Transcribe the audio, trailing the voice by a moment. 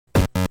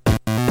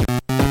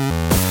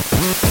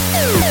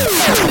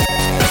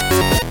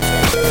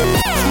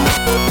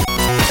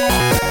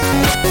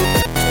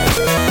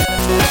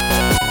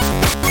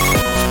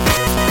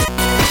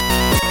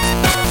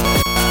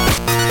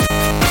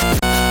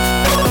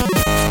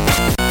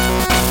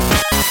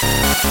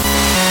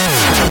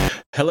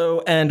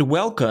Hello and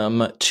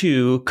welcome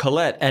to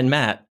Colette and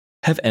Matt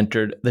have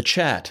entered the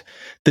chat.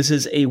 This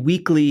is a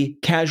weekly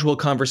casual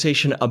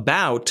conversation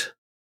about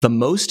the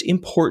most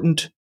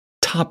important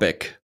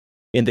topic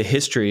in the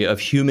history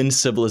of human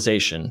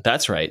civilization.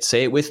 That's right.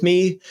 Say it with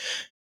me.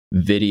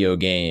 Video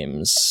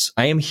games.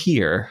 I am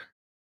here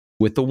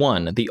with the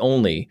one, the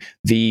only,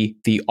 the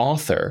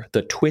author,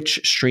 the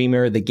Twitch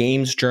streamer, the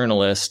games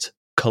journalist,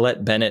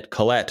 Colette Bennett.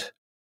 Colette,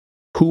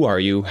 who are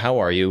you? How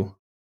are you?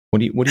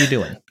 What are you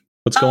doing?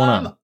 What's going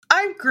on?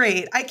 I'm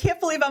great. I can't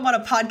believe I'm on a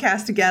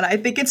podcast again. I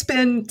think it's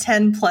been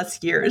 10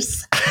 plus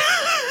years.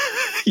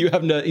 You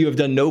have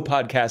done no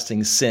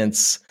podcasting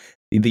since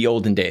the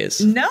olden days.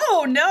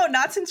 No,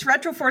 not since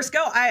Retroforce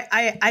Go.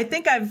 I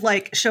think I've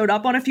showed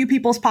up on a few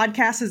people's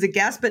podcasts as a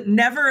guest, but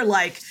never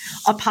like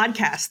a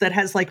podcast that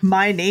has like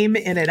my name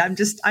in it.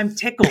 I'm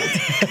tickled.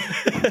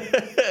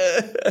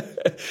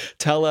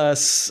 Tell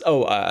us.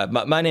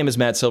 My name is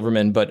Matt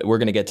Silverman, but we're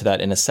going to get to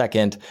that in a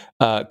second.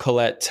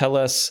 Colette, tell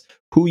us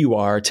who you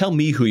are. Tell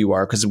me who you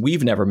are, because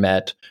we've never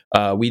met.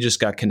 We just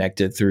got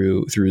connected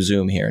through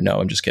Zoom here. No,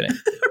 I'm just kidding.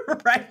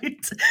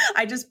 Right.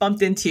 I just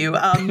bumped into you.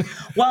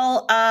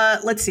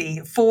 Let's see.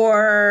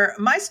 For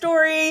my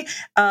story,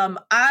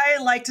 I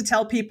like to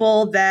tell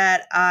people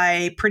that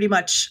I pretty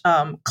much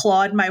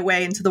clawed my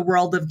way into the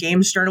world of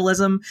games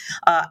journalism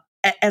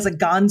as a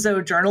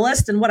gonzo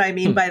journalist. And what I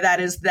mean by that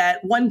is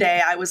that one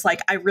day I was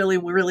like, I really,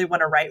 really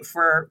want to write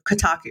for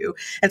Kotaku.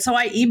 And so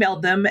I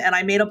emailed them and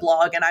I made a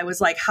blog and I was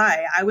like,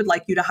 hi, I would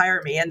like you to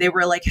hire me. And they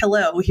were like,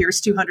 hello,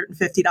 here's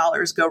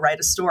 $250. Go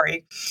write a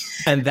story.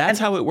 And that's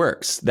how it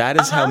works.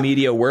 That is how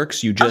media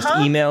works. You just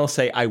email,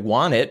 say, I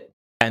want it,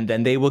 and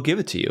then they will give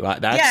it to you.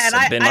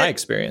 That's been my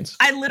experience.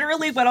 I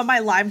literally went on my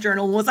live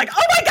journal and was like,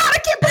 oh my God, I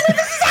can't believe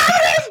this is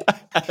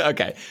happening.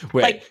 Okay.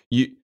 Wait,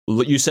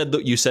 You said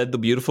the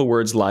beautiful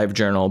words live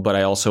journal, but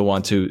I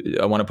want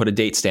to put a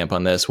date stamp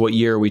on this. What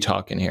year are we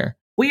talking here?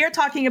 We are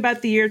talking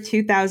about the year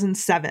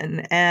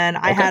 2007, and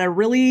I had a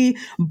really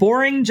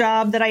boring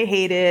job that I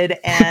hated,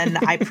 and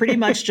I pretty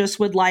much just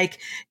would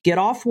get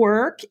off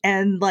work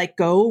and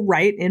go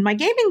write in my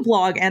gaming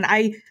blog. And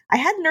I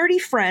had nerdy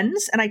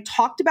friends, and I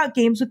talked about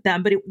games with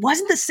them, but it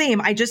wasn't the same.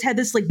 I just had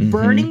this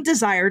burning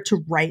desire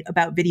to write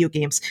about video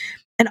games.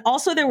 And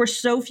also, there were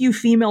so few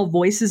female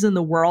voices in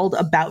the world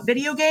about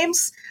video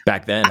games.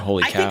 Back then,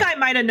 holy cow. I think I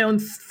might have known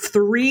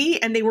 3,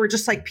 and they were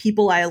just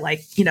people I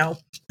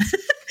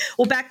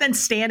Well, back then,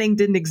 Standing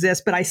didn't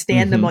exist, but I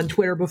stand them on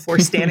Twitter before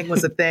Standing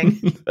was a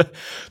thing.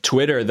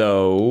 Twitter,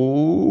 though,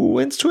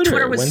 when's Twitter?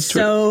 Twitter was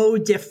so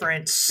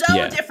different,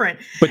 different.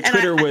 But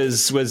Twitter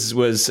was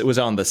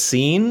on the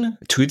scene,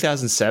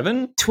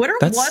 2007? Twitter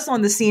was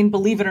on the scene,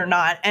 believe it or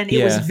not. And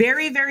it was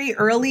very, very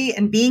early,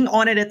 and being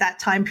on it at that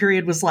time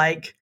period was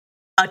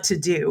a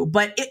to-do.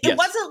 But it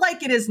wasn't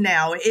like it is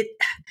now.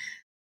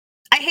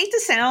 I hate to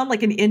sound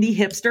like an indie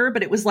hipster,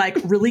 but it was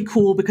really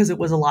cool because it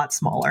was a lot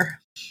smaller.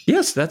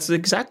 Yes, that's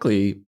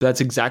exactly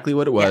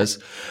what it was.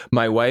 Yeah.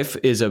 My wife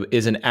is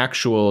an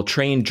actual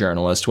trained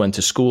journalist, went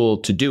to school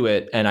to do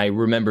it. And I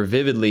remember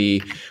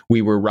vividly,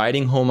 we were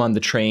riding home on the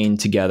train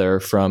together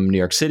from New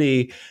York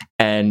City.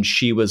 And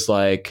she was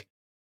like,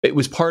 it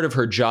was part of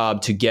her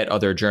job to get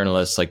other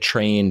journalists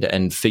trained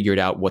and figured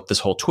out what this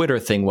whole Twitter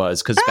thing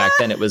was. Because back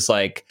then it was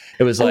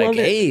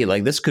hey,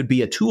 this could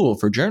be a tool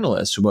for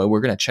journalists. Well, we're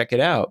going to check it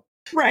out.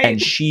 Right.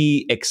 And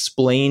she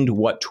explained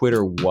what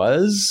Twitter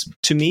was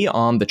to me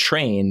on the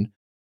train.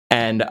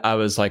 And I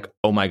was like,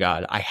 oh my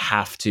God, I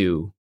have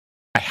to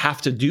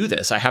do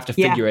this. I have to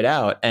figure it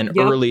out. And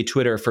early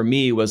Twitter for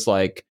me was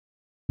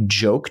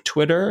joke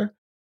Twitter.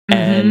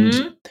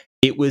 And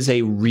it was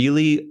a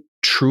really,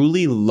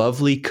 truly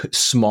lovely,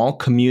 small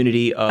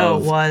community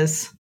of, it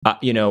was,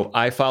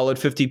 I followed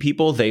 50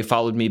 people. They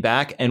followed me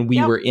back. And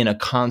we were in a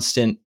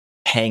constant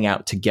hang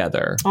out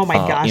together. Oh my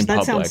gosh,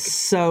 that sounds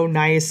so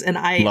nice. And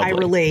I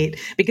relate,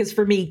 because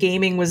for me,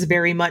 gaming was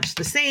very much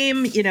the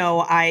same.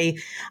 I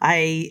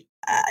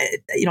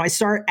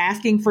start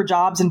asking for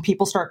jobs and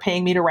people start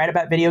paying me to write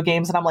about video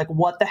games. And I'm like,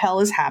 what the hell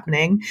is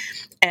happening?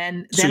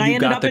 And then I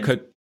ended up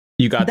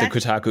You got the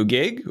Kotaku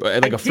gig,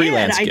 a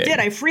freelance gig. I did.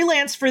 I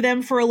freelanced for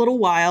them for a little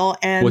while,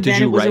 and what did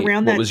then you it was write?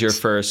 around that. What was your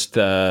first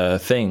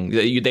thing?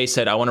 They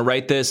said, "I want to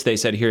write this." They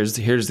said, "Here's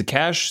the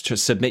cash to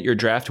submit your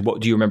draft."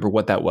 What do you remember?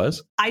 What that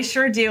was? I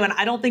sure do, and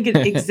I don't think it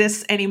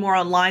exists anymore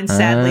online,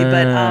 sadly.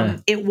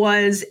 But it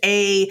was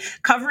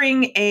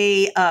covering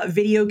a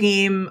video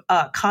game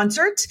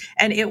concert,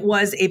 and it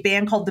was a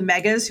band called the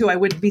Megas, who I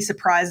wouldn't be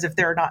surprised if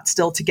they're not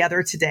still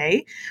together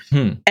today.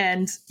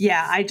 And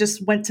I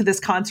just went to this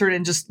concert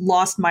and just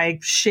lost my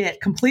shit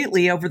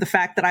completely over the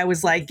fact that I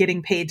was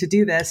getting paid to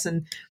do this.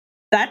 And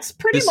that's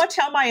pretty much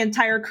how my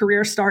entire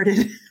career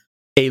started.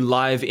 A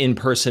live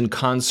in-person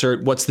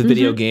concert. What's the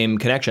video game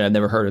connection? I've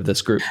never heard of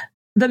this group.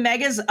 The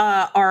Megas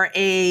are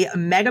a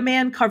Mega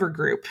Man cover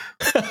group.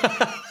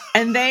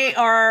 And they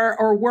are,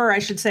 or were, I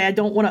should say, I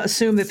don't want to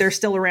assume that they're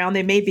still around.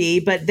 They may be,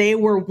 but they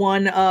were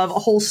one of a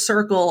whole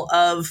circle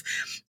of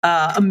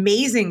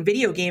amazing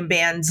video game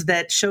bands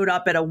that showed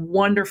up at a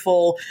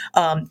wonderful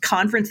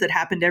conference that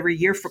happened every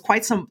year for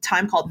quite some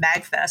time called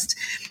MagFest.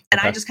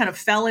 And I just kind of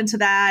fell into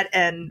that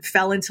and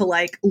fell into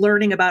like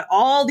learning about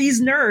all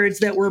these nerds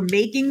that were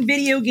making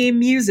video game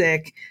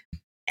music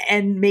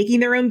and making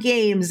their own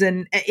games.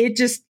 And it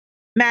just,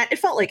 Matt, it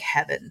felt like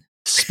heaven.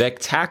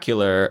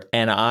 Spectacular.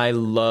 And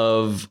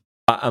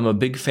I'm a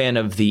big fan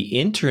of the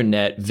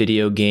internet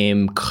video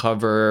game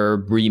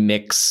cover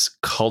remix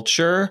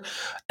culture.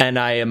 And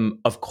I am,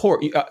 of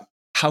course,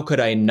 how could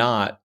I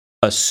not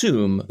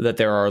assume that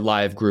there are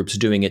live groups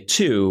doing it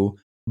too?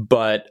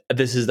 But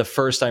this is the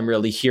first I'm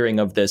really hearing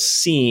of this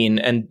scene.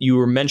 And you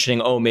were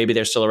mentioning, oh, maybe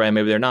they're still around,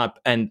 maybe they're not.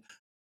 And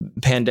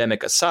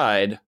pandemic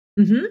aside,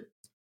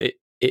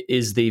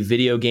 is the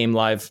video game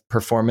live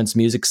performance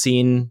music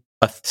scene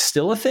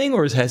still a thing,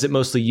 or has it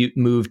mostly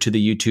moved to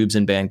the YouTubes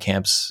and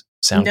Bandcamps,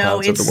 SoundClouds No,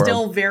 of the world? it's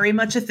still very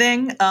much a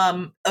thing.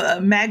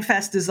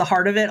 MagFest is the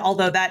heart of it,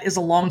 although that is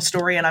a long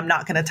story and I'm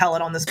not going to tell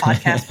it on this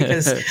podcast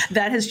because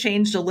that has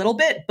changed a little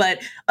bit, but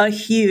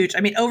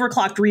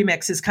Overclocked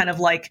Remix is kind of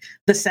like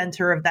the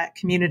center of that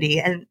community.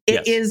 And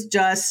it is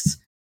just,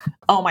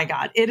 oh my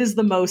God, it is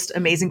the most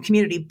amazing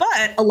community.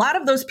 But a lot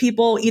of those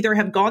people either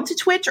have gone to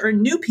Twitch or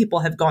new people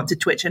have gone to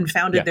Twitch and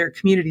founded their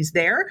communities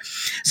there.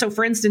 So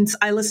for instance,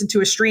 I listened to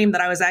a stream that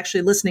I was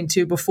actually listening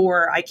to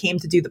before I came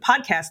to do the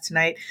podcast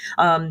tonight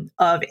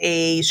of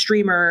a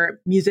streamer,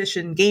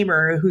 musician,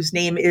 gamer whose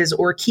name is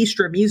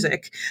Orchestra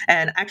Music.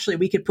 And actually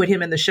we could put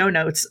him in the show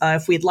notes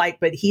if we'd like,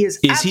 but he is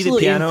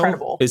absolutely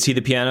incredible. Is he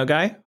the piano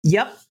guy?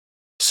 Yep.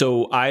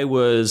 So I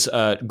was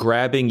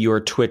grabbing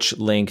your Twitch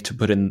link to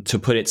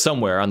put it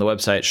somewhere on the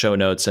website show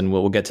notes, and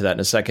we'll get to that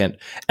in a second.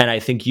 And I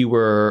think you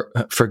were,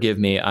 forgive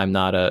me, I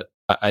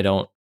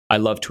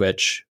love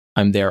Twitch.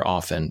 I'm there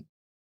often,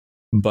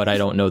 but I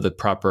don't know the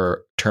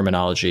proper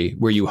terminology.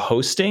 Were you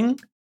hosting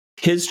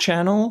his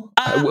channel?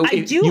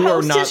 I do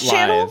host his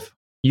channel.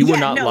 You were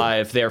not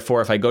live. Therefore,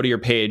 if I go to your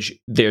page,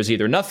 there's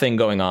either nothing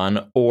going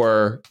on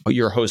or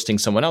you're hosting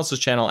someone else's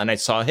channel. And I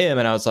saw him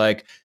and I was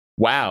like,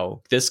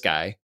 wow, this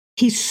guy.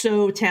 He's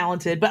so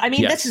talented. But I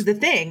mean, this is the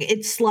thing.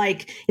 It's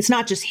like, it's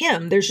not just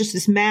him. There's just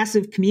this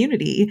massive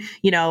community,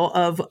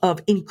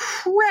 of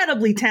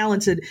incredibly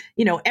talented,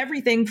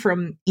 everything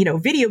from,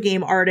 video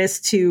game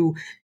artists to,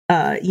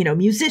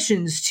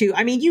 musicians to,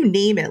 I mean, you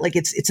name it, like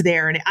it's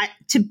there. And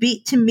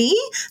to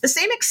me, the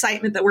same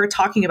excitement that we're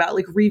talking about,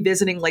 like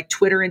revisiting like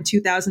Twitter in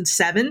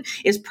 2007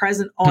 is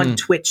present on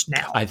Twitch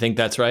now. I think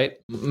that's right.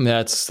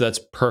 That's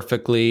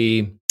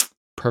perfectly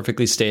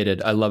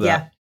stated. I love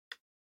that.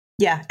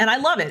 Yeah, and I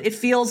love it. It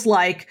feels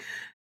like,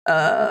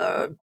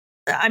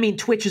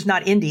 Twitch is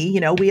not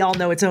indie. We all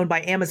know it's owned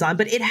by Amazon,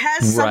 but it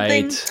has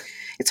something. Right.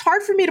 It's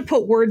hard for me to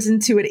put words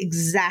into it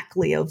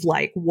exactly of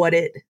like what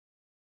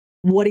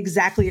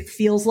exactly it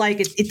feels like.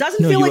 It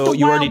doesn't feel like the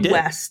Wild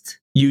West.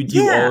 You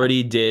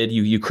already did.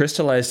 You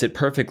crystallized it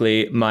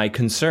perfectly. My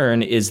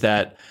concern is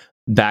that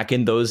back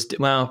in those,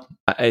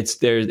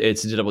 it's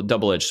a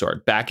double-edged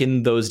sword. Back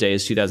in those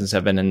days,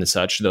 2007 and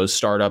such, those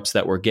startups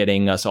that were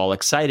getting us all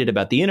excited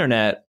about the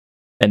internet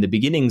and the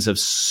beginnings of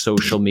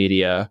social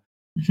media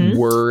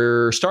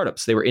were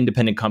startups. They were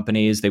independent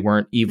companies. They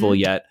weren't evil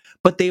yet,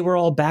 but they were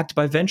all backed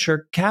by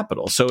venture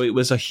capital. So it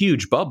was a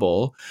huge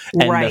bubble.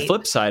 And the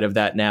flip side of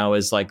that now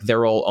is like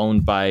they're all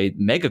owned by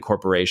mega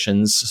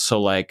corporations.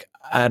 So like,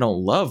 I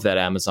don't love that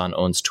Amazon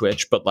owns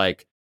Twitch, but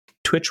like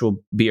Twitch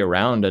will be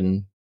around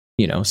and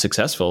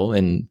successful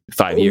in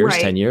 5 years,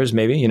 10 years,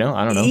 maybe, I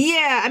don't know.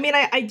 Yeah. I mean,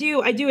 I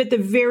do at the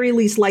very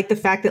least like the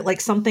fact that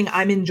like something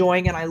I'm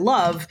enjoying and I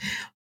love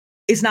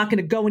is not going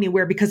to go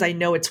anywhere because I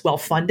know it's well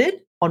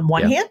funded on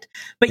one hand.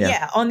 But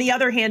on the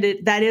other hand,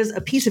 that is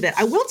a piece of it.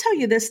 I will tell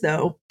you this,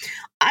 though.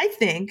 I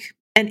think,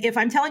 and if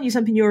I'm telling you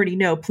something you already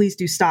know, please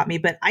do stop me.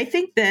 But I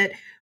think that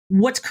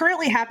what's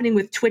currently happening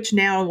with Twitch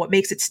now and what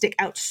makes it stick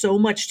out so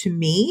much to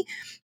me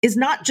is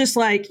not just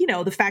like,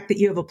 the fact that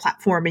you have a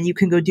platform and you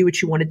can go do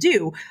what you want to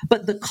do,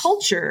 but the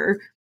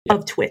culture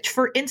of Twitch.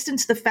 For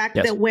instance, the fact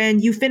that when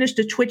you finished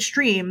your Twitch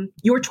stream,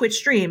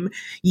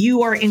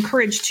 you are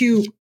encouraged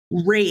to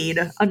raid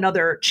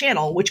another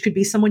channel, which could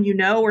be someone you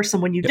know or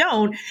someone you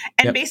don't,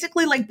 and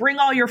basically like bring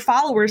all your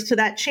followers to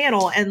that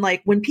channel. And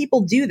like when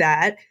people do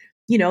that,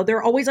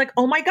 they're always like,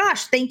 oh my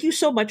gosh, thank you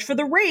so much for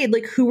the raid.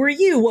 Like, who are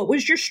you? What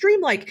was your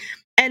stream like?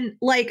 And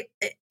like,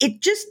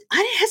 it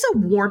has a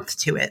warmth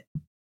to it.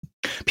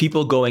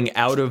 People going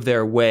out of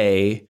their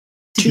way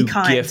to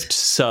gift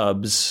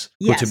subs,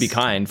 to be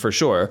kind for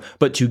sure,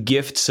 but to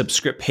gift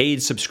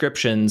paid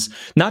subscriptions,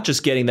 not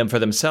just getting them for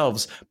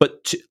themselves,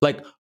 but to,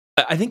 like,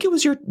 I think it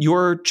was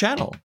your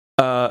channel.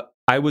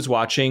 I was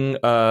watching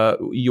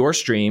your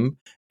stream,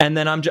 and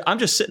then I'm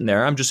just sitting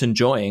there, I'm just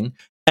enjoying.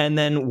 And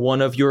then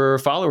one of your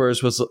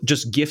followers was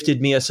just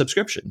gifted me a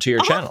subscription to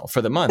your channel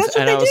for the month. That's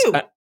what they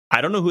do.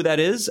 I don't know who that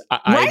is.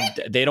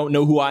 They don't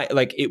know who I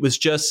like. It was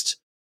just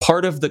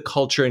part of the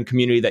culture and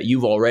community that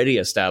you've already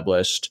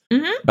established,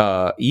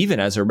 even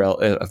as a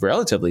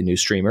relatively new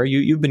streamer.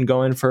 You've been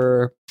going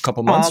for a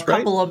couple months,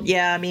 right?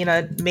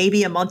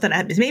 Maybe a month and a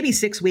half, maybe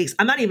 6 weeks.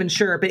 I'm not even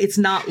sure, but it's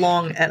not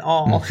long at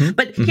all.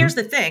 But here's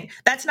the thing.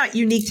 That's not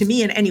unique to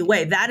me in any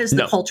way. That is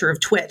the culture of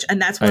Twitch.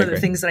 And that's one of the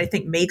things that I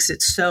think makes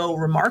it so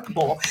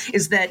remarkable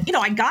is that,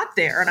 I got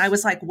there and I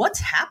was like,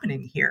 what's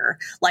happening here?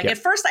 Like at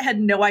first I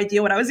had no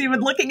idea what I was even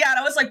looking at.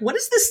 I was like, what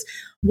is this?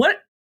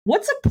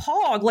 What's a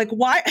pog? Like,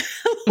 why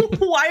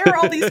are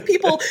all these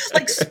people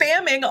like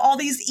spamming all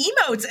these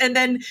emotes? And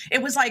then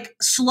it was like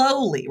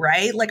slowly,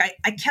 right? Like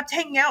I kept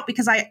hanging out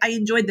because I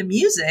enjoyed the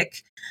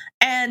music.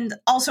 And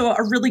also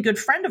a really good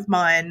friend of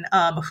mine,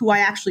 who I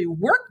actually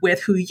work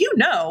with, who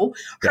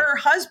her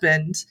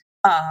husband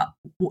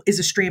is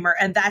a streamer.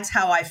 And that's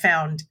how I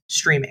found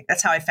streaming.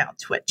 That's how I found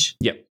Twitch.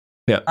 Yep.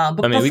 Yeah.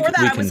 But before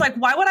that, I was like,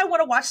 why would I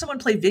want to watch someone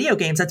play video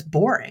games? That's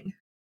boring.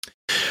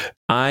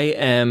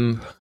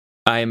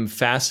 I'm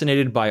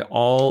fascinated by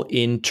all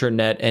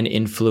internet and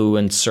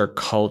influencer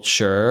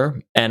culture,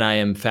 and I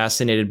am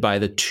fascinated by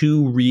the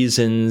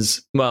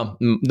the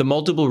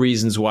multiple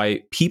reasons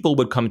why people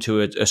would come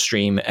to a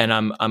stream, and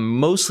I'm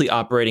mostly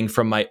operating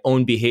from my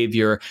own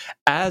behavior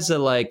as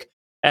a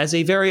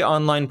very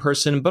online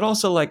person, but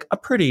also like a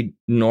pretty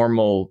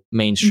normal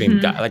mainstream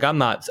guy. Like I'm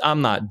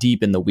not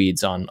deep in the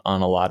weeds on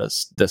a lot of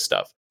this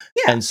stuff.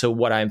 Yeah. And so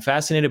what I'm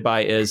fascinated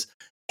by is,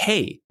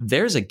 hey,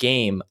 there's a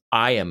game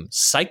I am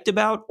psyched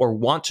about or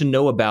want to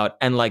know about,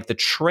 and like the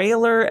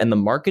trailer and the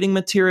marketing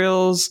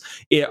materials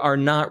are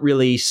not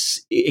really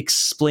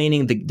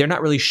explaining they're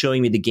not really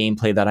showing me the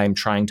gameplay that I'm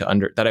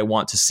that I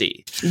want to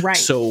see. Right.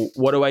 So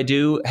what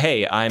do?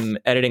 Hey, I'm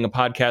editing a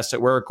podcast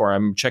at work, or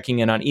I'm checking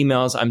in on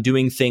emails. I'm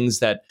doing things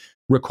that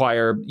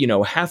require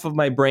half of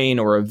my brain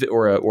or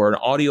an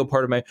audio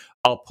part of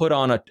I'll put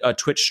on a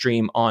Twitch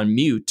stream on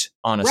mute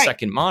on a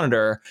second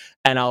monitor,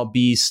 and I will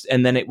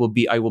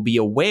be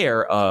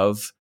aware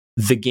of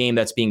the game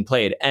that's being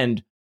played.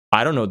 And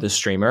I don't know this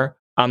streamer.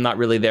 I'm not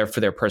really there for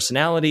their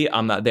personality.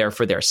 I'm not there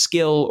for their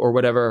skill or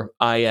whatever.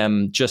 I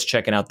am just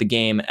checking out the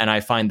game, and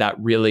I find that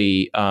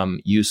really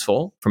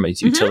useful from a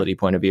utility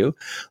point of view.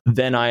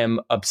 Then I am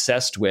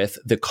obsessed with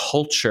the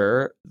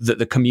culture,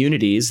 the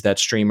communities that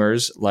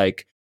streamers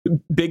like,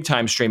 big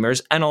time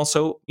streamers, and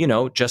also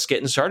just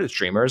getting started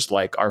streamers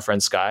like our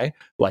friend Sky,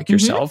 like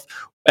yourself,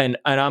 and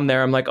I'm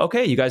there. I'm like,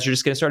 okay, you guys are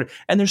just getting started,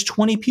 and there's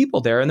 20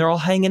 people there, and they're all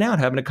hanging out,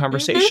 having a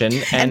conversation,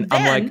 and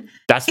I'm like,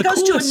 that's the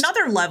coolest. It goes to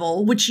another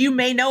level, which you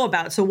may know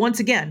about. So once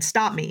again,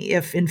 stop me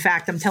if, in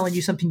fact, I'm telling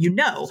you something you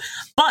know.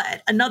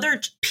 But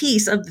another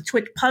piece of the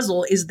Twitch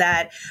puzzle is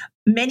that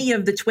many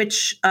of the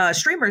Twitch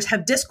streamers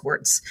have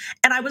Discords.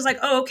 And I was like,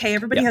 oh, okay,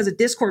 everybody has a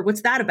Discord.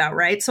 What's that about,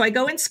 right? So I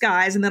go in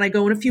Sky's, and then I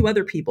go in a few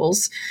other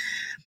people's.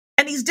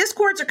 And these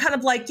Discords are kind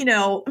of like,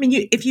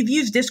 if you've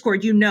used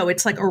Discord,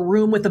 it's like a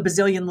room with a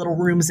bazillion little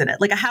rooms in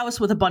it, like a house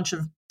with a bunch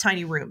of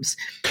tiny rooms,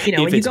 and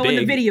you go in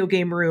the video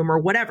game room or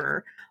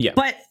whatever. Yeah.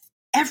 But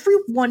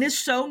everyone is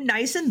so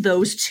nice in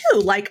those too.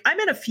 Like I'm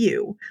in a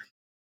few.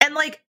 And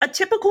like a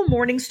typical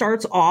morning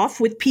starts off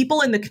with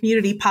people in the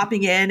community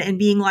popping in and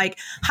being like,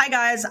 hi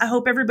guys, I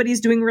hope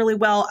everybody's doing really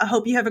well. I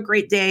hope you have a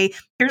great day.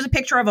 Here's a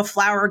picture of a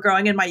flower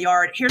growing in my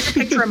yard. Here's a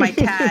picture of my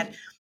cat.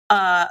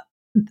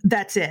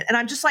 That's it. And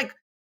I'm just like,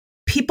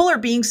 people are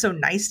being so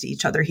nice to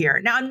each other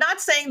here. Now, I'm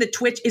not saying that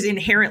Twitch is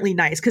inherently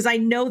nice, because I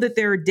know that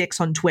there are dicks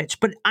on Twitch,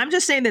 but I'm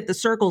just saying that the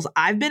circles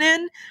I've been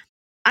in,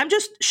 I'm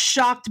just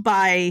shocked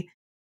by,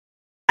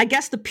 I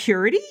guess, the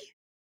purity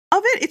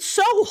of it. It's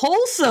so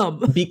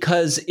wholesome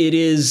because it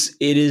is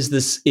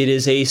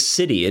a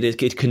city.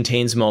 It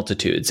contains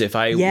multitudes. If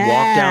I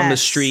walk down the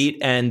street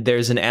and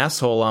there's an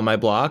asshole on my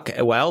block,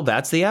 well,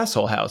 that's the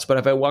asshole house. But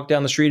if I walk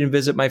down the street and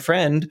visit my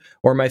friend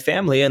or my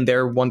family and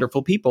they're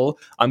wonderful people,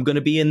 I'm going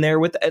to be in there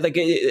with like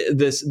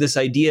this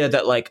idea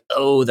that like,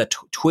 oh,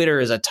 Twitter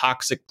is a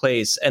toxic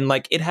place, and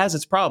like it has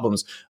its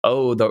problems.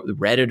 Oh, the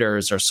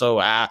Redditors are so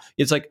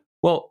it's like,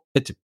 well,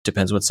 it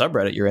depends what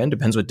subreddit you're in,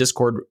 depends what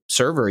Discord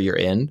server you're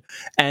in.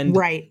 And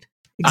right.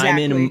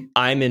 Exactly.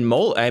 I'm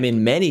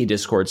in many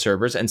Discord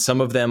servers, and some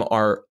of them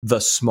are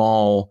the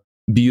small,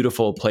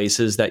 beautiful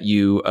places that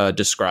you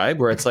describe,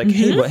 where it's like,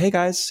 hey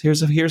guys, here's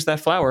that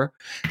flower.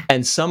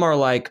 And some are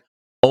like,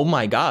 oh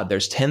my God,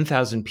 there's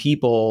 10,000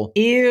 people.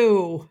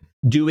 Ew.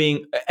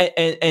 Doing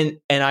and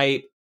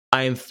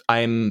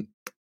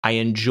I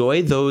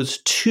enjoy those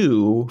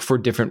two for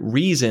different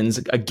reasons.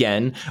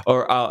 Again,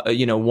 or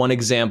one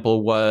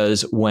example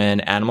was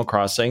when Animal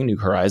Crossing: New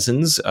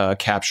Horizons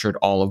captured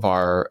all of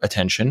our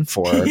attention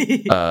for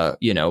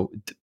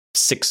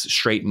 6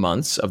 straight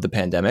months of the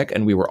pandemic,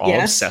 and we were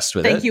all obsessed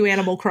with it. Thank you,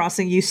 Animal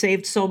Crossing. You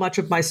saved so much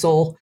of my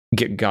soul.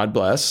 God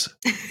bless.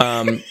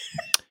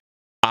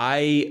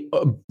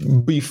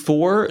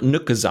 Before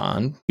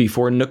Nookazon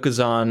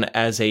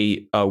as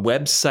a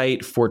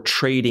website for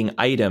trading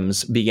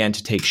items began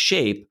to take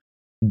shape,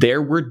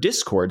 there were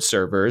Discord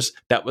servers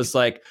that was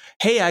like,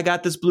 hey, I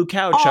got this blue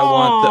couch. I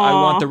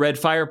want the red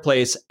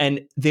fireplace.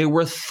 And there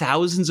were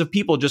thousands of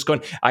people just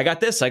going, I got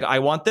this. I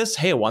want this.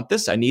 Hey, I want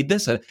this. I need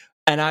this.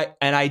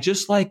 I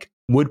just like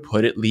would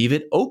leave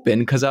it open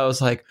because I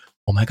was like,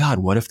 oh my God,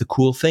 what if the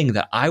cool thing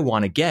that I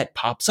want to get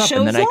pops up?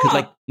 And then I could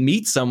like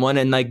meet someone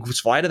and like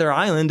fly to their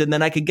island and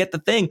then I could get the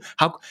thing.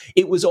 How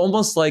it was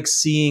almost like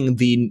seeing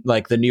the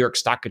New York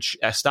Stock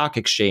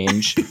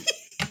Exchange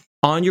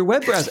on your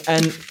web browser.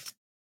 And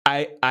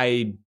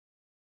I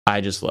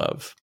just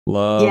love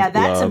yeah,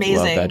 that's amazing.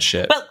 Love that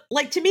shit. But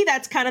like, to me,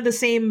 that's kind of the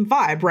same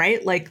vibe,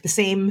 right? Like the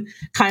same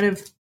kind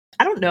of,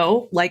 I don't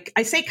know, like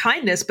I say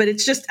kindness, but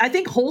it's just, I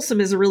think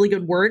wholesome is a really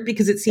good word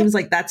because it seems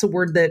like that's a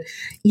word that,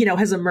 you know,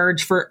 has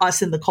emerged for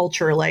us in the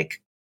culture.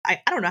 Like, I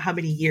don't know how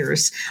many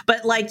years,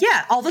 but like,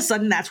 yeah, all of a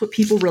sudden that's what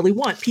people really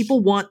want.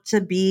 People want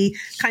to be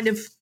kind of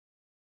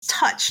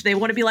touched. They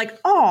want to be like,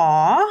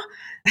 aw.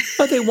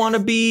 But they want to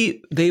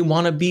be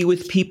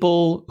with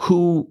people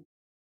who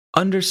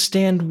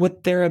understand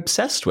what they're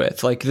obsessed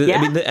with. Like, I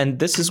mean, and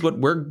this is what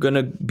we're going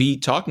to be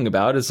talking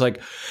about is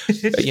like,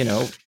 you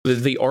know,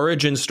 the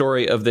origin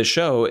story of the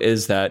show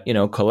is that, you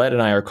know, Colette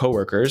and I are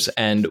coworkers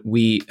and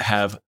we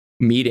have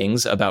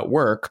meetings about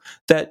work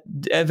that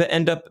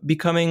end up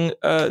becoming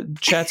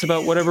chats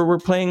about whatever we're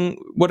playing,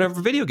 whatever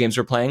video games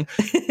we're playing.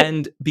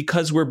 And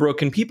because we're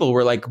broken people,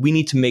 we're like, we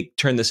need to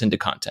turn this into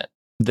content.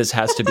 This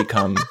has to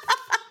become,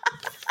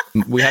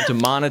 we have to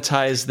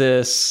monetize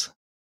this.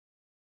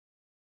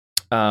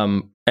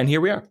 And here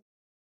we are.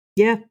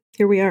 Yeah,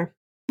 here we are.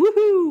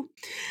 Woohoo!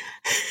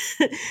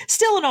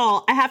 Still in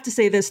all, I have to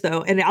say this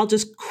though, and I'll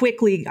just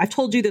quickly, I've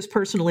told you this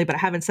personally, but I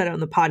haven't said it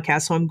on the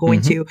podcast, so I'm going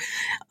to.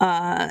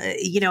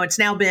 You know, it's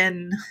now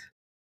been,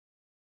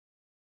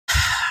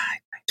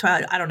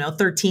 I don't know,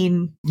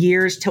 13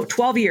 years,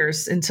 12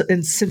 years since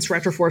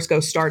Retroforce Go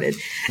started.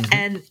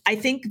 And I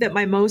think that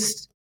my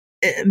most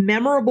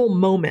memorable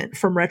moment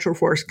from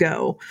Retroforce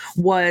Go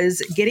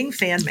was getting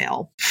fan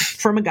mail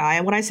from a guy.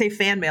 And when I say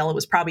fan mail, it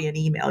was probably an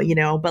email, you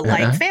know, but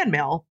like fan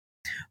mail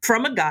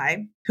from a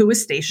guy who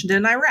was stationed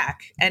in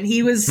Iraq. And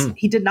he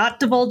did not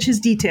divulge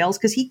his details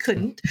because he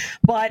couldn't.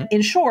 But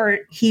in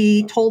short,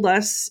 he told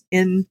us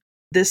in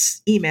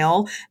this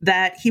email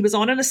that he was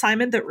on an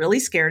assignment that really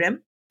scared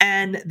him.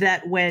 And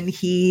that when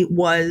he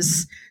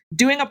was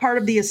doing a part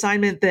of the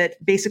assignment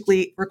that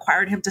basically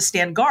required him to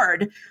stand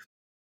guard,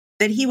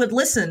 that he would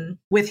listen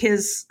with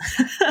his,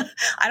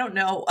 I don't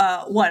know,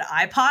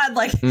 iPod,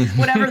 like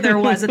whatever there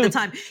was at the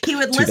time. He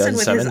would listen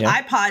with his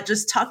iPod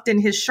just tucked in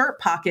his shirt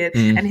pocket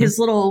and his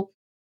little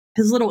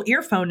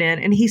earphone in.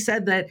 And he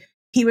said that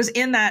he was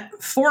in that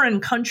foreign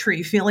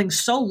country feeling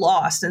so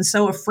lost and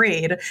so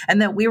afraid,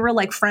 and that we were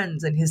like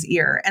friends in his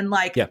ear. And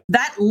like,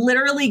 that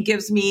literally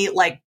gives me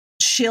like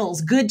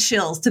good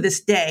chills to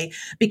this day,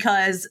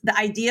 because the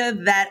idea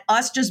that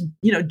us just,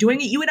 you know, doing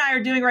what you and I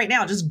are doing right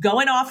now, just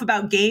going off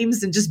about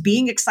games and just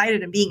being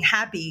excited and being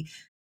happy,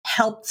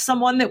 helped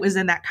someone that was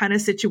in that kind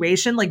of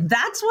situation. Like,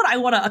 that's what I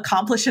want to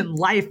accomplish in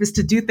life, is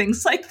to do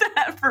things like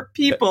that for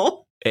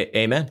people.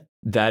 Amen.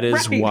 That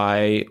is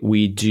why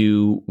we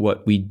do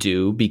what we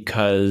do,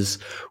 because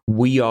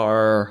we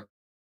are,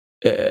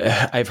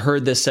 I've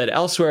heard this said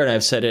elsewhere, and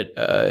I've said it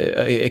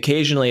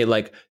occasionally,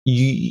 like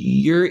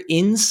you're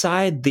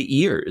inside the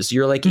ears,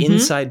 you're like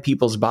inside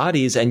people's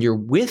bodies, and you're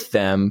with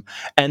them.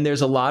 And there's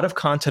a lot of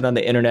content on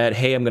the internet.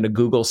 Hey, I'm going to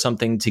Google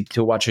something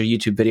to watch a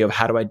YouTube video of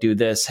how do I do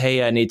this?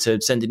 Hey, I need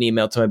to send an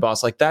email to my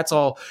boss. Like that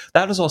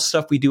is all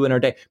stuff we do in our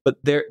day.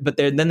 But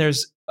then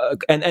there's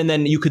and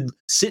then you could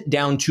sit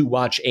down to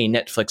watch a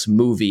Netflix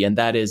movie, and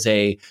that is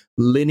a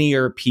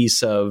linear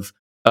piece of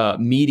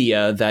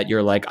media that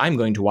you're like, I'm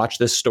going to watch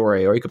this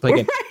story, or you could play a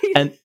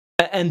game.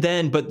 And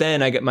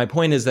then I get, my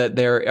point is that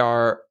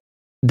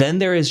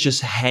there is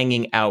just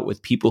hanging out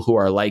with people who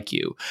are like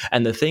you.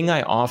 And the thing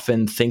I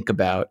often think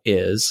about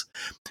is,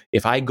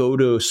 if I go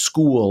to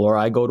school or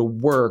I go to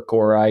work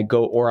or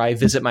I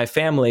visit my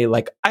family,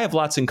 like I have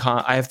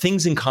I have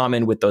things in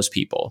common with those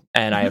people,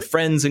 and I have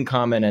friends in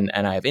common, and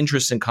I have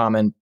interests in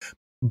common.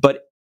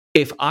 But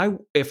if I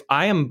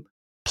am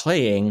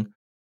playing,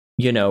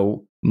 you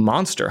know,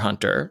 Monster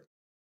Hunter,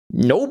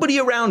 nobody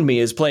around me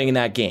is playing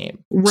that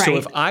game. Right. So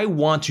if I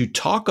want to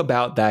talk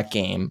about that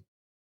game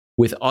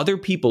with other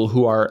people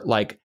who are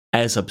like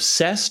as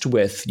obsessed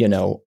with, you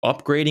know,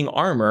 upgrading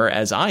armor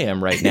as I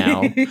am right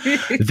now,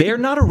 they're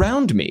not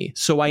around me.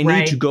 So I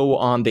need to go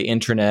on the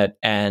internet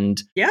and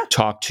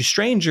talk to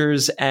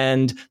strangers.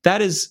 And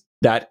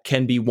that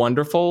can be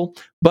wonderful,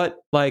 but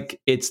like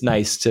it's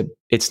nice to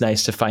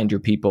find your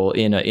people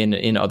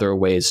in other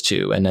ways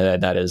too. And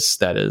that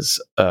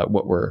is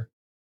what we're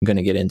going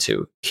to get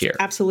into here.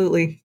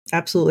 Absolutely.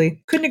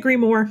 Couldn't agree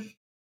more.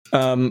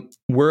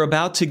 We're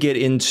about to get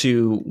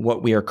into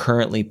what we are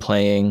currently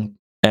playing,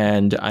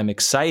 and I'm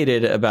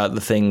excited about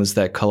the things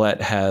that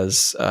Colette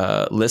has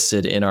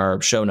listed in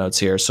our show notes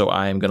here. So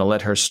I'm going to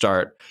let her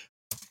start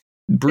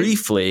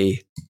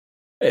briefly.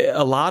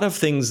 A lot of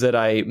things that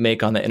I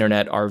make on the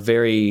internet are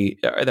they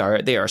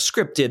are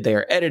scripted, they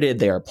are edited,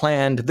 they are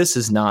planned. This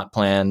is not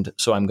planned.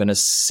 So I'm going to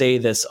say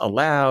this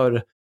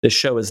aloud. This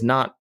show is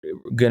not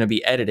going to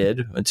be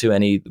edited to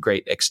any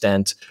great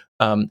extent.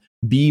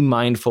 Be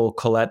mindful,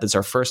 Colette. That's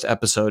our first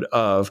episode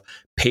of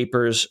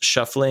papers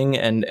shuffling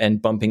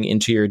and bumping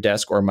into your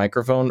desk or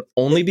microphone,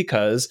 only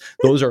because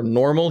those are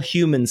normal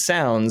human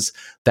sounds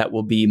that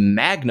will be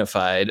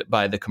magnified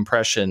by the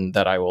compression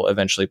that I will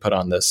eventually put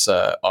on this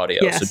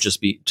audio. Yes. So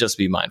just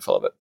be mindful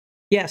of it.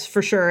 Yes,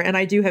 for sure. And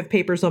I do have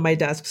papers on my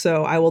desk,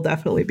 so I will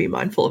definitely be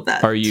mindful of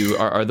that.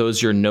 Are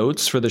those your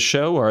notes for the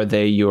show? Or are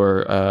they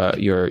your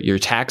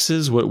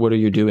taxes? What are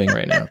you doing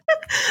right now?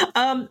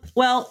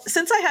 Well,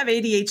 since I have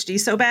ADHD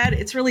so bad,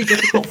 it's really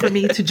difficult for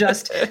me to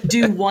just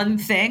do one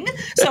thing.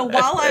 So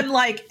while I'm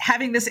like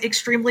having this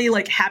extremely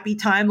like happy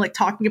time, like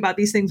talking about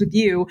these things with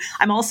you,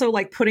 I'm also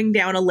like putting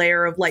down a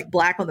layer of like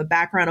black on the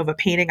background of a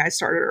painting I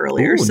started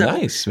earlier. Ooh, so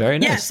nice. Very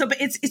nice. Yeah. So, but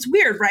it's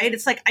weird, right?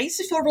 It's like, I used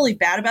to feel really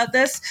bad about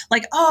this.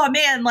 Like, oh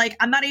man, like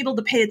I'm not able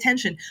to pay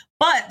attention.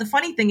 But the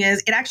funny thing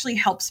is, it actually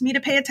helps me to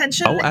pay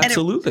attention. Oh,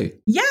 absolutely.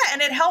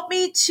 And it helped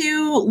me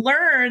to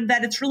learn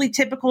that it's really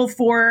typical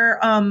for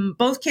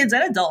both kids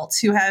and adults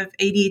who have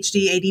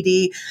ADHD,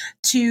 ADD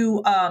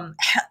to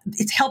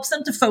it helps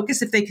them to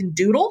focus if they can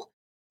doodle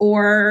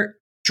or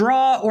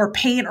draw or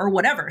paint or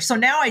whatever. So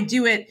now I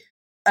do it,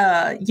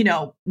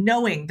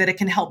 knowing that it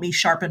can help me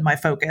sharpen my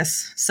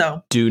focus.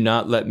 So do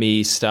not let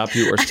me stop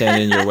you or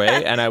stand in your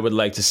way. And I would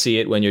like to see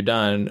it when you're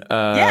done.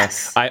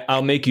 Yes.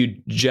 I'll make you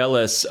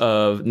jealous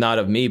of, not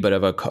of me, but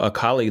of a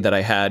colleague that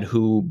I had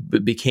who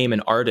became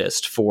an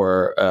artist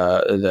for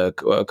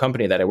the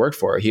company that I worked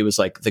for. He was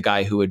like the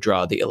guy who would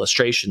draw the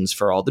illustrations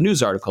for all the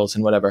news articles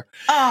and whatever.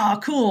 Oh,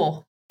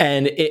 cool.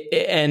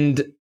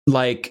 And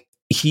like,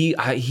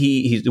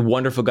 he's a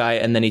wonderful guy.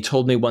 And then he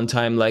told me one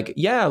time, like,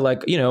 yeah,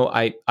 like,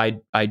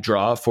 I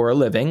draw for a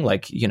living.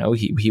 Like,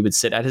 he would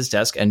sit at his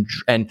desk and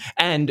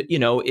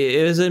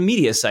it was a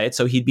media site.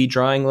 So he'd be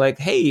drawing like,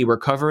 hey, we're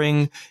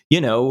covering,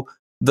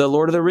 the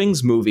Lord of the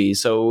Rings movie.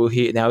 So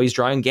now he's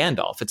drawing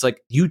Gandalf. It's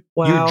like, you're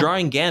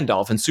drawing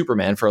Gandalf and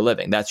Superman for a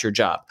living. That's your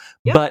job.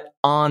 Yep. But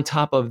on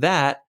top of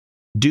that,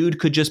 dude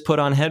could just put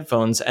on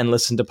headphones and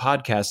listen to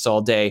podcasts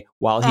all day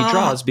while he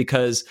draws,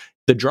 because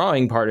the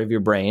drawing part of your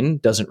brain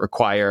doesn't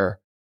require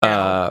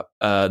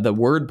the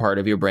word part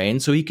of your brain,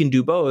 so he can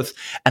do both.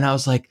 And I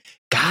was like,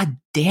 God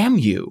damn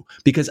you,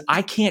 because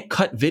I can't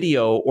cut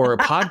video or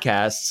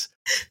podcasts.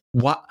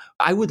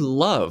 I would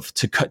love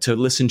to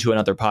listen to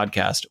another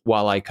podcast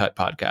while I cut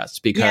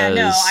podcasts, because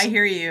I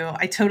hear you.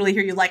 I totally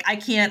hear you. Like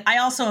I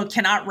also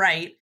cannot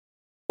write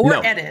or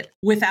edit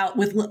with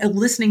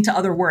listening to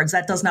other words.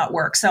 That does not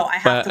work. So I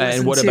have to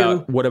listen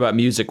and what about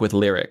music with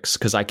lyrics?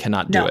 Because I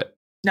cannot do it.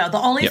 No, the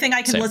only thing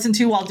I can listen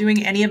to while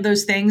doing any of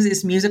those things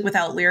is music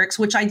without lyrics,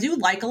 which I do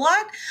like a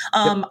lot.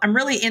 I'm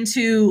really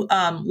into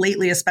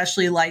lately,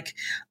 especially like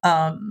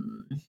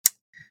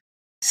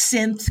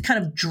synth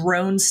kind of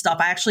drone stuff.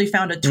 I actually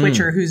found a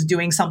Twitcher who's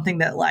doing something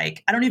that,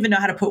 like, I don't even know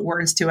how to put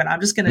words to it.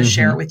 I'm just going to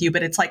share it with you,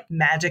 but it's like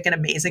magic and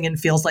amazing and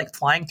feels like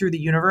flying through the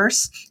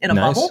universe in a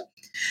bubble.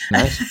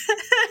 Nice.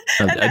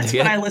 And that's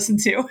what I listen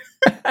to.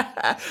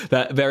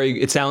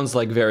 It sounds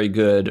like very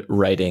good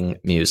writing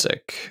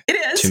music. It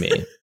is to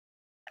me.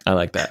 I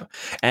like that.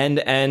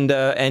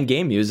 And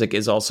game music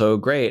is also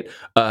great.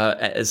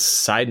 As a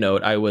side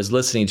note, I was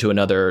listening to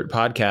another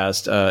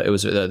podcast. It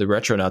was the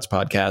Retronauts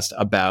podcast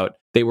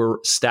they were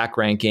stack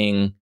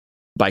ranking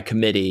by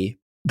committee,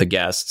 the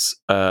guests,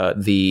 all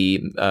the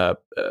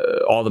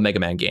Mega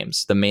Man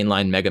games, the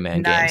mainline Mega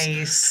Man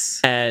games.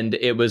 And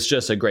it was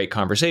just a great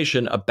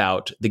conversation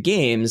about the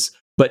games,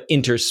 but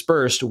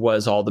interspersed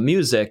was all the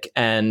music.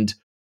 And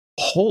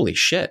holy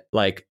shit,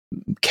 like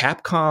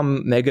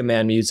Capcom Mega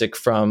Man music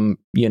from,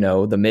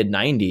 the mid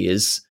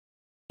 90s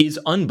is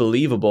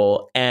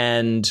unbelievable.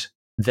 And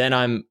then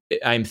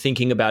I'm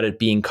thinking about it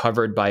being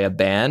covered by a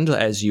band,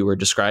 as you were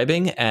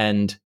describing.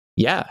 And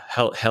yeah,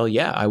 hell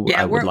yeah. I would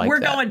like that. We're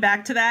going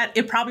back to that.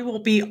 It probably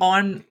won't be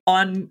on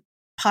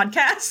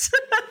podcasts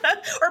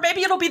or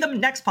maybe it'll be the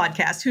next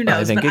podcast. Who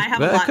knows? But I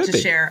have a lot to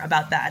share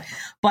about that.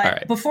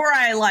 But before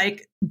I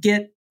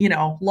get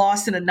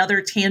lost in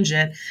another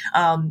tangent,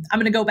 I'm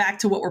going to go back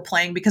to what we're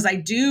playing, because I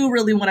do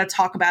really want to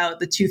talk about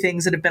the two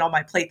things that have been on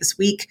my plate this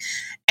week,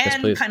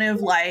 and kind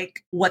of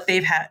like what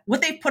they've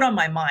put on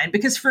my mind.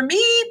 Because for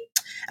me,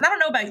 and I don't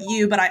know about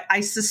you, but I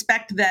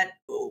suspect that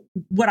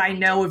what I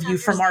know of you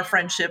from our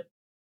friendship.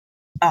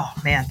 Oh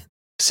man,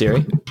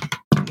 Siri?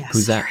 Yeah,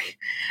 who's Siri.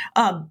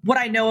 That? What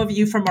I know of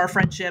you from our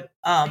friendship.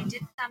 I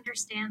didn't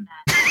understand that.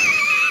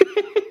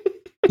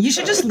 You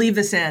should just leave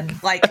this in,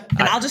 and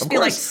I'll just be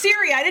like,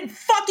 Siri, I didn't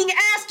fucking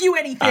ask you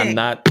anything.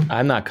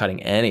 I'm not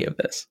cutting any of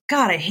this.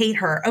 God, I hate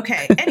her.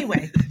 Okay.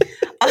 Anyway,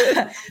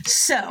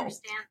 so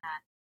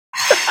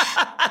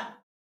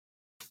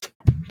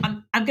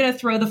I'm gonna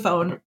throw the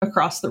phone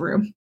across the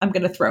room. I'm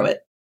gonna throw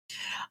it.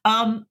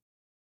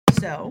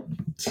 So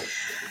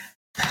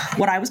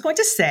what I was going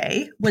to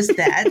say was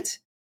that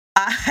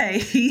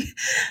I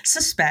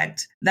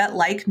suspect that,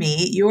 like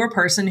me, you're a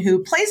person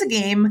who plays a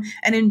game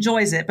and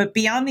enjoys it, but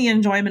beyond the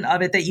enjoyment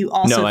of it, that you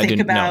also think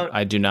about. No,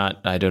 I do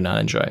not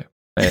enjoy.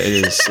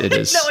 It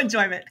is no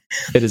enjoyment.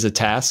 It is a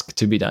task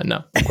to be done.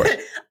 No, of course.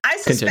 I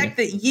suspect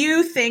that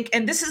you think,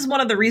 and this is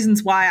one of the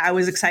reasons why I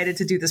was excited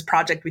to do this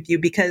project with you,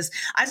 because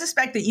I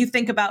suspect that you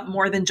think about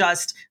more than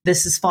just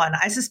this is fun.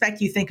 I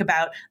suspect you think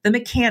about the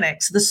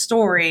mechanics, the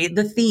story,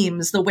 the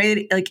themes, the way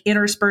it like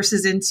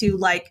intersperses into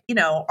like, you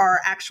know, our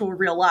actual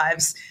real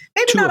lives.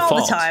 Maybe not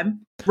all the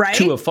time, right?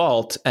 To a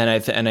fault, and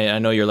I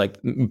know you're like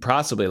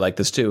possibly like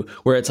this too,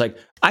 where it's like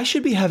I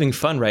should be having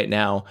fun right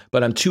now,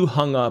 but I'm too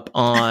hung up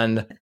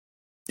on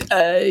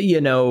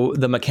you know,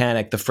 the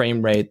mechanic, the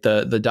frame rate,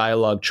 the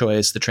dialogue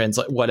choice, the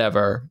translate,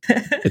 whatever.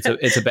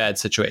 It's a bad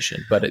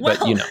situation, but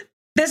you know.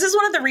 This is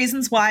one of the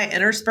reasons why I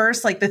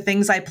intersperse like the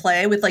things I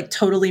play with like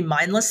totally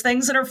mindless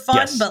things that are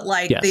fun, but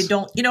like they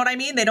don't, you know what I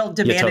mean? They don't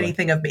demand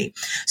anything of me.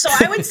 So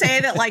I would say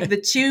that like the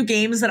two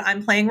games that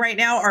I'm playing right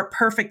now are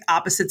perfect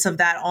opposites of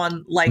that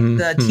on like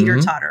the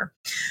teeter totter.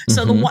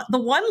 So the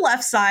one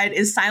left side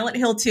is Silent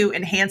Hill 2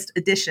 Enhanced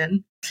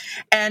Edition.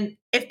 And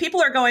if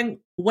people are going,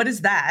 what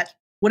is that?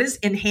 What is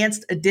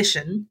Enhanced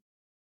Edition?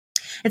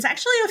 It's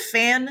actually a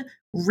fan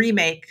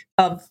remake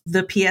of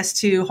the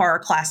PS2 horror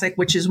classic,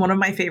 which is one of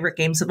my favorite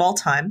games of all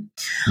time.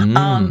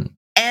 And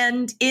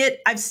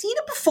I've seen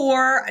it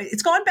before.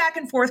 It's gone back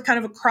and forth kind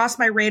of across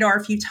my radar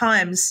a few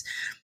times.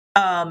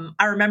 I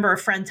remember a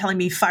friend telling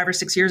me 5 or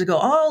 6 years ago,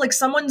 oh, like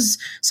someone's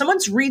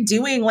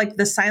redoing like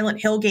the Silent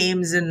Hill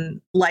games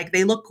and like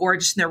they look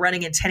gorgeous and they're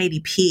running in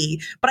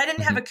 1080p. But I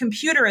didn't have a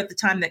computer at the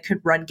time that could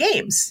run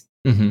games.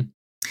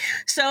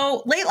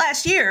 So late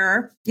last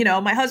year, you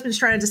know, my husband's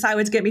trying to decide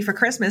what to get me for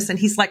Christmas. And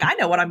he's like, I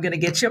know what I'm going to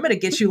get you. I'm going to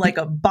get you like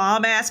a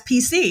bomb ass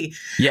PC.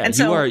 Yeah. And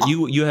so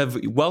you have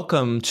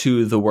welcome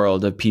to the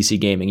world of PC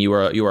gaming. You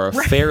are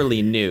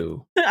fairly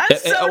new. I'm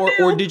so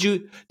new. Or did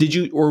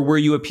you, or were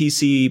you a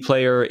PC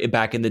player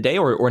back in the day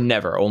or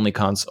never only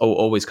console,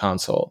 always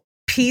console?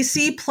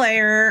 PC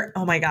player.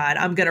 Oh my God.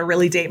 I'm going to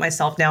really date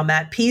myself now,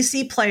 Matt.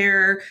 PC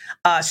player,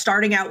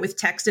 starting out with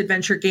text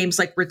adventure games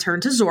like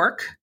Return to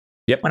Zork.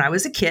 When I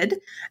was a kid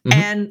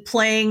and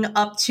playing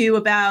up to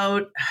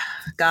about,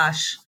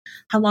 gosh,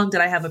 how long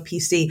did I have a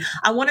PC?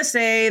 I want to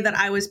say that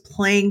I was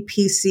playing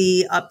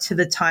PC up to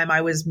the time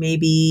I was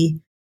maybe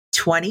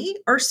 20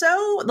 or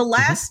so. The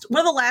last,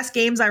 one of the last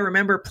games I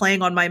remember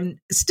playing on my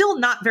still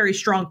not very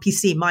strong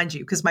PC, mind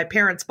you, because my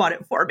parents bought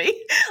it for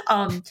me,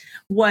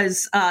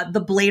 was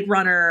the Blade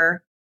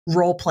Runner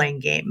role-playing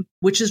game,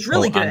 which is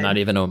really good. I'm not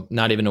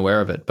even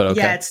aware of it, but okay.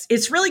 Yeah,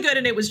 it's really good,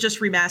 and it was just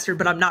remastered.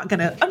 But I'm not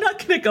gonna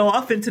go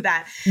off into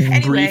that.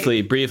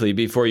 Anyway, briefly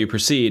before you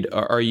proceed,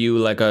 are you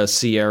like a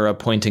Sierra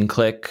point and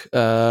click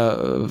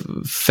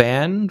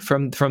fan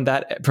from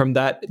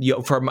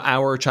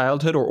our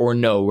childhood, or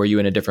no? Were you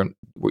in a different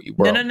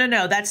world?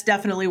 No. That's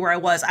definitely where I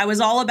was. I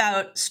was all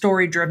about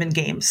story-driven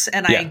games,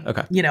 and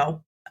you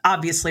know.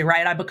 Obviously,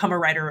 right? I become a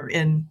writer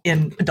in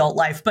adult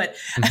life, but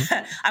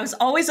I was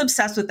always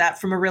obsessed with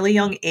that from a really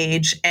young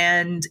age.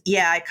 And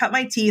yeah, I cut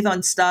my teeth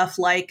on stuff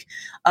like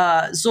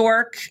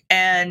Zork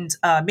and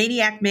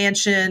Maniac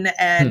Mansion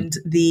and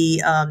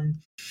the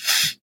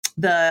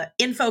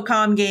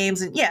Infocom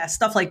games and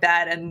stuff like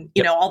that. And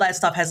you know, all that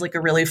stuff has like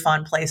a really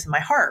fun place in my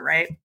heart,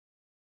 right?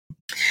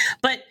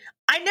 But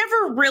I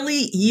never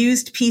really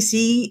used a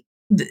PC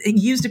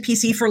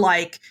for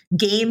like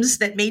games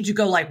that made you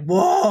go like,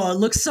 whoa, it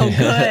looks so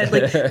good.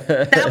 Like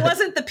that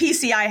wasn't the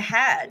PC I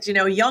had, you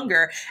know,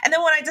 younger. And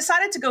then when I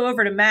decided to go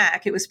over to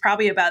Mac, it was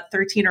probably about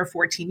 13 or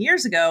 14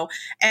 years ago.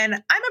 And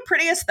I'm a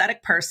pretty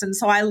aesthetic person.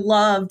 So I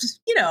loved,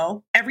 you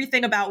know,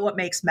 everything about what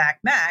makes Mac.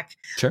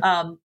 Sure.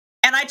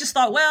 And I just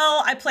thought,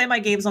 well, I play my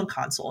games on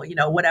console, you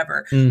know,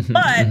 whatever.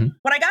 But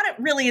when I got it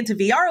really into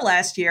VR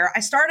last year, I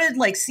started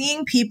like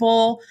seeing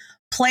people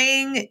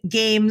playing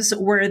games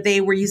where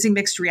they were using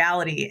mixed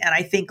reality. And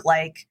I think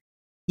like,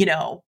 you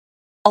know,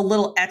 a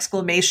little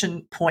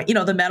exclamation point, you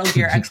know, the Metal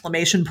Gear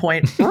exclamation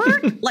point,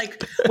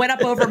 like went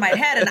up over my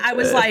head. And I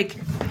was like,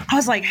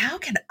 how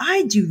can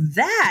I do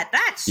that?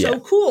 That's so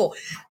cool.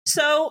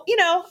 So, you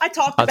know, I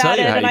talked about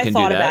it and I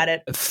thought about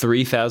it.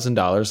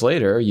 $3,000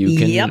 later, you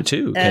can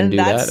too can do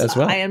that as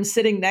well. I am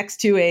sitting next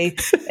to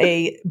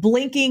a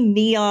blinking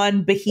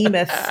neon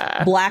behemoth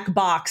black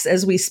box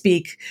as we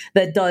speak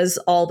that does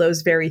all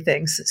those very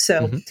things.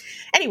 So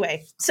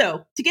anyway,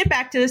 so to get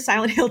back to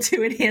Silent Hill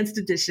 2 Enhanced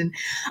Edition,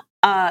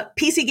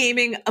 PC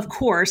gaming, of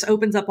course,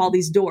 opens up all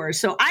these doors.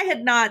 So I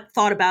had not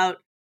thought about.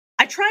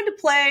 I tried to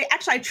play.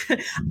 Actually,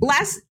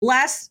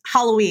 last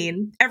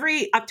Halloween,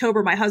 every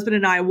October, my husband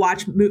and I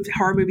watch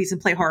horror movies and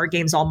play horror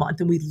games all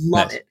month, and we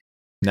love it.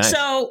 Nice.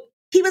 So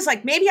he was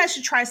like, maybe I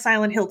should try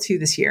Silent Hill 2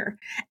 this year.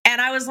 And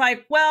I was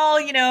like,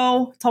 well, you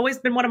know, it's always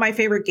been one of my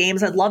favorite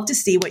games. I'd love to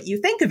see what you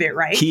think of it,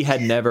 right? He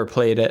had never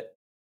played it.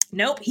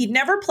 Nope, he'd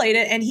never played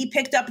it, and he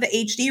picked up the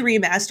HD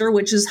remaster,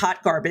 which is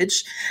hot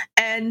garbage,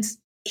 and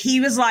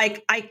he was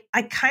like,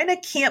 I kind of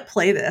can't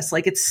play this.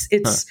 Like it's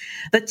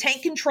the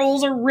tank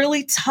controls are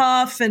really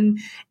tough and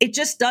it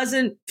just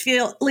doesn't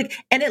feel like,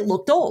 and it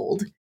looked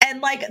old. And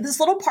like this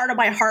little part of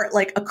my heart,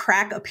 like a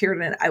crack appeared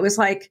in it. I was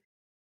like,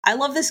 I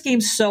love this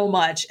game so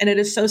much, and it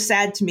is so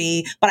sad to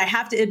me, but I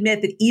have to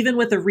admit that even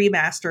with a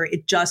remaster,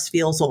 it just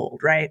feels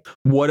old, right?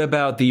 What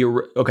about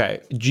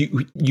okay,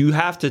 you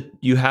have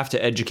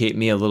to educate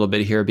me a little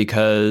bit here,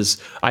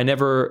 because I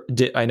never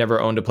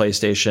owned a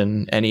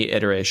PlayStation, any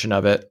iteration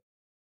of it.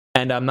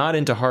 And I'm not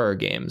into horror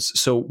games.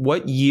 So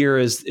what year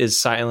is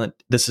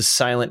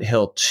Silent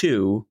Hill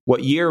 2.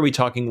 What year are we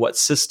talking? What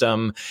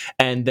system?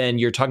 And then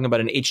you're talking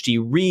about an HD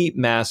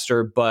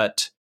remaster,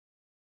 but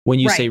when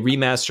you say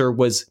remaster,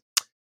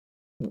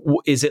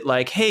 is it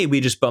like, hey,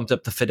 we just bumped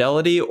up the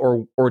fidelity,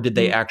 or did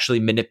they actually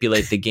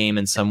manipulate the game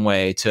in some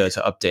way to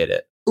update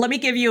it? Let me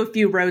give you a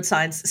few road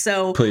signs.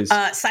 So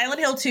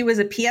Silent Hill 2 is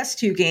a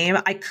PS2 game.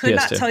 I could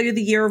not tell you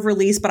the year of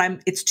release, but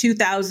it's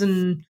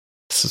 2000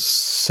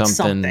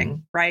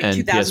 something, right? And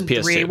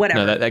 2003, PS2.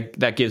 whatever. No,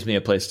 that gives me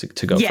a place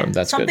to go from.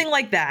 That's something good.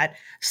 like that.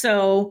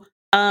 So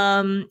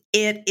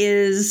it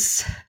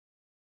is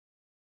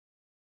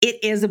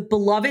a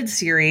beloved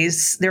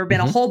series. There have been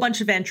a whole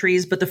bunch of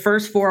entries, but the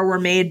first 4 were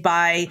made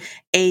by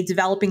a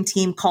developing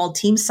team called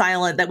Team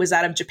Silent that was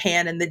out of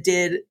Japan, and that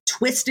did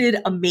twisted,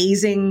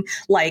 amazing,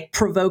 like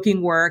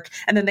provoking work.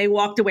 And then they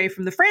walked away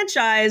from the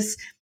franchise.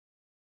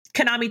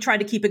 Konami tried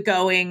to keep it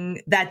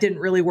going. That didn't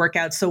really work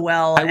out so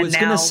well. I was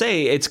going to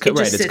say it's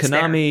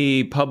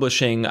Konami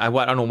Publishing. I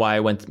don't know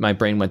why my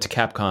brain went to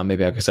Capcom.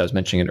 Maybe because I was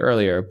mentioning it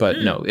earlier, but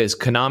no, it's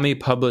Konami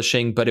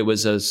Publishing, but it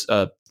was as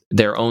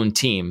their own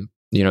team.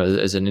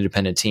 As an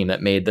independent team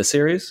that made the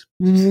series.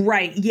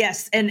 Right.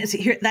 Yes. And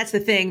that's the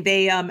thing.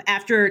 They,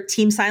 after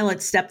Team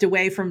Silent stepped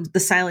away from the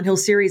Silent Hill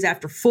series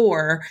after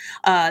 4,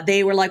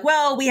 they were like,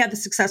 well, we have the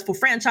successful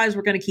franchise.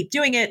 We're going to keep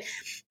doing it.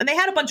 And they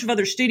had a bunch of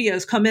other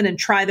studios come in and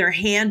try their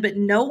hand, but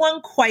no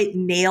one quite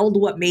nailed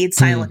what made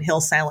Silent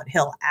Hill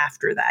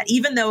after that.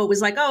 Even though it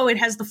was like, oh, it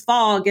has the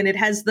fog and it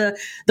has the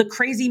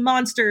crazy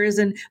monsters.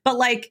 But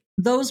like,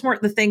 those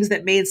weren't the things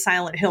that made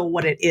Silent Hill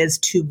what it is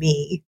to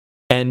me.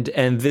 And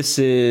this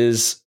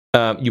is,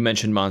 you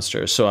mentioned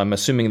monsters, so I'm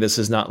assuming this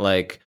is not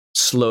like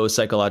slow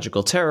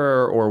psychological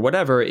terror or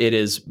whatever. It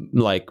is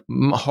like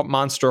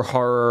monster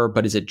horror,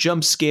 but is it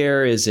jump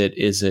scare? Is it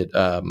it is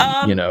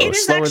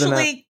slower than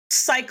that?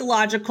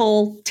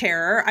 Psychological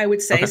terror, I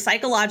would say. Okay.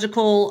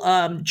 Psychological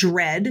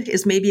dread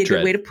is maybe a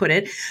good way to put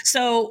it.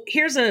 So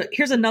here's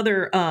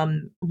another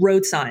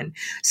road sign.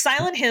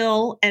 Silent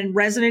Hill and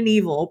Resident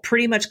Evil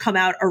pretty much come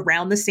out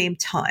around the same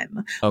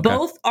time. Okay.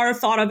 Both are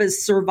thought of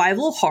as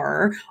survival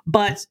horror,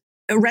 but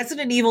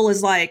Resident Evil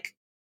is like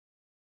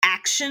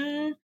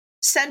action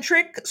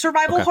centric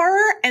survival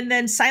horror, and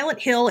then Silent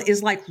Hill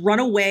is like run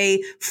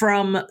away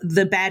from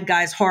the bad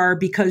guys horror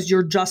because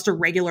you're just a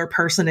regular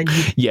person and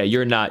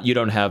you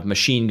don't have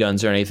machine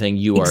guns or anything.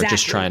 You are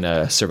just trying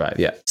to survive.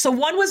 Yeah. So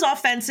one was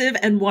offensive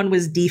and one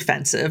was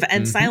defensive,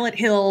 and Silent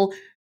Hill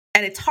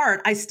at its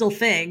heart, I still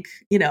think,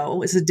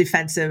 is a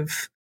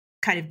defensive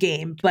kind of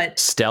game. But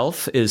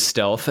is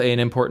stealth an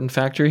important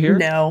factor here?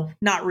 No,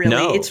 not really.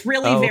 No. It's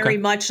really very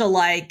much a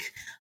like,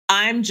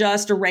 I'm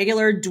just a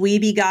regular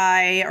dweeby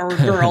guy or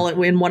girl.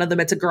 In one of them,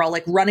 it's a girl,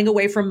 like running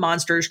away from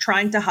monsters,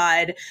 trying to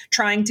hide,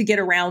 trying to get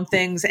around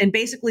things, and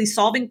basically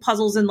solving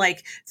puzzles and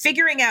like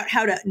figuring out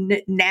how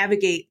to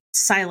navigate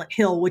Silent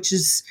Hill, which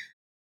is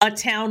a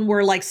town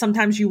where like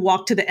sometimes you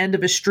walk to the end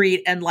of a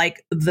street and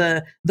like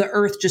the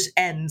earth just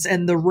ends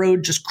and the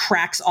road just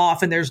cracks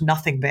off and there's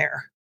nothing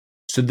there.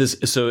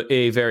 So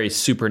a very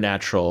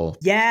supernatural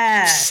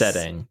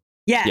setting.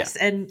 Yes.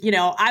 Yeah. And,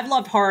 I've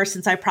loved horror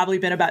since I've probably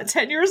been about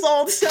 10 years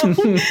old. So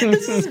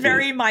this is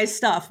very my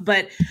stuff.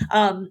 But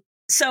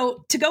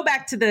so to go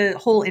back to the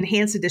whole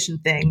enhanced edition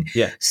thing.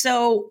 Yeah.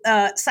 So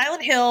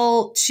Silent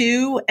Hill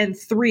 2 and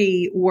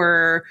 3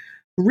 were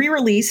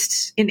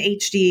re-released in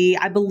HD.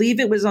 I believe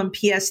it was on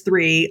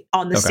PS3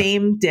 on the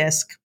same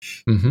disc.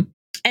 Mm-hmm.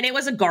 And it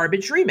was a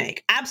garbage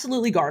remake.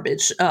 Absolutely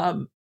garbage.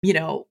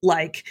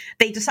 Like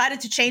they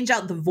decided to change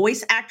out the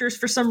voice actors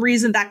for some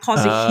reason. That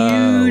caused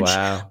a huge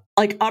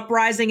like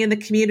uprising in the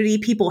community.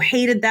 People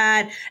hated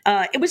that.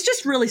 It was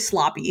just really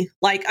sloppy.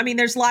 Like, I mean,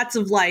 there's lots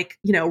of like,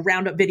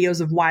 roundup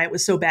videos of why it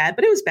was so bad,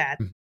 but it was bad.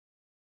 And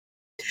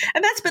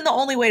that's been the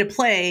only way to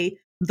play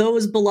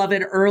those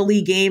beloved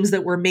early games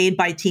that were made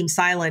by Team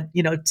Silent,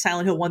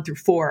 Silent Hill 1 through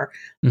 4.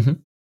 Mm-hmm.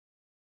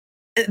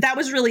 That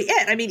was really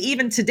it. I mean,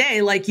 even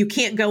today, like you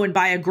can't go and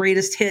buy a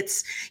greatest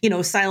hits,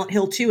 Silent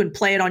Hill 2 and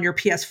play it on your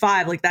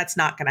PS5. Like that's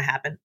not going to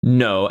happen.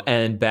 No.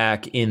 And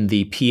back in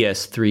the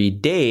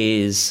PS3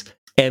 days,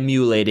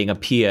 emulating a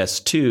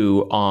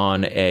PS2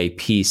 on a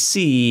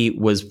PC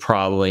was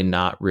probably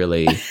not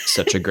really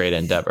such a great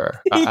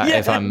endeavor.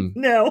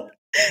 No.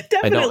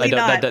 Definitely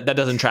not. That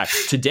doesn't track.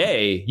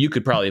 Today, you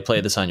could probably play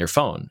this on your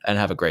phone and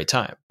have a great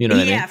time. You know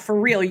what I mean? Yeah, for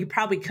real. You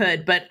probably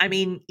could. But I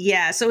mean,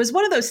 yeah. So it was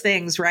one of those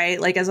things, right?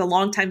 Like as a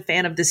longtime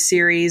fan of this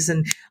series,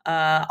 and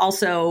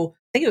also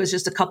I think it was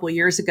just a couple of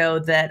years ago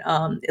that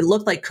it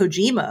looked like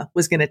Kojima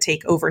was going to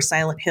take over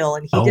Silent Hill,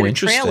 and he did a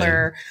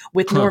trailer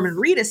with Norman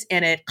Reedus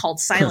in it called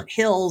Silent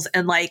Hills,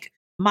 and like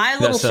my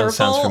little circle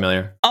sounds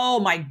familiar. Oh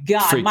my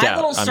God. Freaked my out,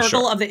 little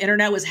circle of the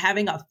internet was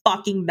having a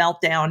fucking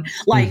meltdown.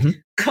 Like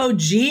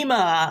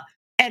Kojima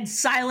and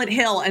Silent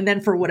Hill, and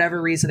then for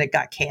whatever reason it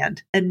got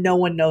canned, and no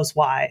one knows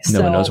why.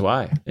 No one knows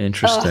why.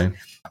 Interesting.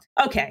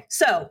 Okay,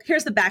 so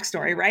here's the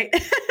backstory, right?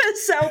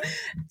 So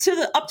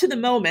up to the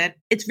moment,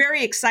 it's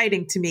very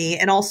exciting to me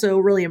and also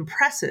really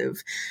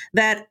impressive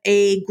that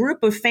a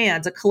group of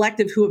fans, a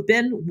collective who have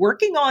been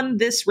working on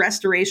this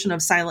restoration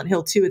of Silent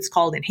Hill 2, it's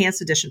called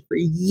Enhanced Edition, for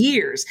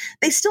years.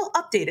 They still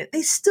update it.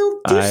 They still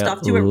do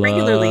stuff to it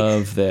regularly. I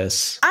love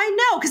this. I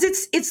know, because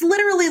it's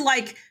literally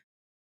like,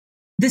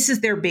 this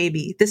is their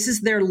baby. This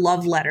is their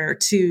love letter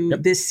to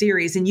this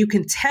series. And you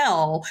can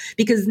tell,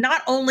 because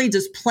not only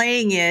does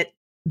playing it,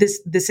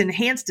 this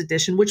enhanced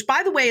edition, which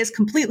by the way is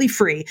completely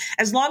free,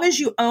 as long as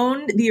you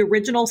own the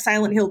original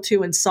Silent Hill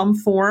 2 in some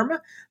form,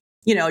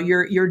 you know,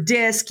 your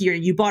disc,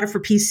 you bought it for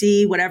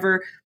PC,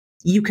 whatever,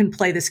 you can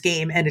play this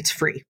game and it's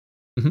free.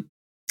 Mm-hmm.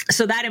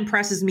 So that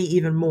impresses me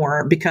even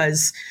more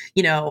because,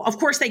 you know, of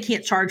course they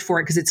can't charge for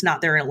it because it's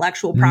not their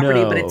intellectual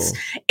property, but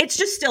it's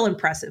just still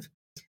impressive.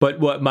 But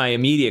what my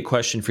immediate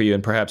question for you,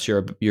 and perhaps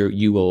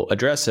you will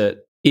address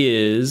it,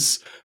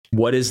 is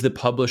what is the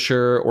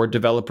publisher or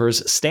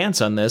developer's stance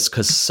on this?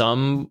 Because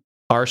some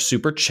are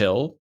super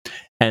chill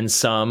and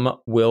some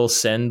will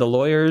send the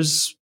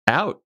lawyers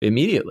out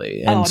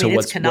immediately. And so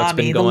what's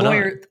been going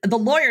on? The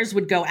lawyers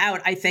would go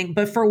out, I think,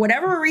 but for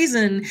whatever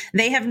reason,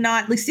 they have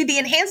not. Like, see, the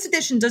enhanced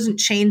edition doesn't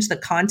change the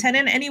content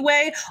in any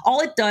way. All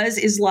it does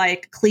is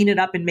like clean it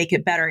up and make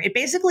it better. It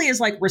basically is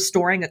like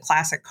restoring a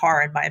classic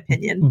car, in my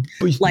opinion.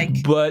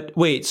 But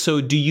wait,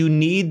 so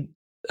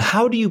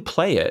how do you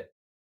play it?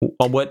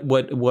 On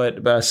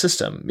what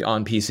system?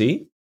 On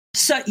PC?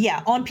 So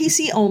yeah, on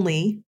PC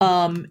only.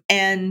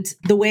 And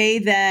the way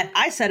that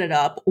I set it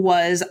up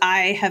was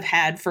I have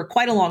had for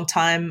quite a long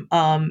time.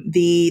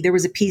 There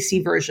was a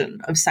PC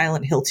version of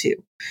Silent Hill 2.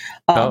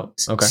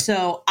 Okay.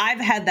 So I've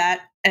had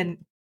that, and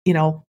you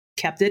know,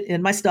 kept it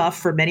in my stuff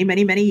for many,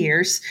 many, many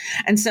years.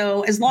 And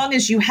so as long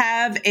as you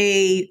have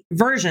a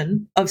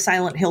version of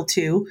Silent Hill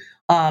 2,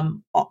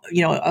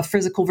 you know, a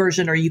physical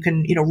version, or you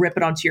can, you know, rip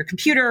it onto your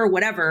computer or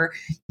whatever,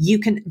 you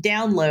can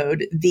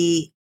download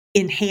the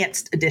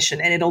enhanced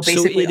edition, and it'll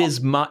basically.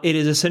 So it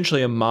is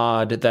essentially a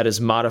mod that is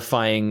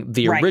modifying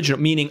the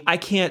original. Meaning, I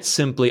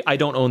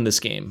don't own this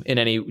game in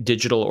any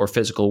digital or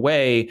physical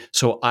way,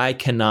 so I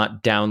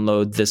cannot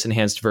download this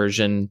enhanced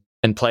version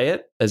and play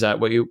it. Is that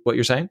what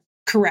you're saying?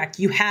 Correct.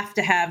 You have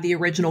to have the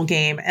original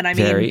game, and I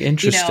mean, very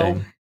interesting. You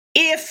know,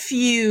 if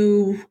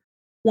you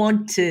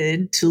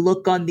wanted to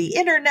look on the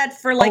internet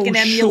for like an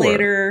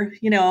emulator,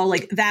 you know,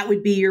 like that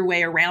would be your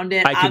way around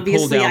it. I could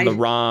pull down the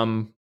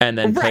ROM and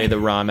then play the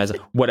ROM as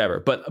whatever.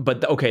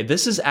 But okay,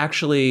 this is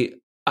actually,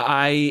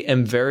 I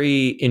am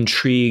very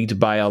intrigued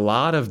by a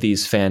lot of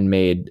these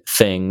fan-made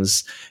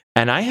things,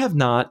 and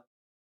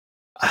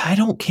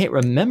can't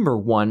remember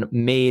one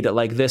made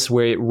like this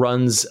where it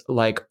runs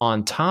like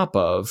on top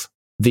of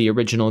the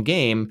original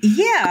game.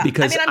 Yeah,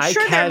 because I'm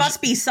sure there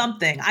must be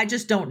something. I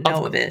just don't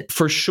know of it.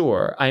 For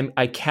sure.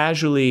 I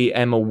casually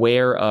am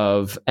aware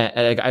of,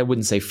 I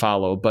wouldn't say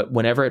follow, but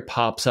whenever it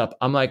pops up,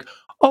 I'm like,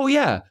 oh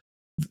yeah,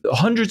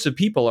 hundreds of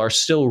people are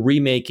still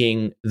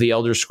remaking the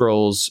Elder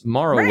Scrolls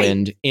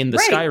Morrowind in the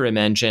Skyrim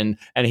engine,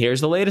 and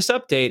here's the latest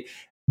update.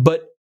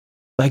 But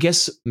I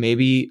guess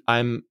maybe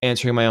I'm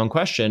answering my own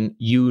question.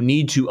 You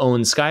need to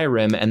own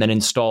Skyrim and then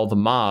install the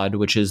mod,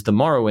 which is the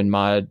Morrowind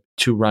mod,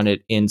 to run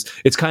it in.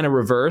 It's kind of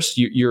reversed.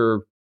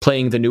 You're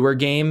playing the newer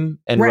game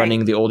and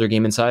running the older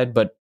game inside.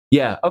 But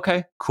yeah,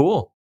 okay,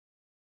 cool.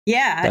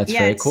 Yeah, that's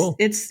very cool.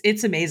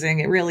 It's amazing.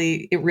 It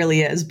really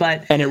is.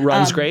 But and it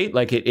runs great.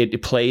 Like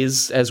it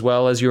plays as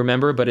well as you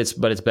remember, but it's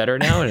better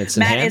now and it's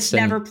Matt, enhanced. It's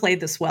never played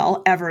this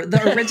well ever.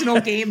 The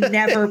original game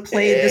never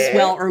played this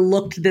well or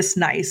looked this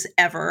nice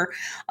ever.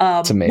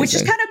 It's amazing. Which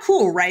is kind of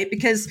cool, right?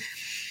 Because,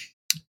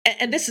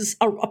 and this is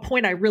a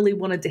point I really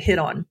wanted to hit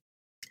on.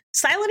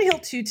 Silent Hill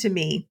 2 to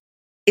me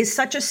is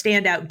such a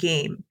standout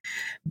game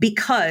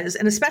because,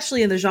 and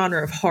especially in the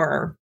genre of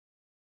horror,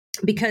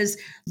 because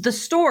the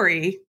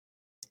story.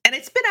 And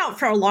it's been out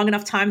for a long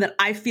enough time that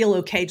I feel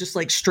okay just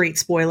like straight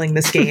spoiling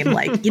this game.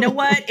 Like, you know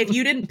what? If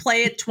you didn't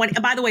play it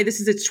by the way,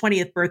 this is its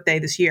 20th birthday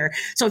this year.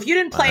 So if you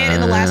didn't play it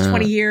in the last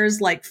 20 years,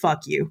 like,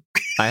 fuck you.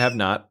 I have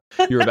not.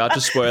 You're about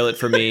to spoil it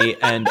for me.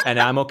 And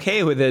I'm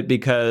okay with it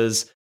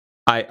because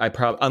I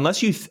probably,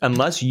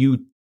 unless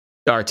you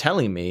are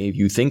telling me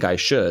you think I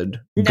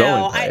should go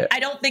and play it. I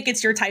don't think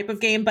it's your type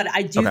of game, but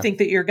I do think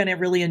that you're going to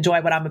really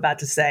enjoy what I'm about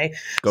to say.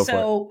 Go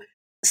for it.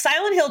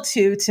 Silent Hill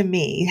 2 to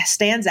me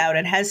stands out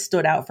and has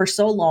stood out for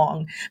so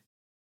long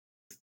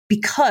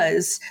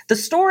because the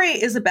story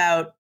is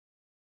about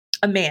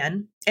a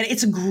man, and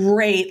it's a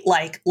great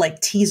like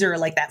teaser,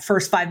 like that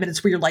first 5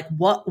 minutes where you're like,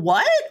 what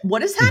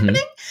is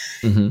happening?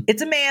 Mm-hmm.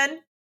 It's a man.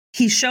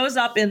 He shows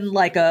up in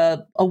like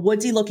a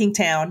woodsy looking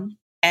town,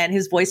 and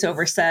his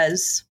voiceover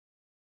says,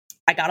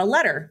 I got a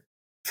letter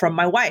from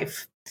my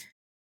wife.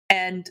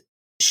 And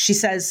she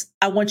says,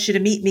 I want you to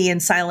meet me in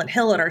Silent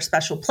Hill at our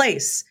special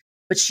place.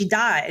 But she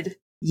died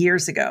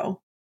years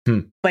ago.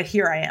 But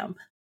here I am.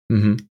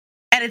 Mm-hmm.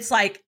 And it's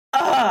like,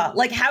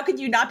 like, how could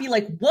you not be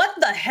like, what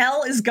the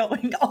hell is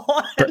going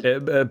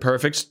on?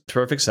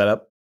 Perfect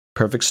setup.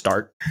 Perfect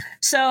start.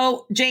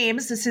 So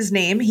James is his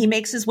name. He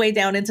makes his way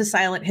down into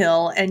Silent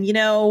Hill. And,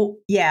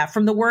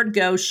 from the word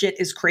go, shit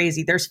is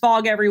crazy. There's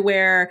fog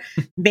everywhere.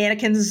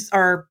 Mannequins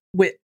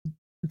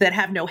that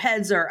have no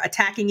heads are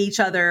attacking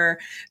each other.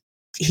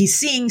 He's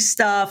seeing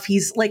stuff.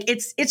 He's like,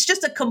 it's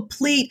just a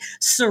complete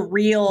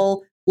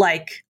surreal,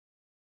 like,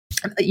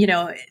 as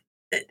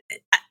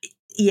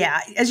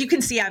you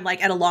can see, I'm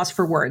like at a loss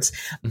for words.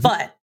 Mm-hmm.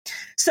 But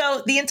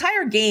so the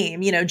entire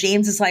game,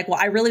 James is like, well,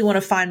 I really want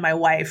to find my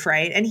wife,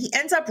 right? And he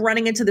ends up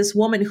running into this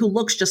woman who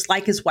looks just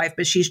like his wife,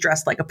 but she's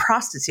dressed like a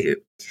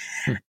prostitute.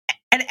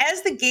 And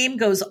as the game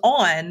goes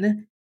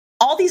on,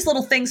 all these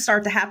little things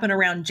start to happen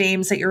around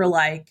James that you're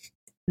like,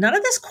 none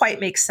of this quite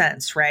makes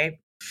sense, right?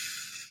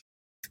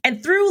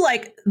 And through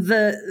like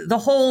the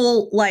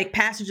whole like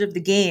passage of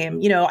the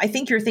game, I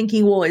think you're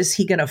thinking, well, is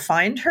he going to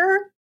find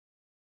her?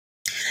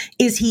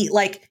 Is he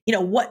like,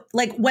 what,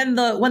 like when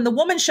the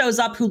woman shows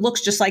up who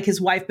looks just like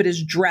his wife, but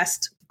is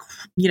dressed,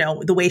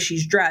 the way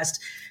she's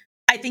dressed,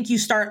 I think you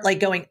start like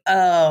going,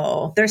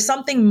 oh, there's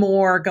something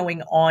more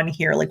going on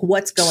here. Like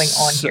what's going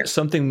on here?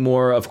 Something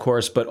more, of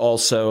course, but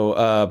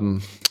also,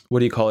 what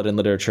do you call it in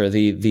literature?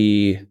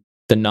 The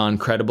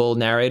non-credible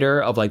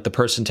narrator of like the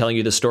person telling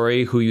you the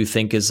story who you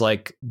think is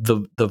like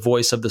the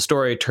voice of the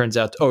story turns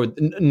out,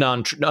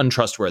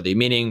 untrustworthy,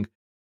 meaning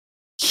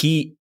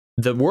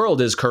the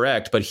world is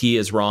correct, but he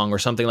is wrong or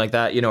something like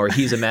that, or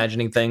he's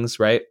imagining things,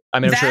 right? I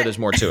mean, I'm sure there's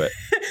more to it.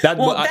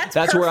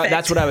 That's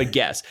what I would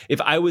guess.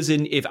 If I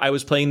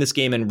was playing this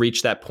game and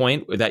reached that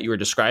point that you were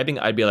describing,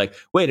 I'd be like,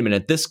 wait a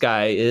minute, this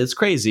guy is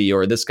crazy,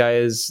 or this guy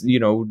is,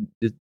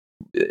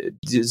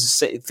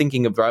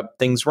 thinking of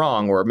things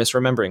wrong or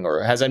misremembering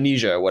or has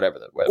amnesia or whatever.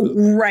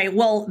 Right.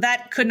 Well,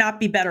 that could not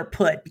be better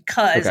put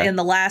because in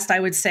the last, I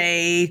would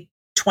say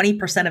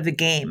 20% of the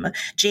game,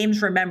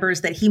 James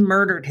remembers that he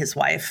murdered his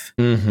wife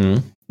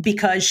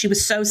because she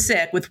was so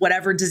sick with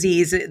whatever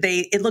disease.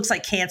 It looks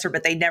like cancer,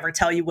 but they never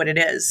tell you what it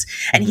is.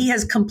 And he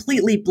has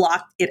completely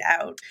blocked it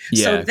out.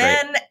 Yeah, so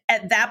then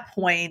at that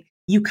point,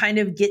 you kind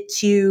of get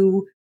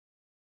to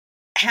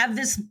have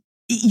this.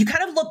 You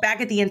kind of look back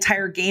at the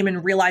entire game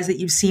and realize that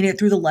you've seen it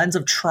through the lens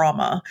of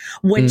trauma,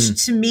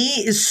 which to me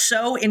is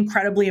so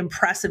incredibly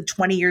impressive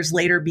 20 years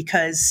later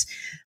because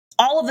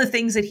all of the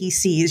things that he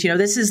sees,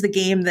 this is the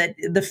game that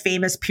the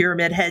famous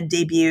Pyramid Head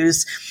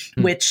debuts,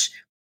 which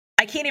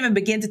I can't even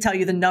begin to tell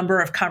you the number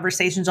of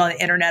conversations on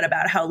the internet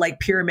about how like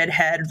Pyramid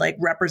Head like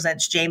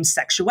represents James'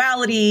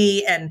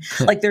 sexuality. And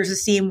like there's a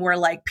scene where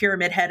like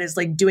Pyramid Head is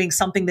like doing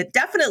something that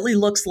definitely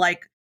looks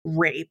like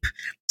rape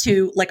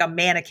to like a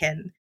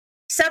mannequin.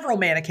 Several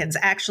mannequins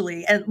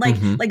actually. And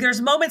like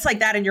there's moments like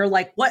that and you're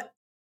like, what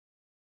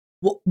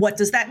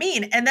does that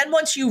mean? And then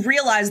once you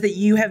realize that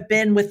you have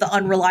been with the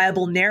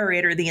unreliable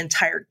narrator the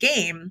entire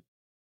game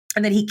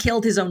and that he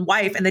killed his own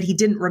wife and that he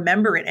didn't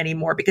remember it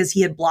anymore because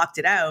he had blocked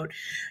it out,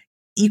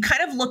 you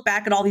kind of look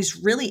back at all these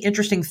really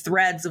interesting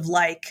threads of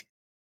like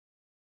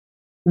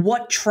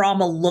what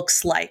trauma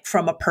looks like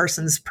from a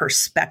person's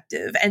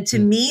perspective. And to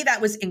me,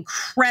 that was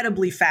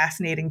incredibly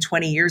fascinating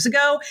 20 years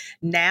ago.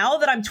 Now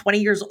that I'm 20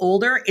 years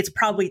older, it's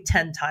probably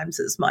 10 times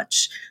as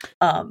much.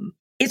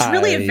 It's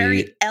really a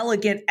very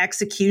elegant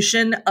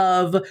execution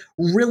of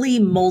really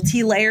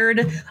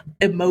multi-layered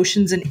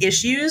emotions and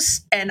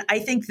issues. And I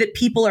think that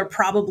people are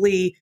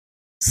probably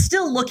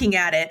still looking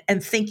at it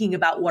and thinking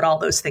about what all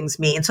those things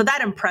mean. So that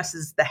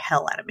impresses the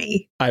hell out of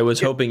me. I was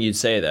hoping you'd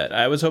say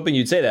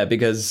that.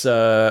 Because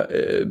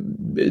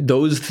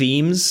those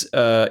themes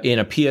in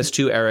a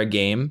PS2 era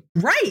game,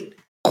 right,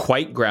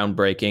 quite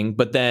groundbreaking.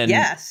 But then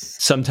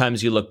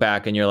sometimes you look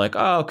back and you're like,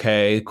 oh,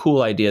 okay,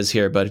 cool ideas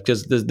here, but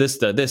just this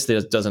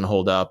doesn't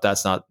hold up.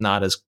 That's not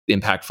as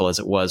impactful as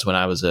it was when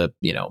I was a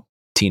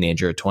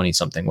teenager, 20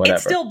 something, whatever.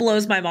 It still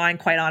blows my mind,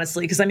 quite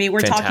honestly, because I mean, we're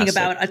talking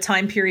about a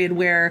time period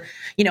where,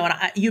 and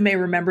you may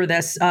remember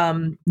this,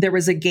 there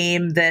was a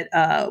game that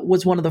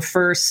was one of the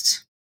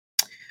first,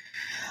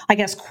 I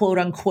guess, quote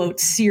unquote,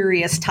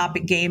 serious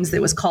topic games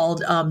that was called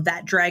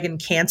That Dragon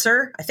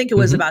Cancer. I think it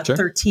was about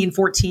 13,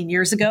 14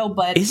 years ago.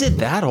 But is it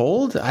that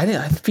old?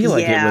 I feel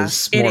like it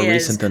was more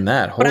recent than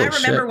that. Holy but I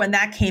remember when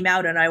that came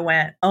out and I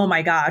went, oh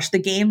my gosh, the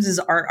games'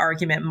 art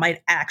argument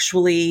might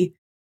actually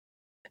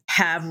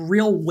have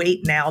real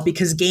weight now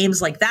because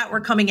games like that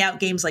were coming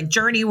out, games like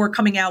Journey were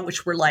coming out,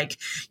 which were like,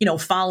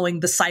 following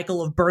the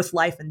cycle of birth,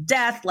 life, and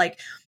death, like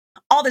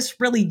all this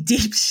really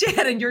deep shit.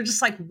 And you're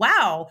just like,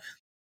 wow,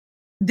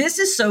 this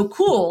is so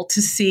cool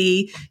to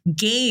see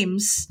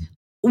games,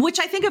 which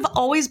I think have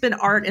always been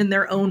art in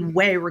their own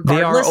way, regardless.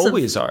 They are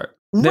always art.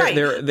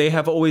 Right. They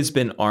have always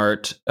been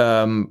art,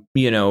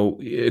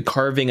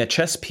 carving a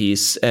chess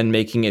piece and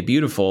making it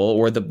beautiful,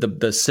 or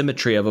the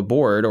symmetry of a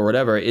board or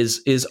whatever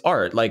is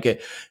art.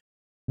 Like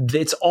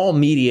it's all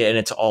media and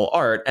it's all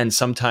art. And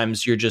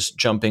sometimes you're just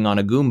jumping on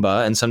a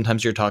Goomba and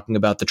sometimes you're talking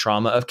about the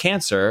trauma of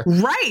cancer.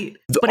 Right.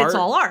 But it's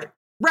all art.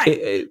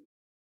 Right.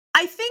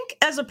 I think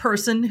as a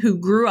person who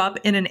grew up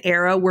in an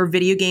era where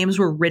video games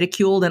were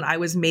ridiculed and I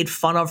was made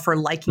fun of for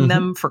liking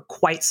them for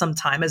quite some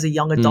time as a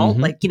young adult,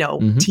 like,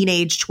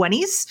 teenage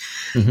 20s,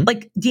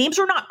 like games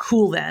were not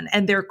cool then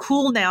and they're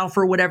cool now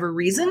for whatever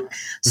reason.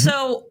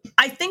 So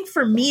I think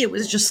for me, it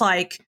was just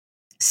like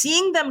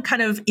seeing them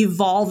kind of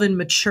evolve and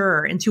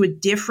mature into a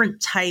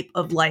different type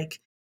of like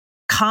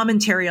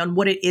commentary on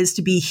what it is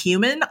to be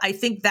human. I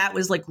think that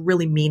was like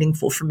really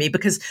meaningful for me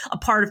because a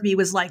part of me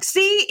was like,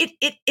 see,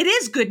 it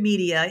is good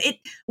media.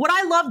 What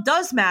I love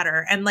does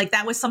matter. And like,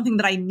 that was something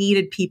that I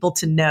needed people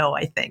to know,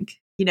 I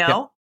think,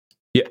 Yeah.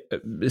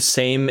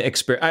 Same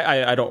experience.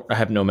 I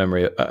have no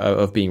memory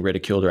of being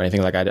ridiculed or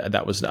anything like I don't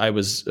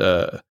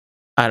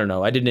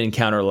know. I didn't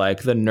encounter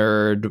like the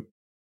nerd,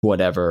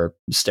 whatever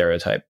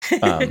stereotype.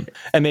 And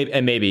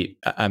maybe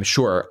I'm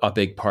sure a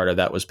big part of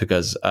that was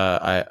because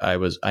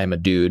I'm a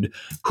dude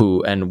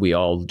and we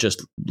all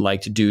just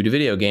liked dude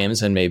video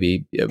games, and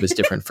maybe it was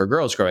different for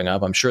girls growing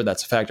up. I'm sure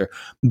that's a factor,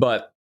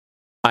 but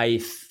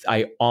I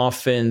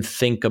often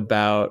think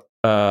about,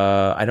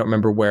 I don't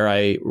remember where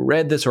I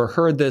read this or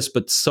heard this,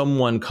 but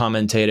someone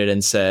commented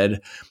and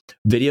said,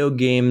 video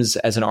games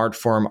as an art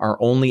form are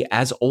only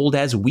as old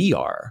as we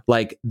are.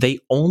 Like they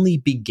only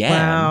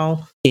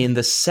began in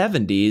the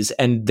 70s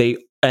and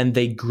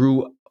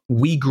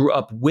we grew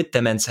up with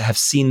them and have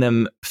seen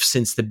them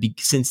since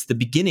the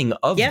beginning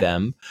of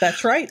them.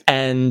 That's right.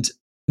 And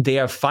they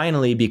have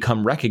finally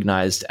become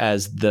recognized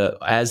as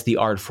the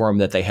art form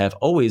that they have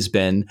always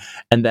been.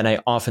 And then I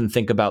often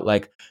think about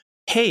like,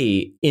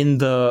 hey, in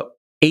the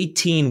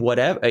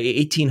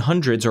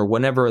 1800s or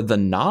whenever the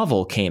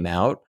novel came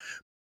out,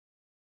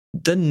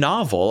 the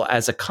novel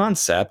as a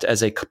concept,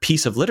 as a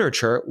piece of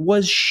literature,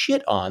 was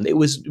shit on. It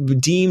was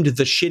deemed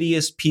the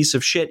shittiest piece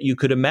of shit you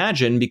could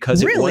imagine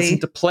because it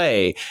wasn't a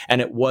play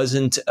and it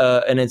wasn't,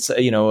 and it's,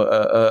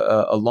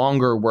 a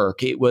longer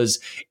work. It was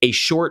a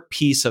short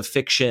piece of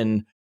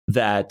fiction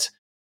that,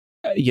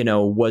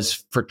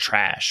 was for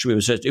trash.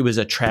 It was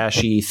a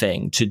trashy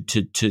thing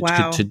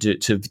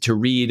to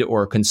read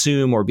or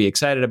consume or be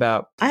excited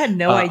about. I had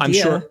no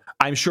idea.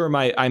 I'm sure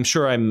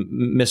I'm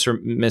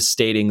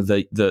misstating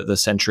the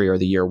century or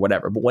the year or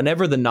whatever. But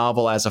whenever the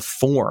novel as a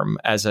form,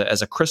 as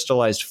a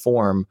crystallized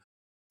form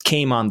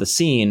came on the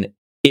scene,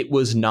 it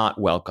was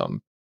not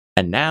welcome.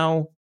 And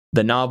now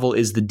the novel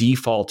is the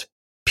default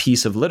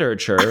piece of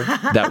literature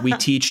that we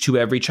teach to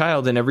every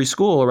child in every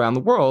school around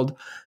the world.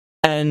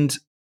 And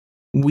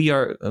we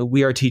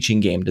are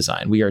teaching game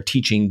design. We are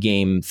teaching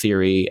game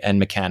theory and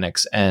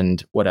mechanics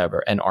and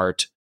whatever and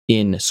art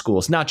in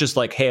schools. Not just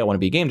like, hey, I want to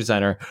be a game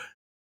designer.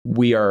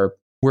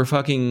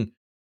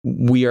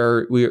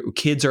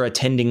 Kids are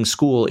attending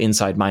school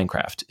inside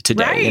Minecraft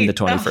today in the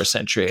 21st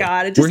century.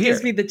 God, it just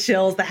gives me the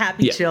chills, the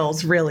happy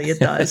chills. Really, it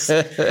does.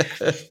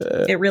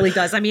 It really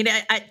does. I mean,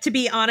 to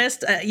be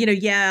honest,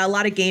 a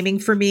lot of gaming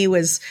for me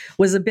was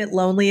a bit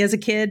lonely as a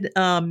kid.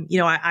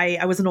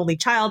 I was an only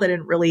child. I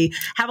didn't really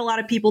have a lot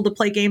of people to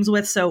play games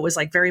with. So it was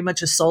like very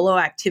much a solo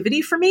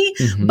activity for me.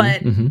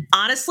 But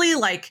honestly,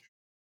 like,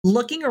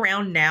 looking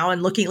around now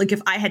and looking like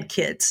if I had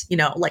kids,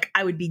 like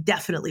I would be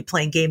definitely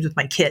playing games with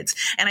my kids.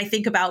 And I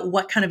think about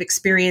what kind of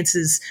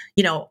experiences,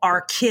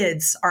 our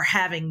kids are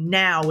having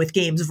now with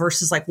games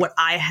versus like what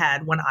I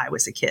had when I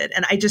was a kid.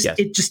 And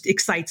it just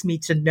excites me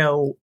to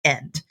no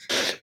end.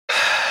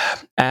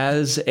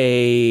 As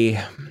a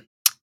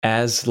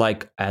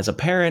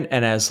parent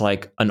and as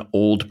like an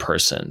old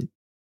person,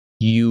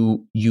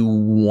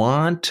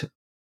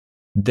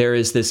 there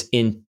is this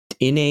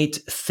innate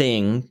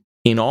thing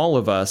in all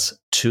of us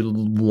to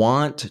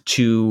want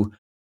to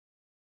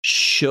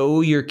show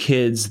your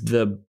kids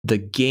the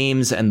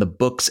games and the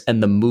books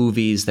and the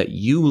movies that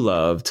you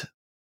loved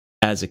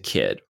as a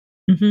kid.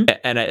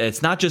 And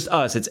it's not just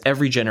us, it's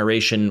every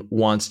generation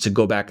wants to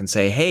go back and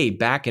say, hey,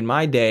 back in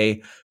my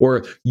day,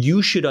 or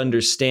you should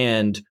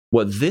understand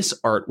what this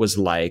art was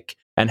like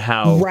and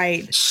how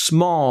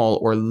small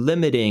or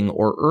limiting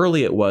or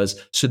early it was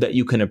so that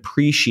you can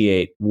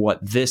appreciate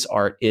what this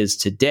art is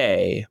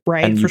today.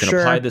 Right, and you can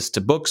apply this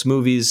to books,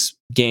 movies,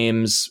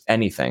 games,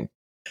 anything.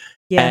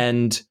 Yeah.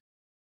 And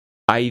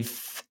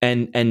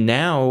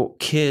now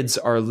kids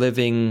are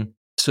living,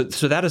 so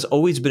that has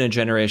always been a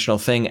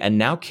generational thing. And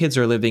now kids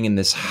are living in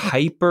this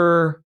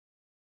hyper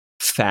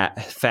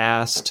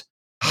fast,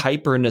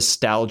 hyper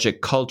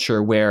nostalgic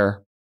culture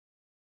where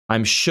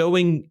I'm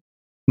showing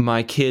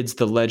my kids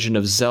The Legend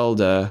of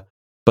Zelda,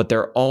 but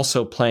they're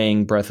also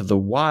playing Breath of the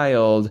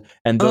Wild,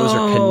 and those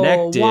are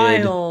connected.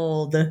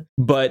 Wild.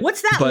 But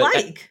what's that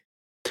like?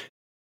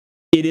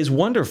 It is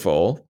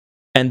wonderful,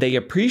 and they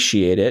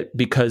appreciate it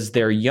because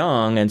they're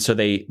young, and so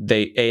they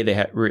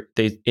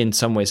in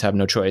some ways have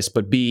no choice.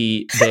 But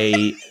B,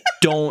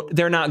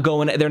 they're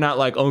not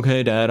like,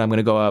 okay, Dad, I'm going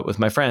to go out with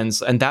my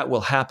friends, and that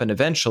will happen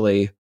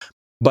eventually.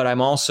 But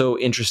I'm also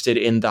interested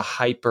in the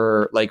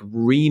hyper, like,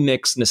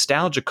 remix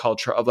nostalgia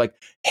culture of like,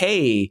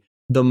 hey,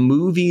 the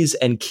movies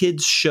and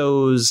kids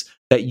shows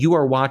that you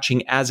are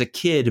watching as a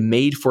kid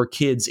made for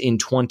kids in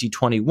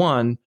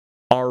 2021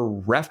 are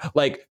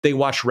like they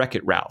watch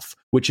Wreck-It Ralph,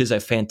 which is a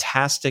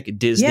fantastic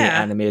Disney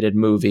animated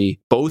movie.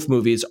 Both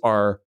movies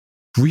are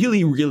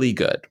really, really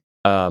good.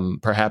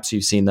 Perhaps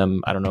you've seen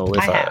them. I don't know if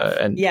I have.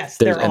 and yes,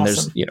 they're awesome.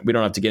 There's, we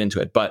don't have to get into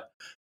it, but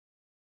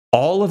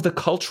all of the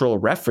cultural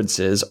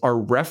references are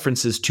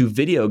references to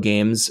video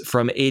games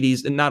from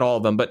 80s, not all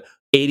of them, but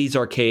 80s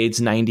arcades,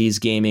 90s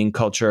gaming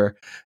culture.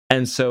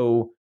 And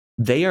so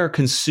they are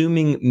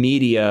consuming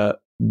media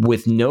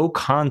with no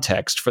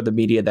context for the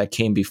media that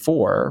came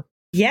before.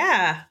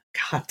 Yeah.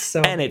 God,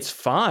 and it's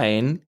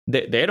fine.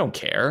 They don't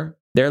care.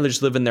 They're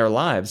just living their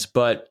lives.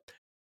 But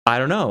I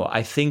don't know.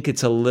 I think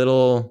it's a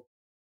little,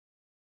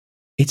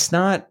 that's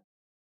not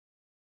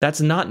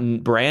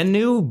brand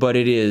new, but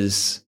it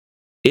is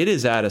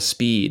at a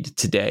speed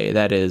today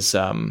that is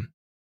a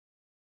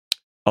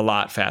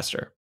lot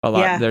faster.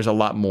 There's a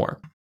lot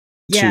more.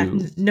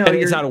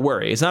 It's not a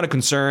worry. It's not a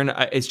concern.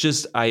 It's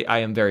just I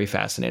am very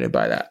fascinated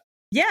by that.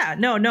 Yeah,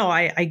 no,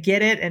 I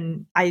get it.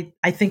 And I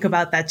think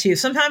about that too.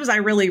 Sometimes I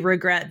really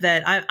regret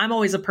that I'm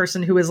always a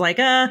person who is like,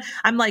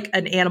 I'm like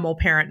an animal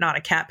parent, not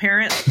a cat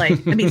parent. Like,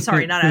 I mean,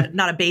 sorry, not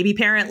a baby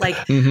parent. Like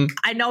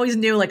I always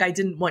knew like I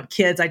didn't want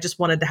kids. I just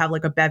wanted to have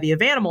like a bevy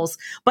of animals.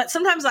 But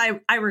sometimes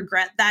I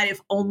regret that, if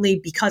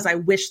only because I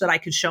wish that I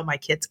could show my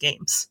kids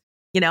games,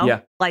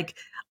 like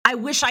I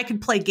wish I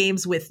could play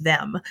games with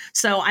them.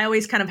 So I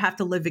always kind of have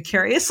to live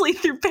vicariously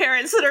through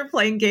parents that are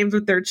playing games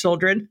with their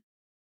children.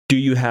 Do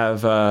you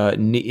have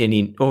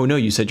any? Oh no,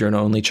 you said you're an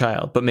only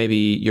child, but maybe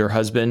your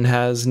husband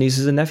has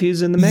nieces and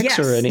nephews in the mix,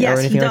 or anything he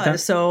does. Like that.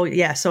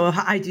 So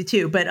I do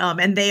too. But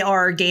and they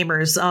are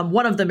gamers.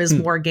 One of them is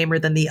more gamer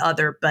than the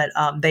other, but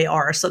they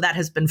are. So that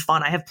has been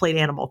fun. I have played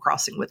Animal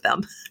Crossing with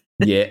them.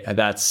 Yeah.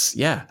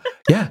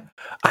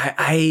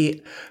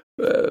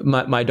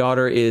 My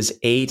daughter is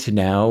 8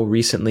 now.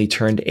 Recently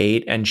turned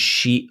 8, and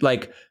she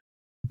like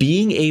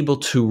being able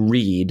to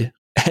read.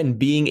 And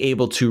being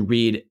able to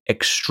read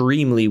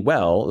extremely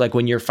well. Like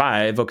when you're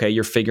 5, okay,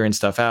 you're figuring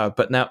stuff out.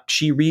 But now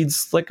she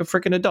reads like a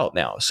freaking adult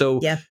now.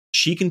 So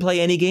she can play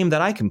any game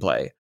that I can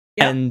play.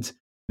 Yeah. And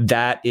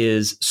that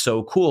is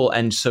so cool.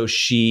 And so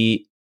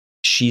she's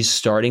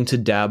starting to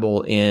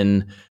dabble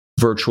in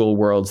virtual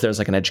worlds. There's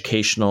like an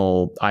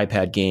educational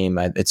iPad game.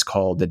 It's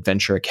called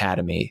Adventure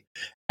Academy.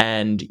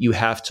 And you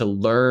have to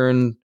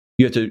learn.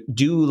 You have to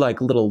do like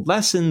little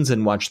lessons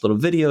and watch little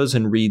videos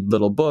and read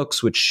little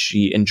books, which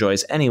she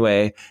enjoys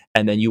anyway.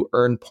 And then you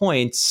earn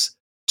points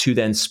to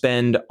then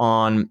spend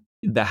on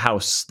the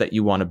house that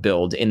you want to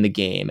build in the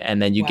game.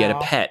 And then you get a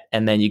pet,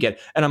 and then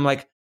and I'm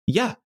like,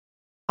 yeah,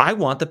 I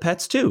want the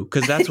pets too,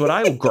 because that's what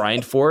I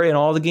grind for in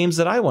all the games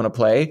that I want to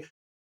play.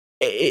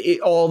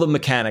 All the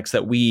mechanics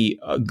that we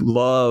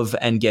love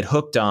and get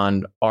hooked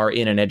on are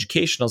in an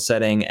educational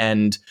setting.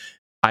 And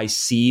I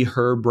see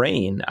her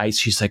brain.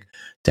 She's like,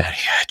 Daddy,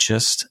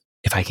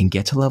 if I can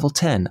get to level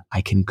 10,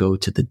 I can go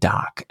to the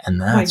dock,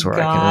 and that's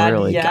where I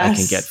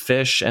can get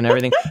fish and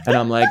everything. And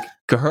I'm like,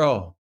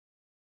 girl,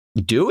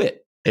 do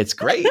it. It's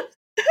great.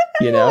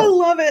 I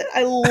love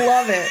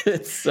it.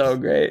 It's so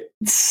great.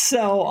 It's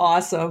so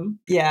awesome.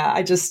 Yeah,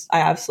 I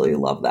absolutely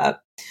love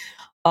that.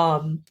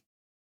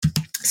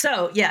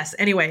 So yes,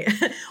 anyway,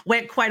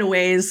 went quite a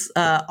ways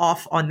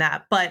off on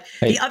that. But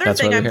the other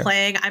thing I'm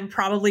playing, I'm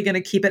probably going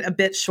to keep it a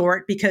bit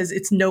short because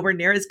it's nowhere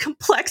near as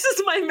complex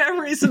as my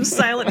memories of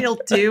Silent Hill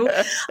 2.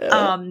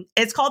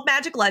 It's called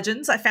Magic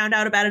Legends. I found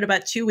out about it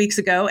about 2 weeks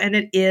ago, and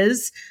it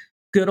is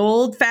good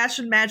old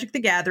fashioned Magic the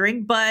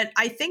Gathering. But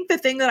I think the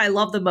thing that I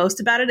love the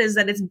most about it is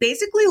that it's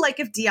basically like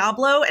if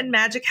Diablo and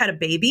Magic had a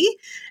baby.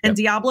 And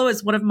Diablo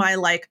is one of my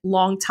like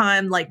long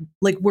time, like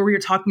where we were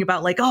talking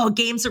about like,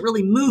 games that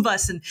really move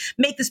us and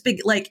make this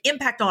big like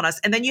impact on us.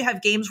 And then you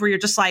have games where you're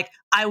just like,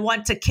 I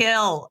want to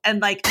kill.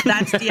 And like,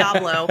 that's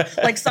Diablo.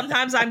 Like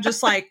sometimes I'm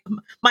just like,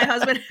 my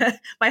husband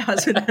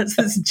has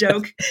this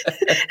joke.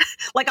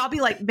 Like I'll be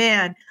like,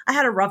 man, I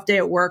had a rough day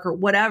at work or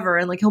whatever.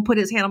 And like, he'll put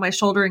his hand on my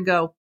shoulder and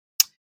go,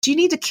 do you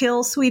need to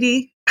kill,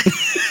 sweetie?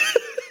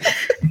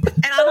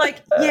 And I'm like,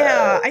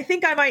 yeah, I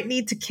think I might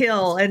need to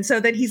kill. And so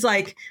then he's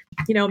like,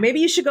 maybe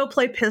you should go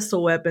play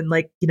Pistol Whip and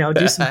like,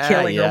 do some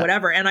killing or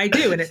whatever. And I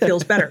do, and it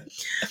feels better.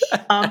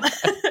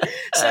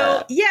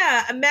 So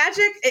yeah,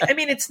 Magic, I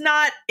mean, it's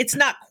not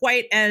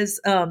quite as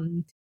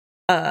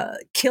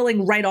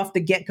killing right off the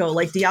get-go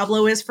like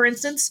Diablo is, for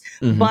instance.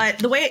 But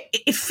the way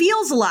it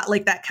feels a lot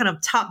like that kind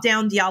of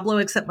top-down Diablo,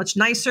 except much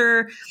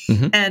nicer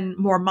and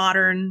more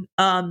modern.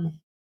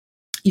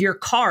 Your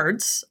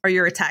cards are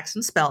your attacks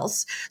and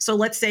spells. So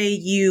let's say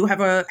you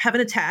have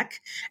an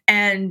attack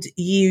and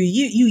you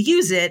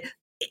use it.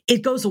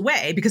 It goes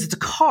away because it's a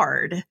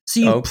card. So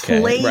you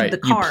play the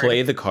card. You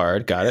play the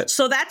card. Got it.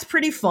 So that's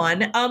pretty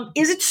fun.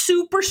 Is it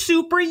super,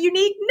 super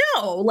unique?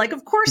 No, like,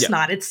 of course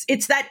not.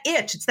 It's that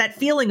itch. It's that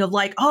feeling of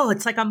like,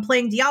 it's like I'm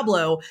playing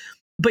Diablo,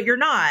 but you're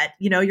not,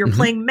 you're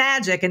playing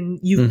Magic, and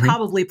you've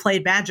probably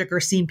played Magic or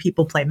seen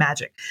people play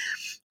Magic.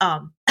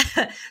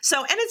 So,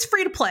 and it's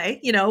free to play,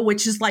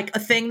 which is like a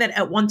thing that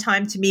at one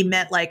time to me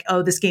meant like,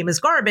 this game is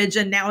garbage.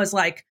 And now is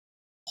like,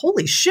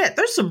 Holy shit,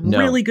 there's some No.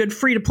 really good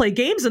free-to-play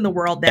games in the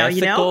world now,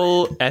 you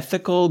know?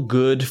 Ethical,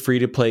 good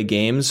free-to-play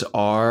games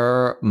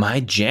are my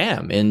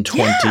jam in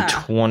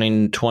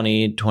 2020,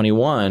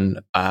 2021.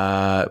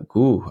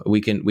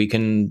 We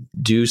can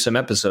do some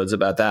episodes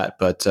about that,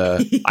 but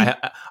I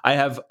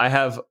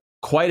have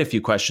quite a few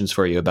questions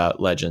for you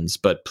about Legends,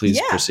 but please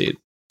proceed.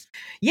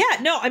 Yeah,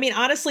 no, I mean,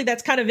 honestly,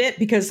 that's kind of it,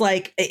 because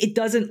like it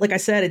doesn't, like I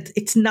said,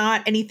 it's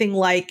not anything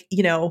like,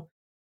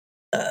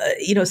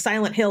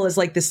 Silent Hill is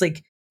like this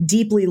like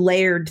deeply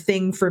layered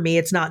thing for me.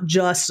 It's not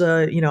just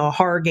a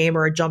horror game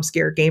or a jump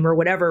scare game or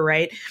whatever,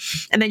 right?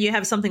 And then you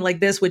have something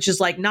like this, which is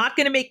like not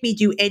going to make me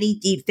do any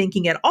deep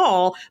thinking at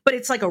all, but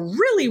it's like a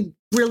really,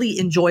 really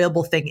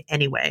enjoyable thing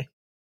anyway.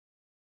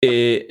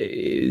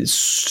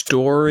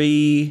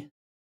 Story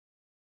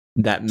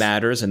that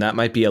matters, and that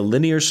might be a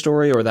linear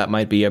story or that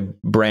might be a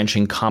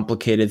branching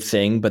complicated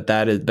thing, but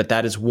that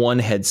is one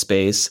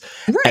headspace,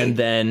 right. and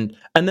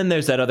then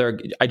there's that other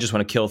I just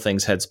want to kill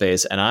things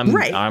headspace, and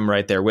I'm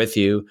right there with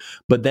you,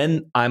 but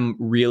then I'm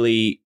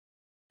really,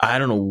 I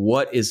don't know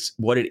what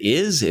it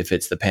is, if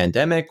it's the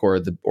pandemic or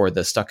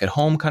the stuck at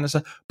home kind of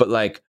stuff, but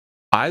like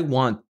I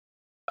want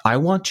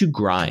to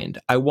grind.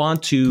 I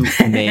want to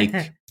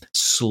make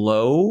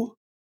slow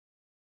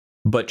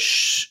but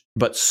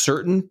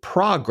certain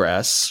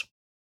progress,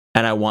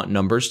 and I want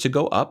numbers to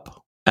go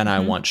up, and I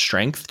want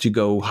strength to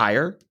go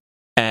higher,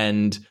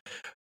 and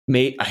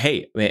maybe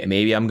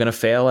I'm going to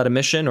fail at a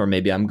mission, or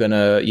maybe I'm going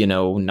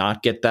to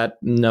not get that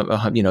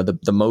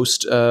the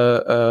most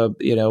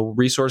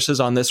resources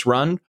on this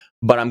run,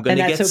 but I'm going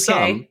to get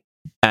some,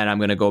 and I'm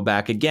going to go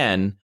back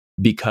again,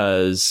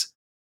 because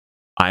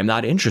I'm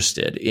not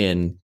interested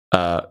in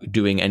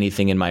doing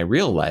anything in my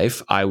real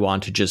life. I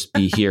want to just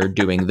be here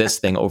doing this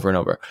thing over and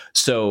over.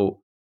 So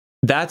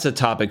that's a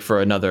topic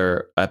for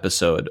another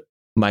episode.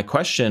 My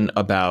question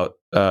about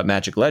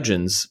Magic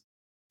Legends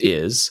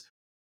is,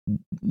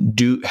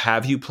 do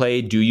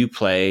you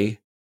play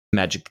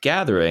Magic the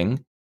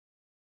Gathering?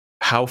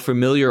 How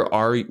familiar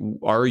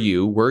were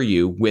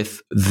you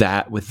with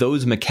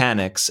those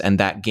mechanics and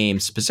that game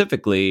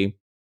specifically,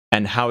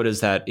 and how does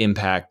that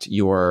impact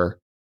your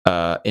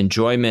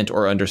enjoyment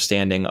or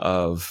understanding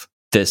of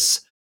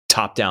this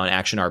top-down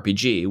action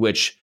RPG,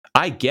 which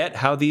I get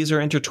how these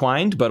are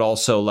intertwined, but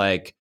also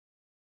like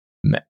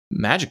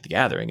Magic the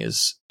Gathering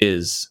is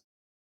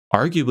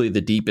arguably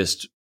the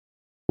deepest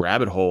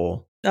rabbit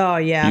hole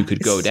you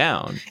could go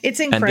down.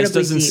 It's incredibly deep. And this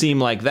doesn't deep. seem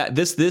like that.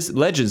 This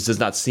Legends does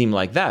not seem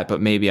like that,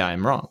 but maybe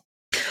I'm wrong.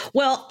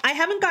 Well, I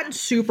haven't gotten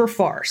super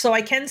far, so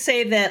I can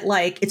say that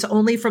like it's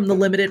only from the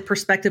limited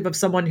perspective of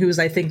someone who's,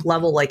 I think,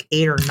 level like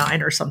 8 or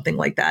 9 or something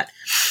like that.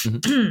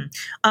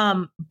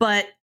 Mm-hmm.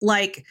 But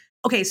like,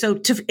 okay, so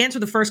to answer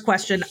the first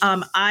question,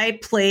 I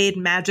played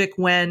Magic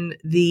when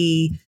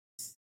the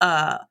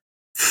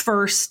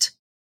first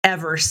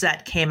ever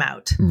set came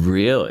out.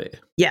 Really?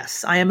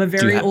 Yes, I am a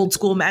very old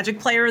school Magic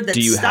player that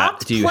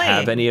stopped playing. Do you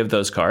have any of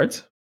those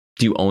cards?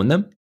 Do you own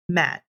them?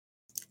 Matt,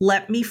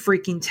 let me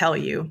freaking tell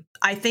you.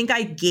 I think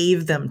I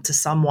gave them to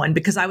someone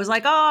because I was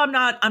like, oh,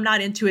 I'm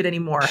not into it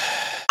anymore.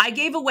 I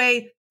gave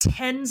away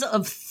tens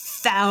of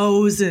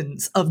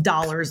thousands of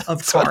dollars of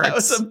That's cards. What I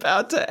was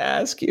about to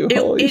ask you.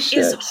 It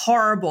is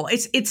horrible.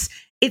 It's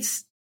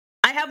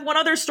I have one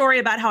other story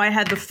about how I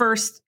had the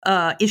first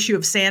issue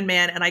of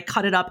Sandman and I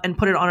cut it up and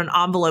put it on an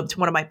envelope to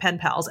one of my pen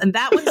pals. And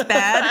that one's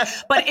bad,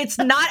 but it's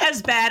not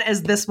as bad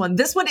as this one.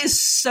 This one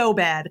is so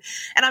bad.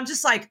 And I'm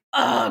just like,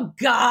 oh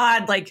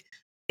God, like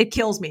it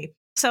kills me.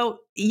 So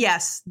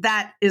yes,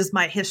 that is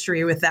my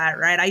history with that,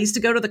 right? I used to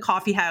go to the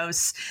coffee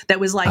house that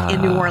was like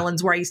in New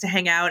Orleans where I used to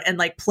hang out and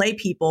like play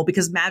people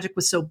because Magic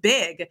was so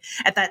big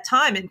at that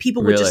time. And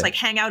people would just like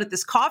hang out at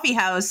this coffee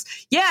house.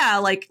 Yeah.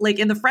 Like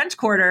in the French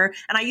Quarter.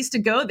 And I used to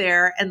go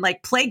there and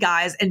like play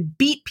guys and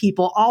beat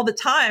people all the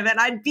time. And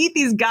I'd beat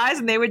these guys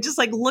and they would just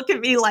like look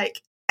at me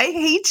like, I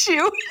hate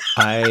you.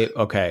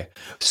 Okay.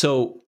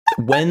 So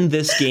when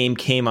this game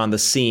came on the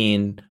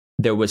scene,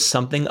 there was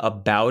something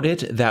about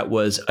it that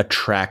was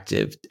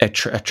attractive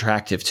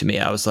to me.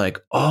 I was like,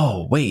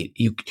 oh, wait,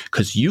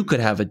 because you could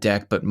have a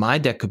deck, but my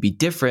deck could be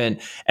different.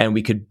 And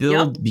we could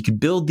build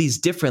these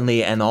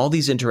differently. And all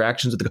these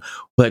interactions with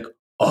like,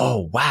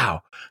 oh,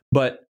 wow.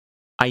 But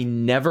I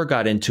never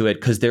got into it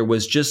because there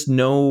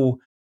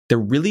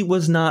really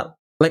was not,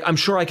 like, I'm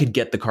sure I could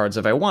get the cards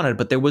if I wanted,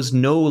 but there was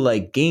no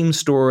like game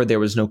store. There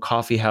was no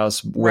coffee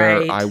house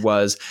where I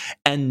was,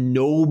 and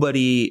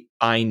nobody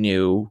I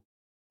knew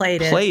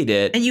played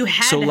it, and you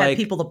had to have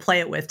people to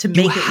play it with to make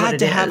it what it is. You had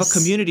to have a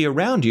community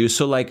around you.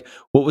 So like,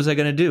 what was I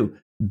going to do?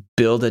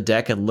 Build a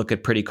deck and look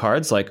at pretty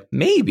cards? Like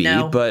maybe,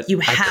 but you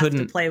have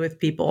to play with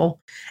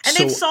people. And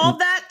they've solved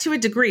that to a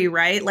degree,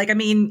 right? Like, I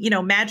mean,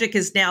 Magic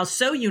is now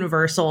so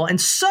universal and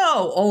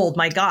so old.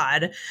 My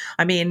God.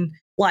 I mean,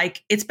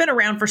 like it's been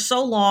around for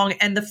so long.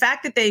 And the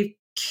fact that they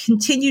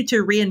continue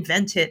to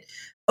reinvent it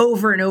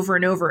over and over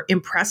and over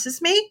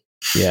impresses me.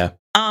 Yeah.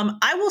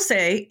 I will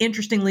say,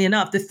 interestingly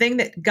enough, the thing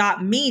that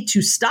got me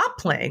to stop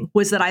playing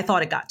was that I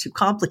thought it got too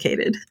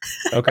complicated.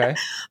 Okay.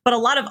 But a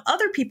lot of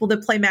other people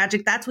that play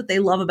Magic, that's what they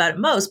love about it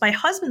most. My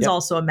husband's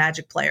also a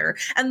Magic player.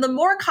 And the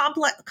more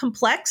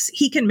complex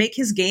he can make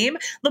his game,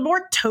 the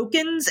more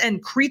tokens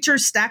and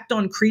creatures stacked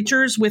on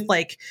creatures with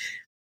like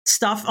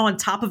stuff on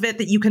top of it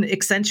that you can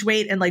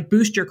accentuate and like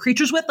boost your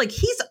creatures with. Like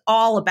he's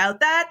all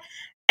about that.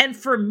 And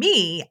for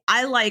me,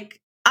 I like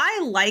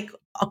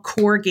a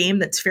core game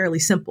that's fairly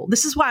simple.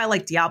 This is why I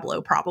like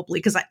Diablo probably,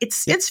 because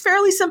it's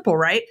fairly simple,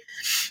 right?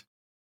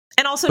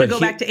 And also to go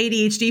back to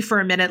ADHD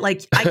for a minute,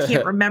 like I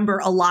can't remember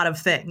a lot of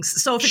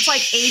things. So if it's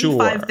like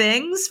 85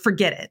 things,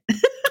 forget it.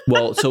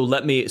 Well, so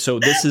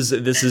this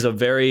is a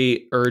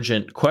very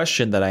urgent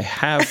question that I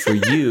have for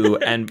you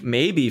and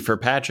maybe for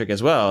Patrick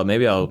as well.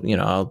 Maybe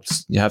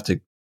you have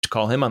to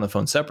call him on the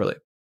phone separately.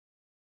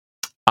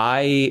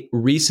 I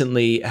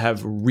recently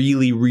have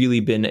really, really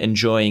been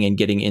enjoying and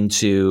getting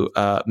into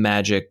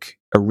Magic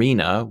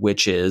Arena,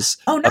 which is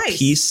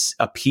nice.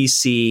 a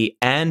PC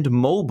and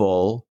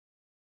mobile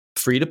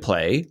free to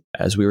play,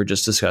 as we were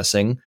just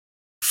discussing,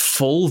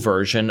 full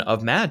version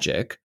of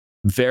Magic.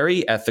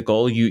 Very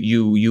ethical.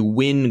 You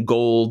win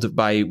gold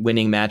by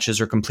winning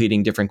matches or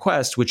completing different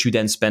quests, which you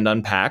then spend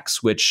on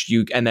packs,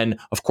 and then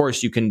of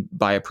course you can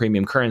buy a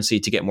premium currency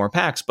to get more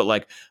packs. But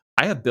like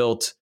I have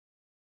built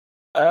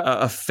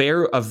a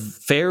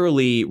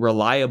fairly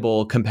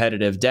reliable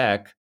competitive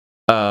deck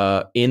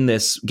in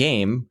this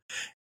game,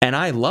 and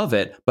I love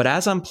it. But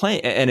as I'm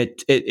playing, and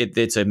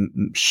it's a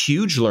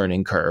huge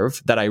learning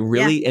curve that I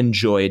really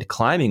enjoyed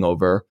climbing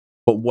over.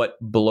 But what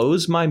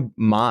blows my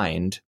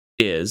mind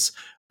is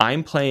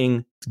I'm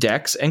playing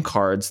decks and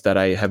cards that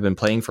I have been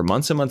playing for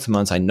months and months and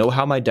months. I know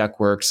how my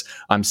deck works.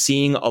 I'm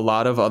seeing a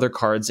lot of other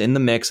cards in the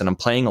mix, and I'm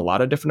playing a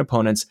lot of different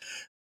opponents.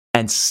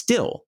 And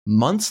still,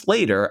 months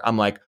later, I'm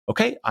like,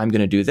 okay, I'm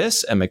going to do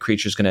this, and my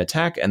creature's going to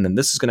attack, and then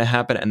this is going to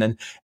happen,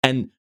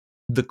 and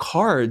the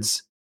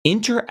cards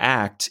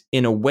interact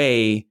in a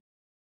way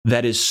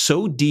that is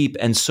so deep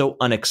and so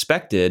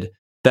unexpected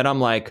that I'm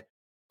like,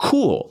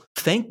 cool.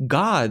 Thank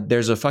God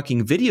there's a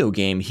fucking video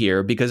game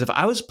here, because if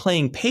I was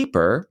playing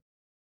paper,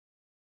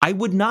 I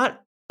would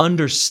not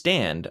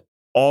understand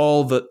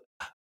all the.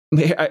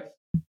 Let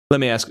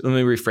me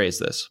rephrase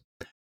this.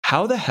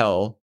 How the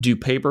hell do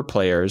paper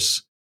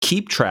players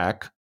keep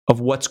track of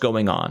what's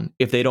going on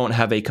if they don't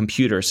have a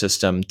computer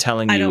system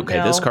telling you,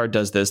 okay, this card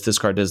does this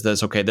card does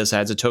this, okay, this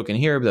adds a token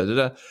here, blah, blah,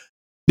 blah.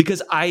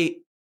 Because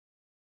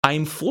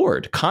I'm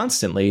floored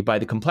constantly by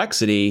the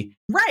complexity.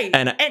 Right.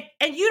 And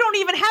you don't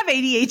even have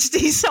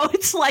ADHD. So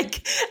it's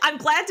like, I'm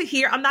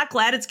not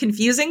glad it's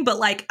confusing, but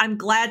like, I'm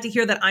glad to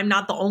hear that I'm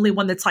not the only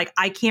one that's like,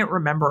 I can't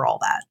remember all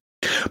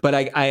that. But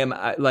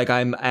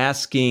I'm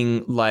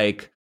asking,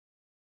 like,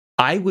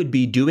 I would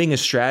be doing a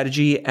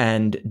strategy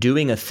and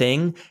doing a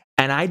thing,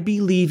 and I'd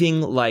be leaving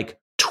like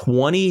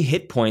 20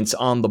 hit points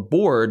on the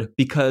board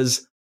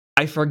because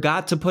I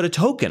forgot to put a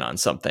token on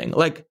something.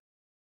 Like,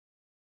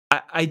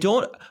 I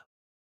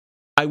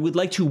would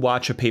like to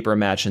watch a paper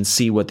match and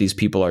see what these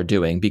people are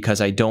doing, because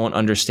I don't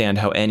understand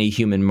how any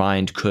human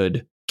mind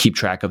could keep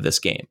track of this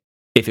game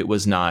if it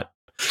was not.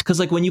 Because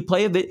like when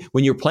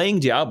you're playing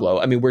Diablo,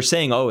 I mean, we're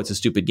saying, oh, it's a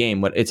stupid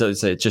game, but it's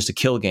just a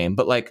kill game.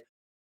 But like,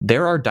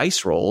 there are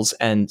dice rolls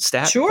and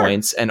stat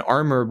points and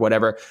armor,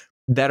 whatever,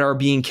 that are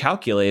being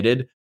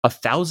calculated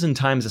 1,000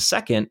 times a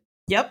second.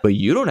 Yep. But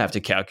you don't have to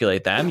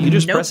calcupulate them. You're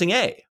just pressing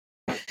A.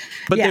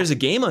 But there's a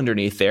game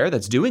underneath there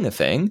that's doing a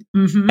thing.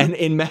 Mm-hmm. And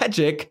in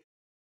Magic,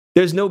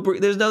 there's no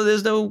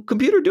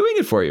computer doing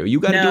it for you. You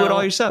got to do it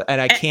all yourself.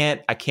 And I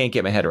can't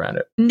get my head around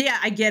it. Yeah,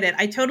 I get it.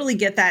 I totally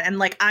get that. And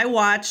like, I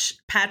watch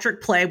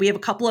Patrick play. We have a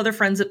couple other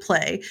friends that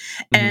play,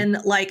 and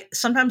like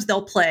sometimes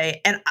they'll play,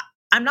 and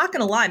I'm not going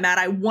to lie, Matt,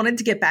 I wanted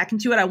to get back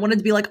into it. I wanted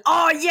to be like,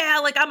 oh yeah,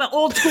 like I'm an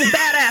old school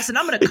badass and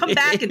I'm going to come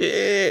back. And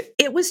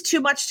it was too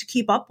much to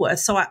keep up with.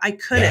 So I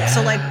couldn't. Yeah.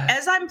 So like,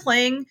 as I'm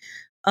playing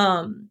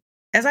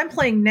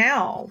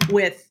now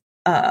with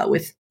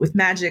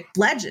Magic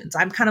Legends,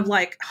 I'm kind of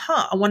like,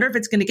 I wonder if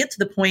it's going to get to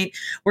the point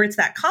where it's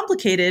that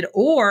complicated,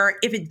 or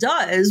if it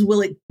does,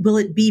 will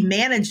it be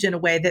managed in a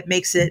way that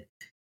makes it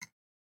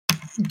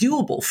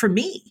doable for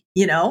me,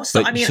 you know?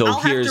 So I mean, I'll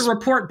have to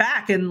report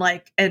back and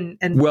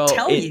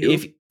tell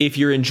you. If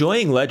you're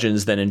enjoying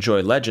Legends, then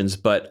enjoy Legends.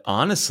 But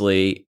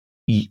honestly,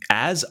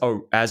 as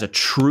a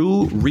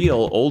true,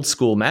 real old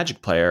school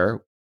Magic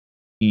player,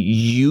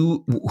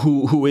 you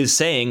who is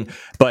saying,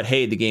 but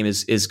hey, the game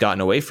is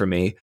gotten away from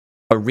me.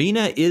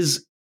 Arena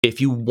is,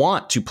 if you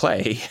want to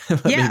play,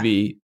 let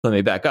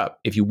me back up.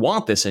 If you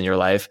want this in your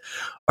life,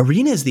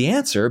 Arena is the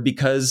answer,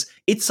 because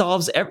it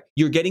solves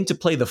you're getting to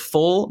play the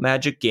full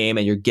Magic game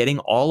and you're getting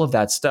all of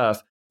that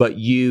stuff, but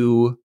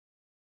you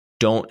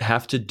don't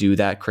have to do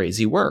that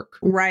crazy work.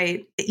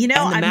 Right. You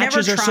know, and the I've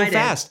matches never tried are so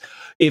fast.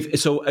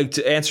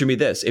 To answer me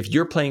this, if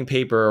you're playing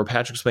paper or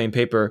Patrick's playing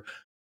paper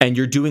and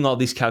you're doing all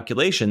these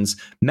calculations,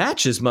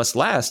 matches must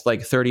last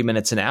like 30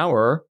 minutes an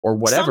hour or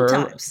whatever.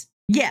 Sometimes.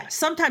 Yeah,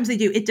 sometimes they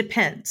do. It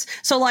depends.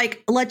 So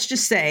like, let's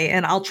just say,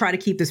 and I'll try to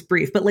keep this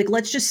brief, but like,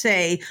 let's just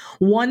say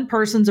one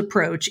person's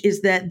approach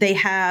is that they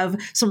have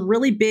some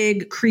really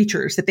big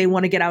creatures that they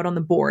want to get out on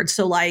the board.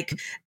 So like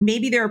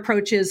maybe their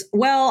approach is,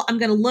 well, I'm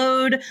going to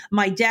load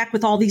my deck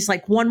with all these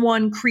like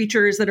 1/1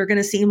 creatures that are going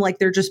to seem like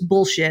they're just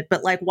bullshit.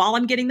 But like while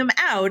I'm getting them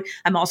out,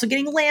 I'm also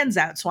getting lands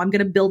out. So I'm going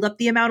to build up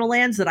the amount of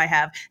lands that I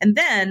have. And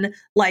then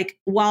like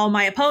while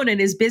my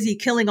opponent is busy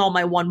killing all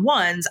my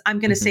 1/1s, I'm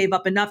going to save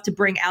up enough to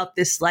bring out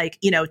this like,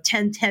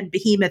 10/10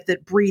 behemoth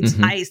that breeds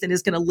ice and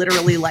is going to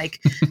literally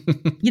like,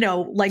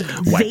 like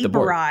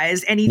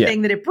vaporize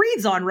anything that it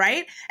breeds on.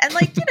 Right. And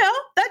like,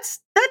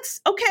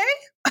 that's okay.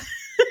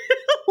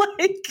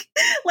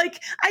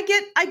 like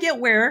I get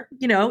where,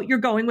 you're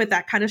going with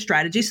that kind of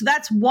strategy. So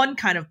that's one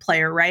kind of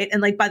player. Right.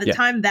 And like, by the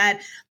time that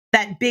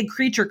big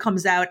creature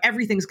comes out,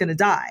 everything's going to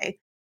die.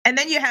 And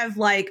then you have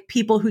like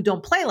people who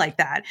don't play like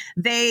that.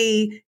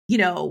 They,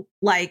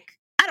 like,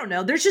 I don't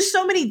know. There's just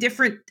so many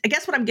different, I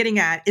guess what I'm getting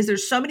at is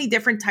there's so many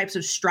different types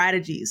of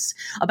strategies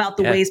about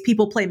the ways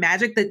people play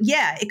Magic that,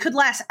 it could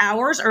last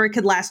hours or it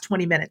could last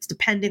 20 minutes,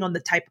 depending on the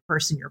type of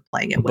person you're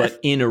playing it with. But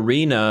in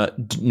Arena,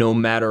 no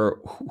matter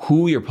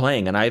who you're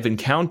playing, and I've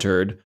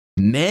encountered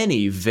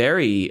many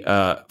very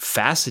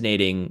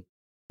fascinating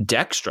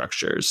deck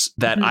structures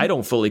that I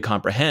don't fully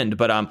comprehend,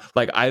 but I'm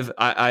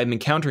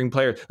encountering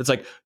players that's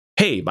like,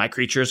 hey, my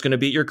creature is going to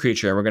beat your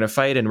creature and we're going to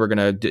fight and we're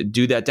going to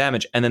do that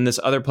damage. And then this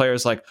other player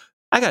is like,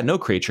 I got no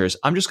creatures.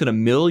 I'm just going to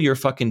mill your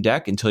fucking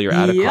deck until you're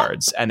out of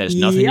cards and there's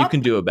nothing you can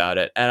do about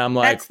it. And I'm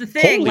like, that's the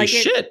thing. Holy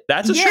shit,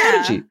 that's a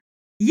strategy.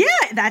 Yeah,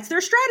 that's their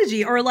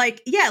strategy. Or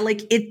like,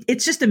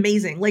 it's just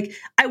amazing. Like,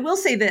 I will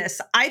say this.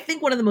 I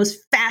think one of the most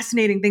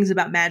fascinating things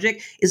about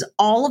Magic is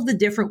all of the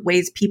different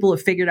ways people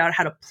have figured out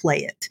how to play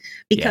it.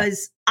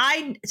 Because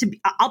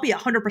I'll be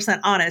 100%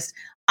 honest,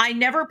 I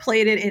never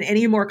played it in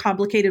any more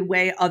complicated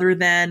way other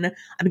than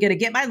I'm going to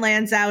get my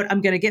lands out,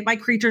 I'm going to get my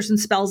creatures and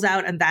spells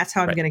out, and that's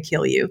how I'm going to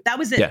kill you. That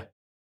was it. Yeah.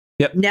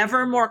 Yep.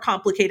 Never more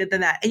complicated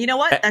than that. And you know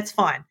what? That's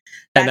fine.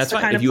 That's the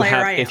fine. Kind of player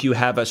I am. If you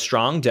have a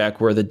strong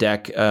deck where the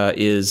deck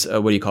is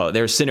what do you call it?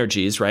 There's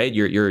synergies, right?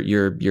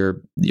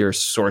 Your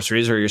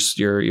sorceries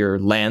or your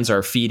lands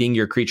are feeding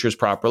your creatures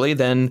properly.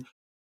 Then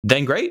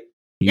great.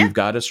 You've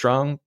got a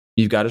strong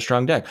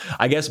deck.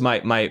 I guess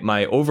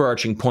my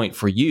overarching point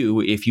for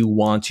you, if you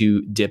want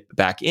to dip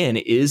back in,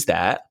 is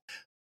that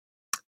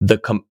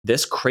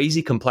this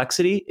crazy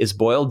complexity is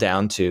boiled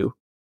down to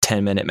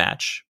 10-minute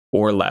match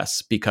or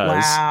less,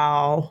 because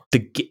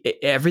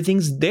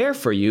everything's there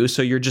for you.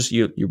 So you're just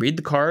you read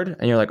the card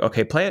and you're like,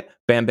 okay, play it,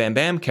 bam, bam,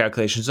 bam,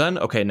 calculations done.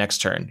 Okay,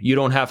 next turn. You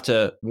don't have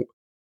to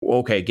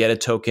get a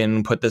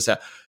token, put this out.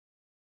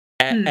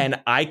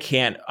 And I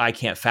can't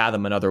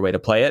fathom another way to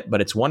play it, but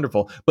it's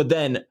wonderful. But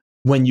then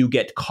when you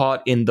get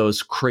caught in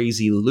those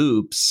crazy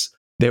loops,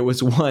 there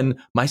was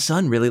one, my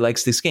son really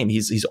likes this game.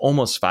 He's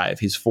almost 5.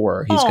 He's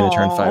 4. He's going to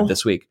turn 5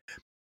 this week.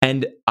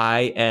 And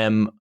I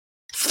am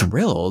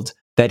thrilled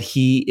that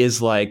he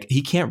is like,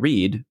 he can't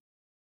read,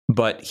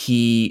 but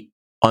he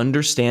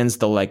understands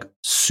the like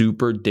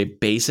super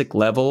basic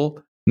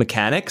level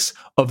mechanics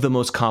of the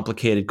most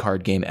complicated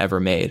card game ever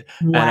made.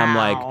 Wow. And I'm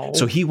like,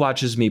 so he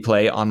watches me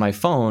play on my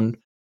phone.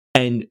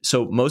 And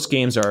so most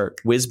games are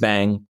whiz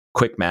bang,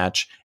 quick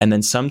match. And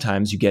then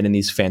sometimes you get in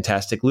these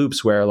fantastic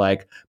loops where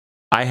like,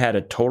 I had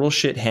a total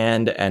shit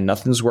hand and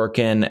nothing's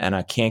working and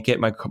I can't get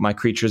my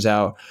creatures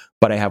out,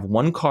 but I have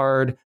one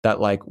card that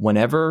like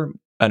whenever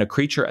a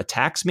creature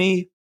attacks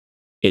me,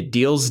 it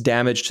deals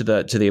damage to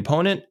the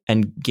opponent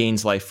and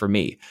gains life for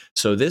me.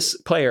 So this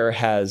player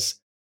has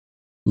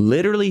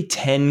literally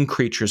 10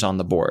 creatures on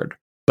the board,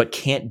 but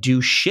can't do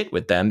shit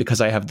with them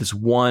because I have this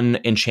one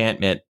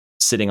enchantment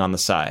sitting on the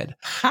side.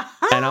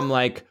 And I'm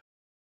like,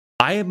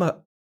 I've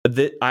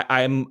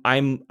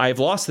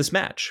lost this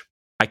match.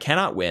 I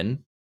cannot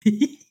win.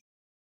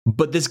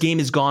 But this game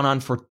has gone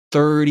on for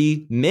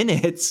 30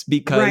 minutes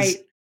because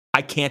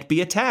I can't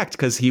be attacked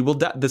because he will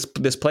die.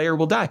 This player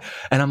will die.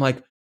 And I'm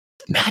like,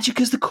 Magic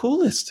is the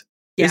coolest.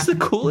 Yeah. It's the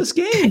coolest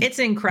game. It's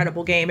an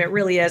incredible game. It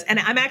really is. And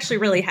I'm actually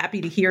really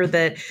happy to hear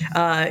that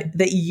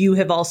that you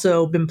have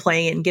also been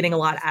playing it and getting a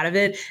lot out of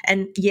it.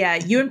 And yeah,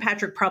 you and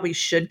Patrick probably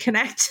should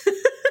connect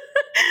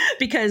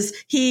because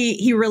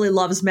he really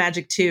loves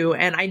Magic too.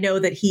 And I know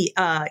that he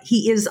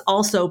is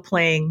also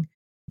playing.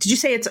 Did you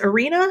say it's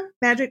Arena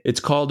Magic? It's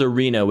called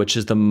Arena, which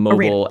is the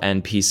mobile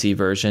and PC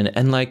version.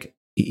 And like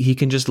he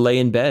can just lay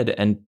in bed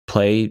and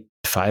play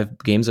 5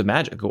 games of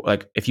Magic.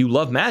 Like if you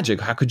love Magic,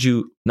 how could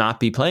you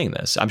not be playing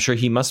this? I'm sure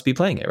he must be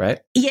playing it,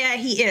 right? Yeah,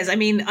 he is. I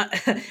mean,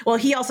 well,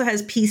 he also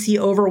has PC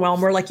Overwhelm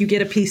where like you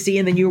get a PC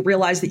and then you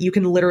realize that you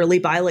can literally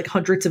buy like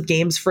hundreds of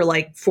games for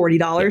like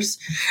 $40.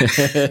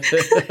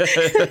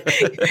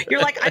 You're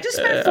like, I just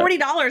spent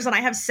 $40 and I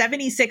have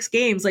 76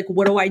 games. Like,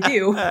 what do I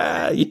do?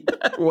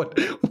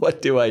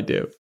 What do I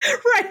do?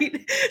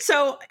 Right.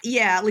 So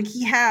yeah, like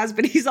he has,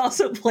 but he's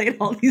also played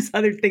all these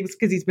other things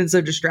because he's been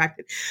so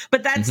distracted.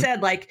 But that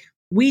said, like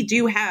we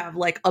do have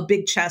like a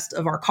big chest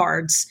of our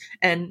cards,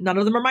 and none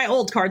of them are my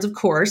old cards, of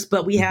course,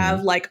 but we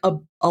have like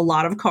a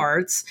lot of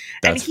cards.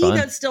 That's and he fun.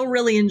 does still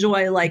really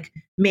enjoy like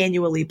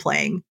manually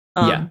playing.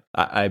 Yeah,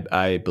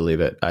 I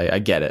believe it. I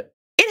get it.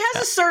 It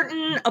has a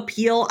certain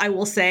appeal, I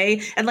will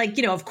say. And like,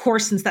 you know, of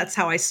course, since that's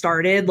how I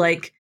started,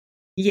 like,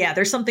 yeah,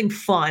 there's something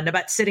fun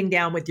about sitting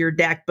down with your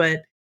deck.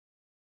 But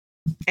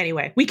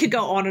anyway, we could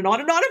go on and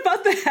on and on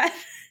about that.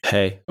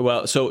 Hey,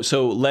 well,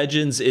 so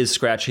Legends is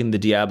scratching the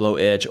Diablo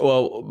itch.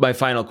 Well, my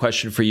final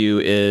question for you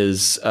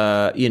is,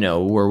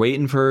 we're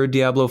waiting for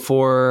Diablo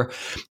 4.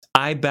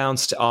 I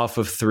bounced off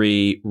of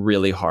 3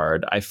 really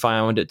hard. I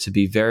found it to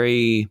be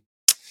very...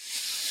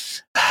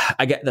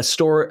 I get the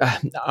story.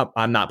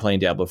 I'm not playing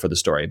Diablo for the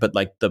story, but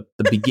like the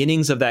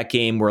beginnings of that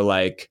game were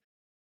like,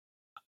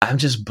 I'm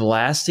just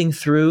blasting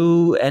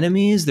through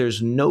enemies.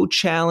 There's no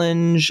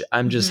challenge.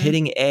 I'm just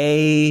hitting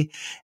A.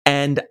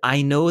 And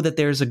I know that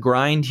there's a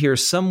grind here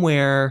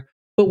somewhere.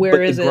 But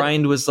where is the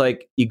grind was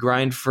like, you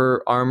grind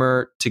for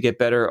armor to get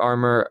better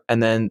armor.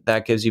 And then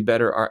that gives you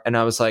better armor. And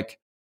I was like,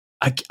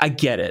 I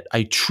get it.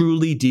 I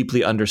truly,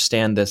 deeply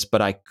understand this,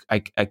 but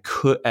I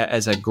could,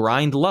 as a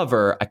grind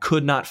lover, I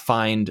could not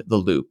find the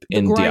loop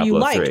in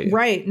Diablo 3.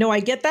 Right. No, I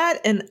get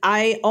that. And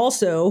I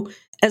also,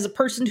 as a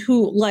person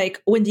who,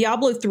 like, when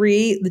Diablo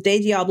 3, the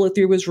day Diablo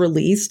 3 was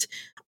released,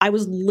 I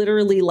was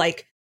literally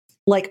like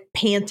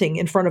panting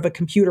in front of a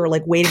computer,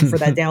 like waiting for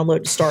that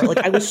download to start. Like,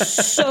 I was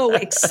so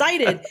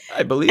excited.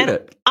 I believe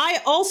it. I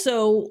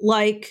also,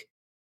 like,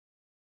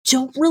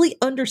 don't really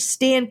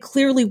understand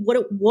clearly what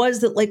it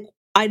was that, like,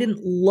 I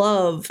didn't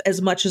love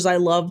as much as I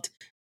loved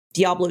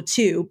Diablo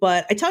 2.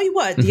 But I tell you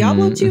what,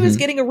 Diablo 2 is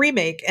getting a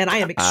remake, and I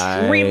am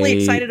extremely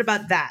excited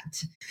about that.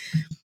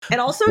 And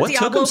also,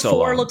 Diablo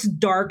 4 looks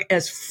dark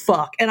as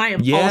fuck, and I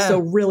am also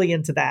really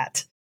into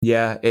that.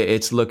 Yeah,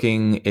 it's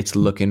looking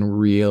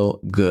real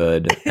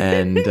good.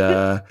 And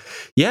I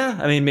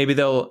mean, maybe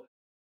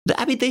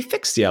they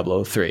fixed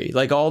Diablo 3.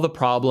 Like, all the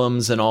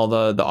problems and all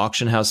the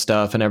auction house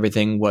stuff and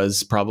everything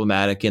was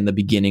problematic in the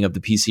beginning of the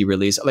PC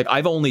release. Like,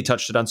 I've only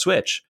touched it on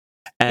Switch.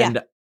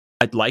 And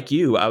like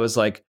you, I was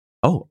like,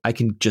 oh, I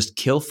can just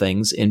kill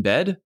things in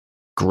bed.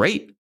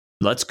 Great.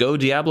 Let's go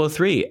Diablo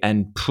 3.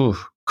 And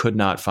could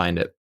not find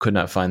it. Could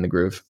not find the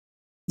groove.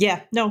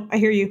 Yeah, no, I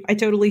hear you. I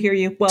totally hear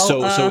you. Well,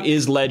 so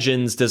does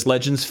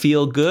Legends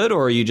feel good,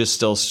 or are you just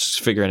still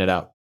figuring it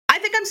out? I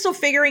think I'm still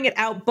figuring it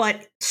out,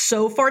 but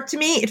so far to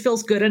me, it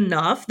feels good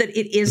enough that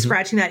it is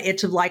scratching that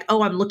itch of like,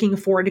 oh, I'm looking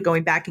forward to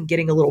going back and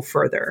getting a little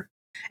further.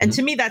 And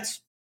to me,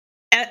 that's,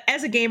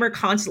 as a gamer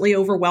constantly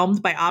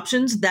overwhelmed by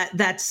options,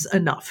 that's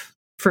enough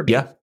for me.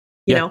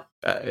 You know?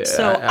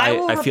 So I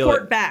will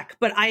report back,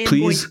 but I am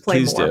going to play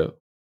more. Please do.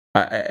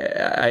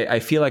 I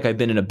feel like I've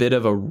been in a bit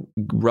of a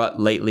rut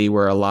lately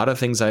where a lot of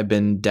things I've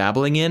been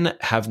dabbling in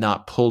have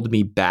not pulled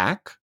me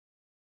back.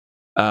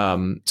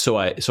 So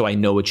I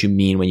know what you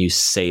mean when you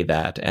say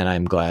that, and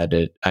I'm glad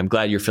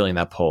you're feeling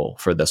that pull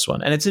for this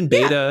one. And it's in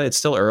beta. It's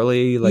still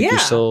early. Like, you're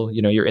still,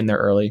 you're in there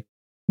early.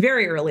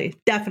 Very early,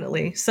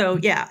 definitely. So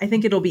yeah, I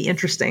think it'll be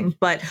interesting.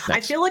 But nice. I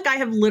feel like I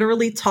have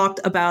literally talked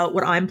about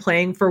what I'm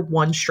playing for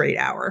 1 straight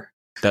hour.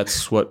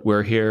 That's what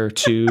we're here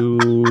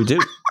to do.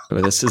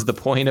 This is the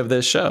point of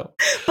this show.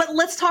 But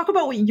let's talk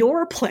about what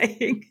you're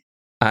playing.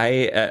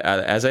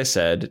 As I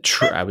said,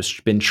 I was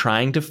been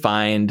trying to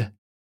find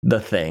the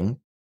thing.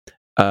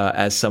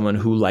 As someone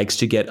who likes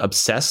to get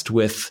obsessed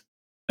with,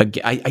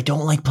 I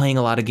don't like playing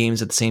a lot of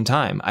games at the same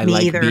time. I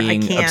like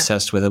being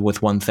obsessed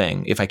with one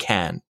thing if I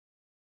can.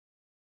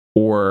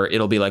 Or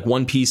it'll be like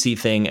one PC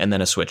thing and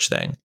then a Switch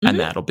thing, and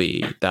that'll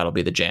be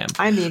the jam.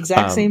 I'm the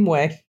exact same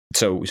way.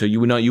 So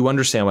you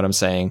understand what I'm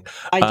saying.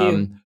 I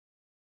do.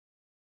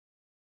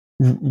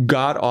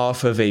 Got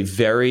off of a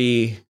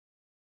very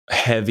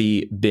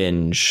heavy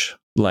binge,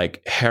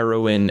 like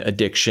heroin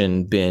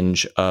addiction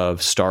binge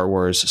of Star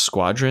Wars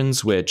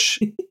Squadrons, which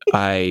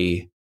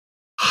I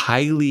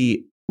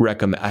highly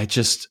recommend. I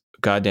just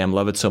goddamn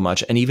love it so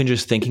much. And even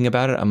just thinking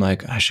about it, I'm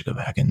like, I should go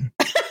back and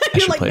I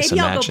should play some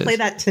matches. Maybe I'll go play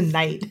that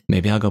tonight.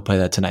 Maybe I'll go play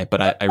that tonight,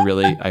 but I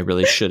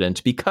really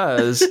shouldn't,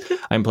 because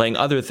I'm playing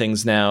other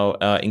things now,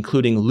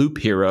 including Loop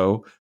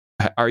Hero.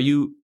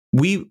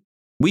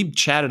 We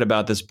chatted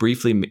about this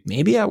briefly,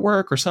 maybe at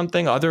work or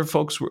something. Other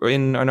folks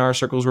in our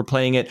circles were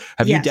playing it.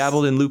 Have you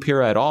dabbled in Loop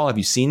Hero at all? Have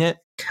you seen it?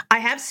 I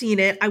have seen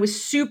it. I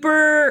was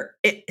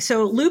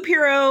so Loop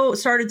Hero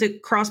started to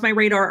cross my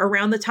radar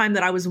around the time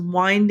that I was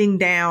winding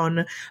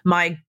down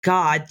my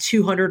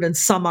 200 and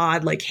some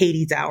odd like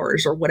Hades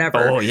hours or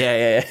whatever. Oh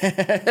yeah.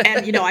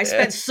 And I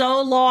spent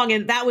so long,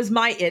 and that was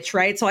my itch,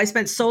 right? So I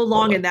spent so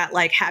long in that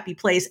like happy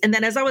place. And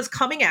then as I was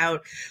coming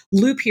out,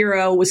 Loop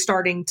Hero was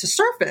starting to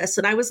surface,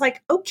 and I was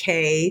like,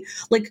 okay,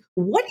 like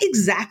what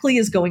exactly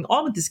is going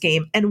on with this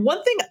game? And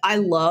one thing I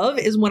love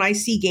is when I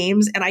see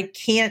games and I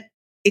can't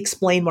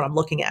explain what I'm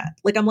looking at.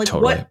 Like, I'm like,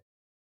 totally.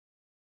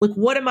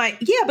 what am I?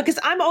 Yeah, because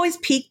I'm always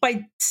piqued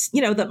by,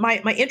 that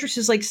my interest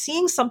is like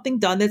seeing something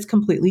done that's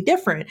completely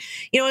different,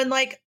 and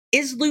like,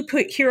 is Loop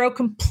Hero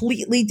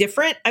completely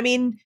different? I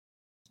mean,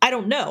 I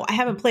don't know. I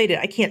haven't played it.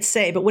 I can't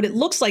say. But what it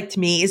looks like to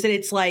me is that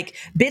it's like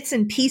bits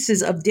and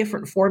pieces of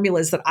different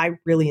formulas that I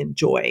really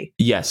enjoy.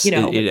 Yes, You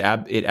know?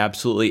 it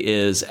absolutely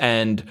is.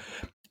 And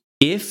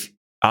if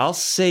I'll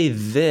say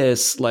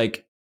this,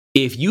 like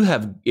if you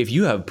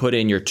have put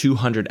in your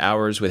 200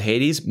 hours with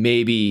Hades,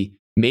 maybe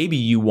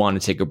you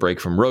want to take a break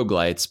from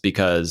roguelites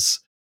because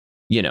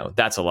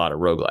that's a lot of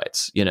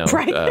roguelites.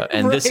 Right,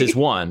 and right. This is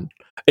one.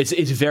 It's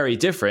very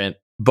different,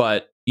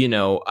 but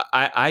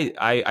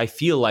I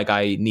feel like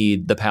I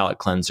need the palate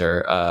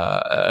cleanser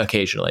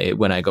occasionally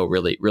when I go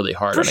really, really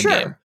hard on a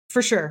game.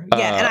 For sure.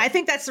 Yeah. And I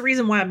think that's the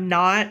reason why I'm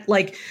not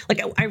like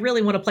I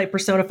really want to play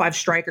Persona 5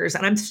 Strikers,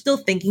 and I'm still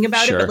thinking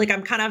about it, but like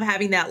I'm kind of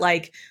having that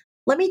like,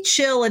 let me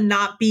chill and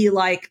not be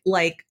like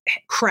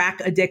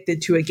crack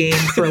addicted to a game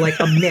for like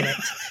a minute.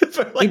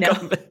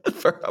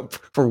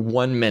 for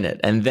 1 minute,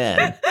 and then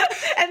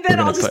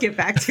I'll just get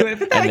back to it.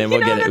 But then, and then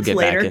we'll get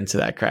back into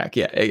that crack.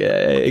 Yeah,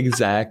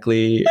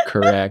 exactly.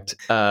 Correct.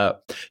 First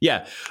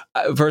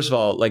of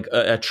all, like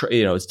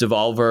it's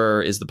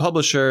Devolver is the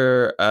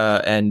publisher,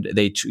 and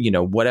they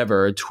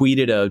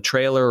tweeted a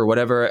trailer or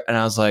whatever, and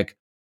I was like,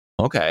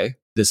 okay,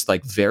 this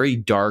like very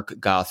dark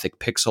gothic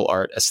pixel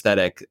art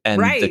aesthetic,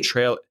 and the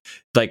trail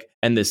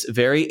and this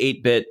very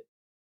 8-bit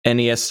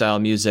NES style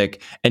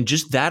music, and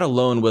just that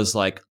alone was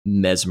like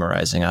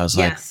mesmerizing. I was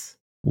like,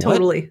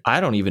 totally. I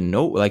don't even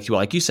know.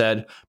 Like you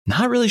said,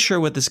 not really sure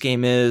what this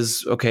game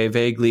is. Okay,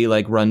 vaguely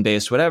like run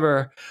based,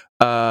 whatever.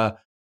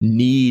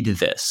 Need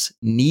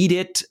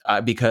it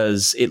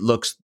because it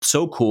looks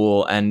so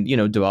cool, and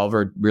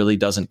Devolver really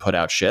doesn't put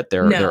out shit.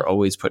 They're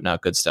always putting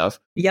out good stuff.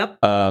 Yep.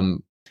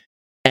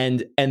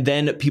 And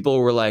then people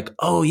were like,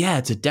 oh yeah,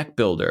 it's a deck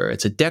builder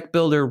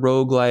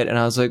roguelite, and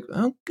I was like,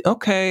 oh,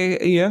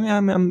 okay,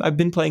 yeah, I've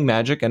been playing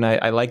Magic, and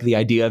I like the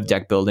idea of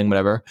deck building,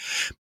 whatever.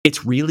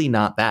 It's really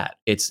not that.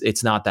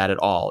 It's not that at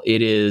all.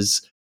 It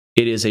is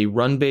a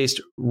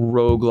run-based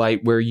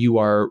roguelite where you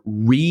are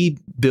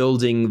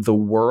rebuilding the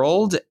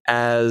world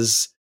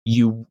as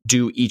you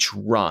do each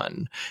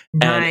run.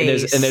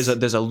 Nice. And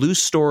there's a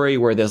loose story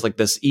where there's like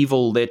this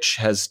evil lich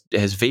has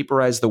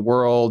vaporized the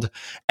world,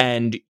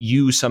 and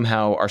you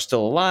somehow are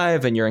still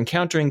alive, and you're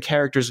encountering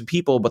characters and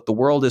people, but the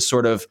world is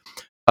sort of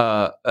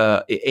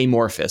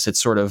amorphous.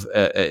 It's sort of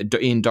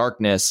in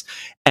darkness,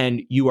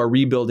 and you are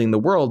rebuilding the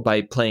world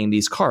by playing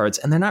these cards.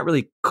 And they're not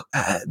really,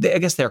 I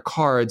guess they're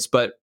cards,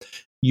 but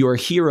your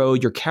hero,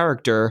 your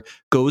character,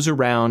 goes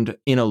around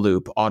in a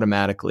loop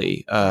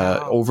automatically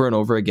over and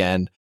over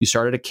again. You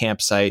start at a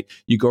campsite,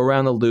 you go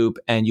around the loop,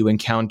 and you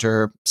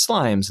encounter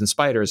slimes and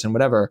spiders and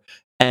whatever.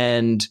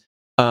 And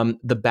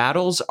the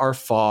battles are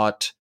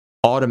fought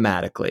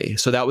automatically.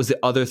 So that was the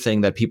other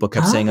thing that people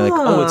kept saying, like,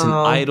 oh,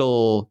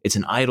 it's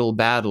an idle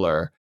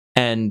battler.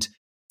 And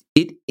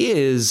it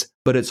is,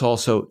 but it's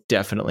also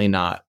definitely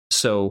not.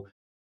 So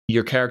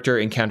your character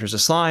encounters a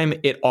slime,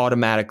 it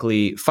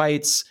automatically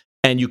fights,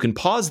 and you can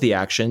pause the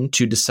action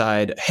to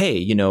decide,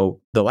 hey,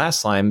 the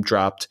last slime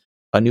dropped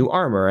a new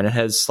armor and it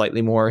has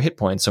slightly more hit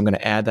points, so I'm going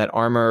to add that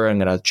armor, I'm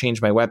going to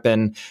change my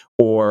weapon,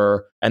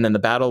 and then the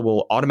battle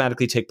will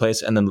automatically take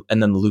place, and then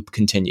the loop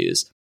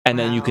continues. And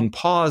then you can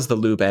pause the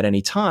loop at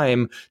any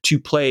time to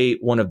play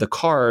one of the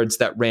cards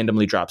that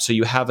randomly drops. So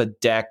you have a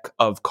deck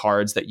of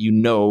cards that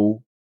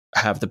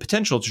have the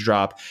potential to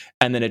drop,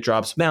 and then it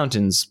drops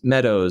mountains,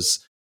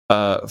 meadows,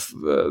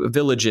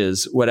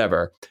 villages,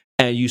 whatever.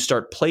 And you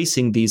start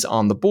placing these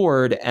on the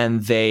board,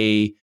 and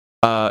they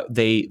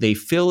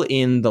fill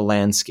in the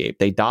landscape.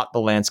 They dot the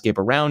landscape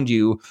around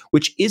you,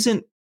 which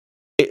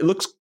it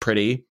looks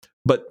pretty,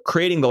 but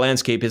creating the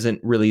landscape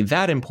isn't really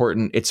that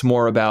important. It's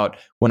more about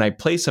when I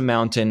place a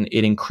mountain,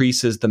 it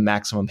increases the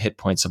maximum hit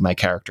points of my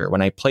character.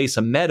 When I place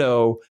a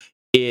meadow,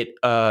 it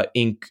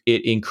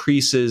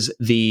increases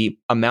the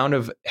amount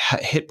of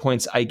hit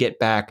points I get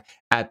back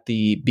at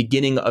the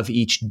beginning of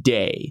each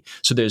day.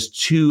 So there's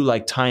two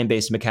like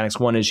time-based mechanics.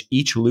 One is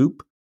each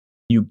loop,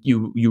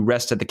 you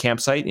rest at the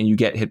campsite and you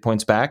get hit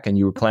points back and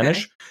you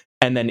replenish. Okay.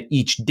 And then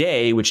each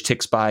day, which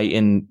ticks by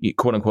in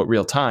quote unquote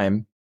real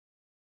time,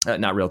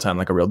 not real time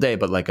like a real day,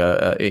 but like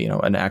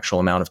an actual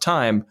amount of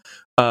time,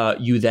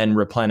 you then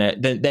replenish.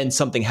 Then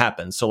something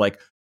happens. So like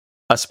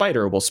a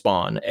spider will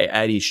spawn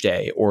at each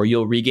day, or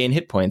you'll regain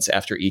hit points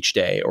after each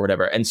day, or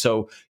whatever. And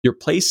so you're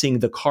placing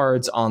the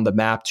cards on the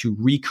map to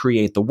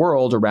recreate the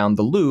world around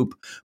the loop,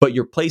 but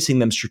you're placing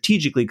them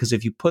strategically, because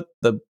if you put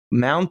the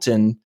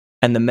mountain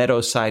and the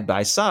meadow side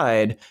by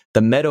side,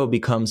 the meadow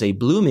becomes a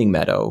blooming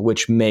meadow,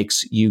 which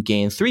makes you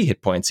gain 3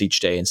 hit points each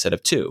day instead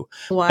of 2.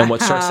 Wow. And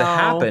what starts to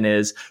happen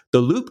is the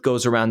loop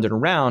goes around and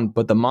around,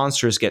 but the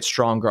monsters get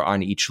stronger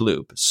on each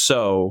loop.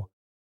 So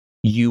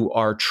you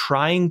are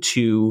trying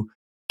to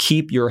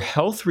keep your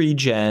health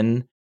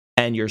regen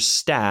and your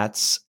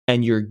stats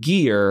and your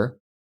gear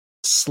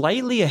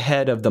slightly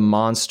ahead of the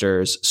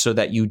monsters so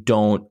that you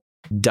don't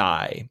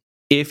die.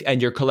 And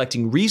you're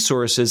collecting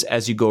resources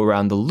as you go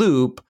around the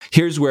loop,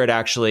 here's where it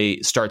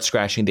actually starts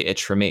scratching the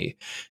itch for me.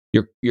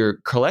 you're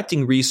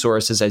collecting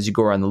resources as you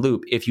go around the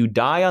loop. If you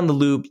die on the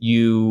loop,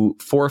 you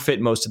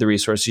forfeit most of the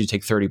resources. You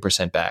take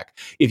 30% back.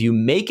 If you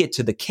make it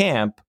to the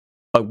camp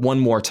one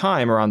more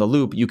time around the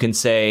loop, you can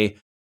say,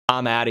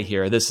 I'm out of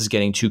here. This is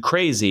getting too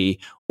crazy.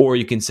 Or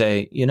you can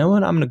say, you know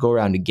what? I'm going to go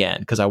around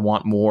again because I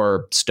want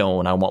more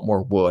stone. I want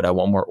more wood. I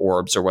want more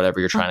orbs or whatever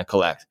you're trying to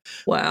collect.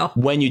 Wow.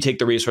 When you take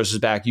the resources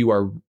back, you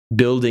are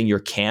building your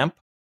camp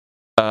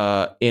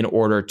in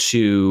order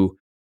to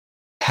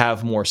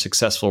have more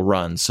successful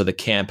runs. So the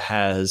camp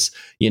has,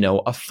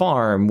 a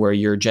farm where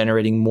you're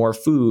generating more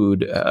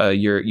food.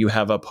 You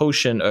have a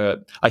potion,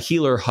 a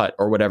healer hut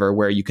or whatever,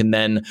 where you can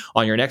then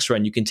on your next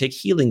run, you can take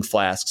healing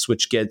flasks,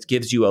 which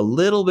gives you a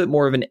little bit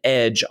more of an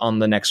edge on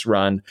the next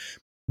run.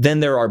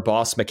 Then there are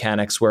boss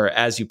mechanics where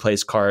as you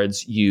place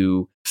cards,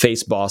 you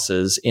face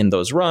bosses in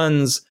those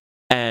runs.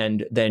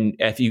 And then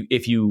if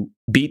you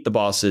beat the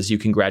bosses, you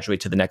can graduate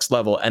to the next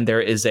level. And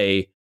there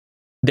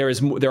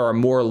are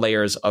more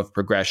layers of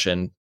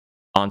progression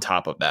on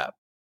top of that.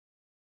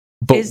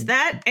 But is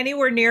that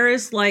anywhere near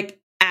as like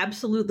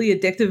absolutely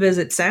addictive as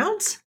it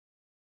sounds?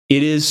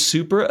 It is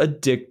super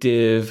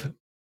addictive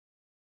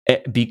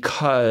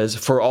because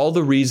for all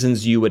the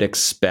reasons you would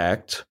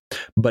expect,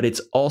 but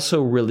it's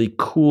also really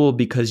cool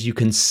because you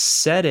can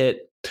set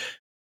it.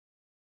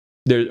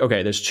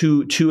 There's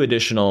two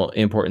additional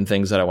important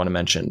things that I want to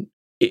mention.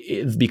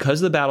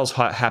 Because the battles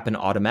happen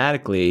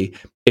automatically,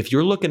 if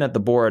you're looking at the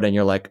board and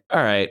you're like,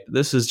 all right,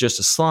 this is just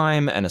a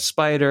slime and a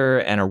spider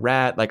and a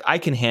rat, like I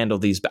can handle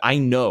these, but I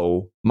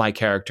know my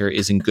character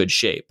is in good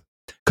shape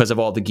because of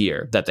all the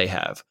gear that they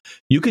have.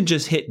 You can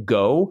just hit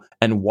go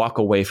and walk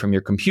away from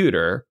your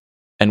computer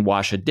and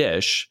wash a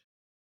dish,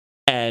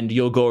 and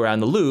you'll go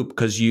around the loop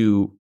because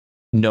you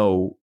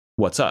know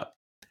what's up.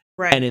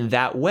 Right. And in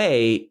that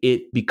way,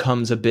 it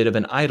becomes a bit of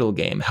an idle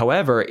game.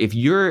 However, if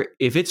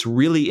it's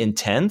really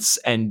intense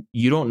and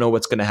you don't know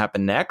what's going to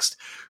happen next,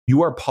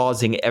 you are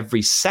pausing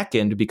every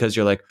second because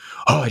you're like,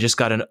 oh, I just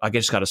got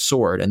a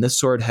sword, and this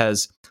sword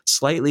has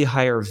slightly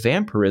higher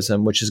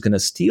vampirism, which is going to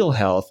steal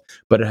health,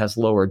 but it has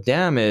lower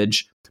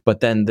damage.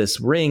 But then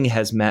this ring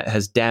has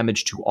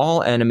damage to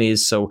all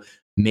enemies, so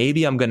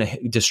maybe I'm going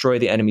to destroy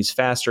the enemies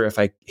faster if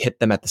I hit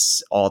them at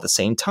all at the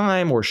same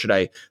time, or should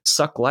I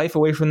suck life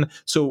away from them?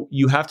 So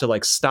you have to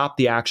like stop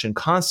the action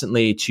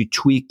constantly to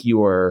tweak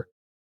your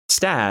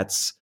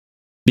stats,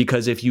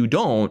 because if you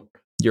don't,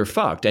 you're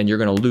fucked and you're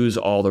going to lose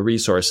all the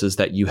resources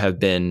that you have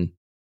been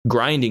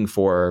grinding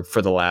for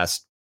the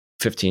last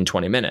 15,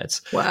 20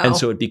 minutes. Wow. And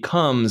so it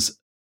becomes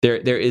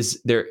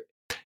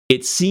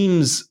it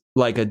seems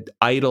like an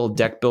idle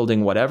deck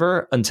building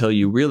whatever until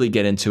you really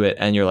get into it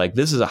and you're like,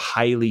 this is a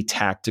highly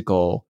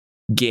tactical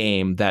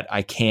game that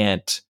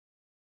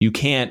you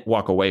can't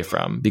walk away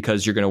from,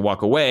 because you're going to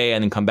walk away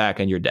and then come back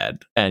and you're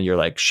dead and you're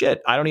like,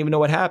 shit, I don't even know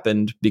what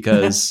happened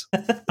because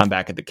I'm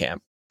back at the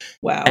camp.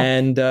 Wow.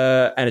 And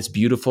it's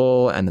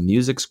beautiful and the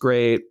music's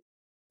great.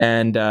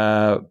 And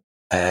there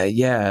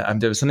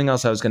was something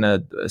else I was going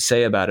to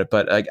say about it,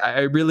 but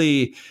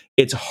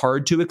it's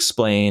hard to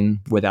explain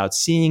without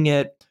seeing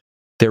it.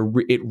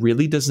 It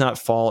really does not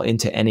fall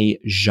into any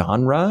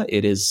genre.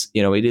 It is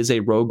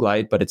a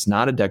roguelite, but it's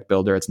not a deck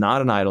builder. It's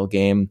not an idle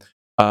game.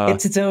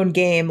 It's its own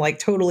game, like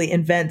totally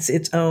invents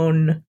its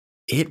own.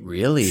 It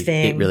really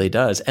thing.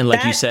 Does. And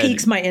like that you said,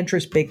 piques my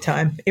interest big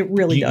time. It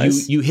really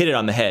does. You hit it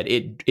on the head.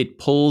 It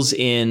pulls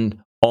in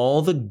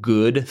all the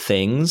good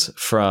things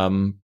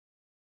from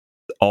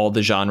all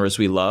the genres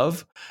we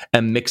love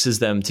and mixes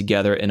them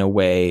together in a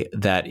way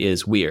that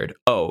is weird.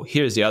 Oh,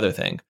 here's the other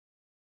thing.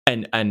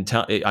 And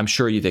I'm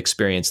sure you've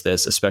experienced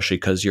this, especially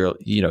because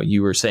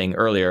you were saying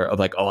earlier of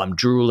like, oh, I'm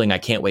drooling. I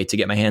can't wait to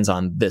get my hands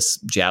on this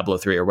Diablo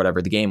 3 or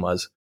whatever the game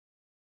was.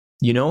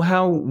 You know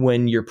how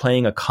when you're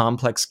playing a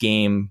complex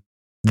game,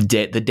 the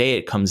day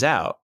it comes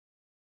out,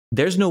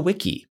 there's no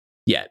wiki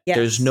yet. Yes.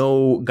 There's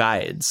no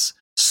guides.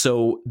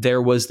 So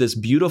there was this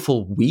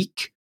beautiful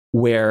week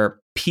where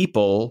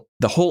the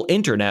whole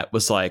internet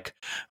was like,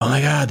 oh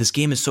my God, this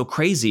game is so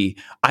crazy.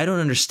 I don't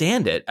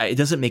understand it. It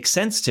doesn't make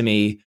sense to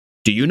me.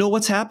 Do you know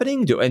what's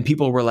happening? And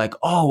people were like,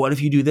 oh, what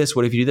if you do this?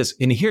 What if you do this?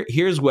 And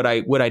here's what I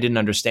didn't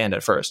understand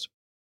at first.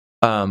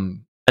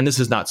 And this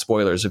is not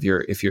spoilers if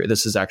you're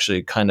this is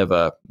actually kind of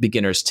a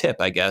beginner's tip,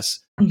 I guess.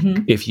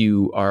 Mm-hmm. If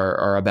you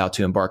are about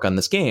to embark on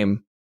this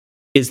game,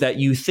 is that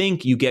you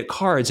think you get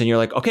cards and you're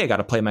like, okay, I got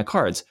to play my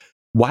cards.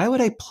 Why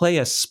would I play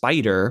a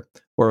spider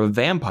or a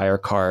vampire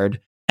card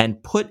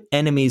and put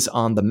enemies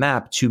on the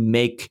map to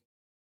make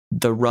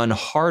the run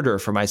harder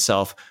for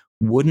myself?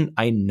 Wouldn't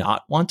I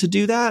not want to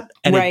do that?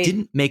 And right. It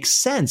didn't make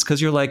sense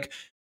because you're like,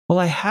 well,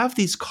 I have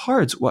these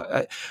cards.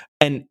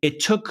 And it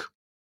took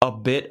a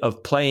bit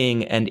of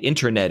playing and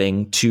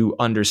interneting to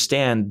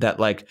understand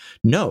that, like,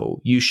 no,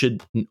 you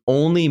should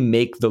only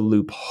make the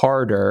loop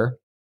harder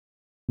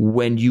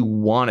when you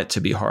want it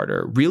to be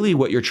harder. Really,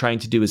 what you're trying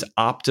to do is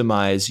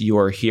optimize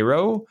your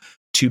hero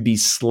to be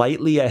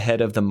slightly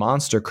ahead of the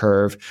monster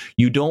curve.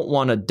 You don't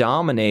want to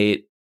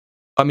dominate.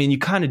 I mean, you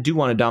kind of do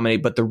want to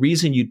dominate, but the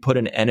reason you'd put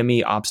an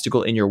enemy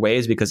obstacle in your way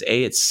is because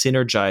A, it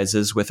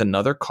synergizes with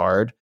another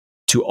card.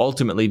 to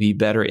ultimately be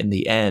better in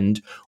the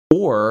end,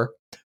 or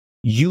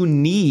you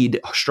need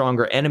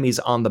stronger enemies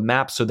on the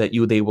map so that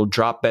they will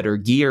drop better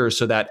gear,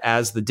 so that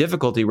as the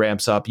difficulty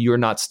ramps up, you're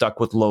not stuck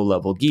with low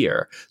level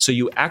gear. So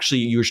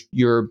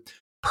you're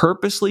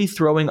purposely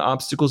throwing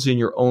obstacles in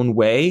your own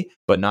way,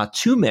 but not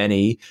too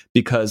many,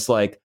 because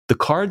like the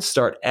cards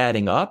start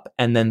adding up,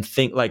 and then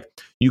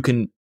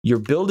you're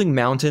building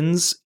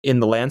mountains in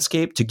the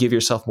landscape to give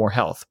yourself more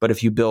health. But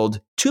if you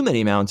build too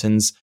many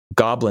mountains,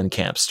 goblin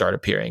camps start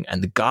appearing,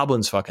 and the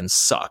goblins fucking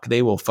suck.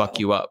 They will fuck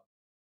you up.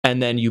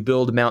 And then you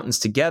build mountains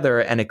together,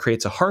 and it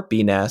creates a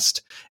harpy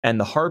nest. And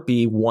the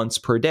harpy, once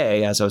per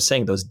day, as I was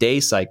saying, those day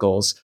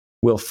cycles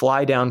will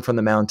fly down from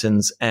the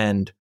mountains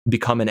and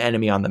become an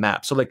enemy on the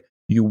map. So like,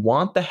 you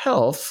want the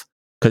health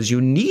because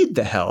you need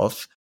the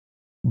health,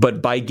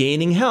 but by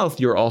gaining health,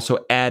 you're also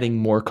adding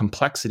more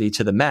complexity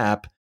to the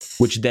map,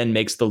 which then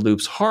makes the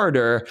loops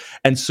harder.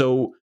 And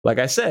so, like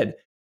I said,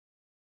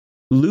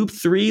 loop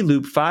 3,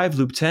 loop 5,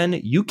 loop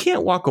 10, you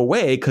can't walk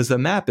away because the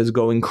map is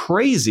going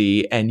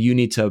crazy and you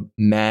need to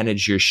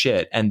manage your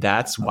shit. And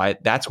that's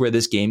where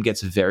this game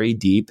gets very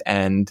deep,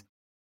 and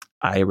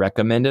I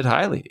recommend it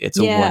highly. It's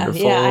a wonderful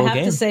game. Yeah, I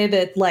have to say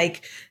that,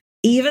 like,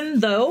 even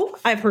though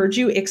I've heard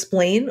you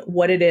explain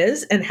what it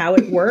is and how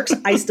it works,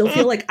 I still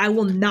feel like I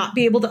will not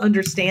be able to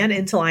understand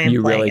until I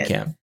am playing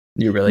it.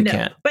 You really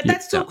can't. But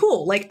that's still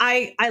cool. Like,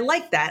 I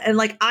like that. And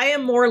like, I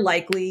am more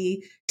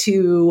likely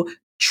to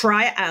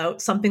try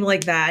out something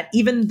like that,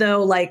 even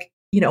though, like,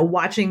 you know,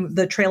 watching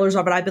the trailers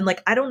of it, I've been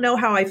like, I don't know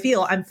how I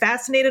feel. I'm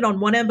fascinated on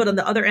one end, but on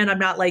the other end, I'm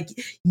not like,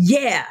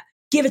 yeah,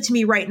 give it to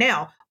me right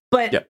now.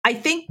 But I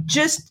think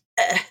just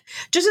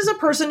as a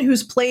person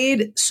who's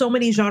played so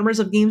many genres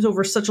of games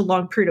over such a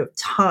long period of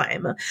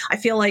time, I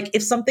feel like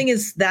if something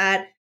is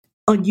that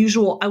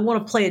unusual, I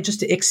want to play it just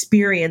to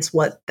experience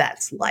what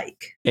that's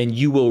like. And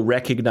you will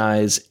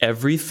recognize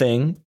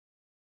everything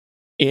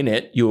in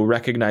it. You will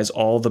recognize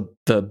all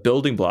the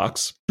building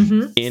blocks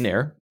in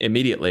there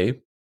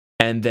immediately.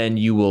 And then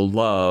you will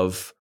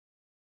love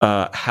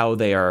how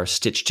they are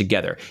stitched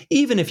together.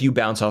 Even if you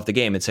bounce off the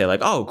game and say like,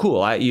 oh,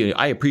 cool,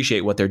 I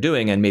appreciate what they're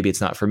doing and maybe it's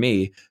not for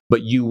me,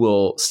 but you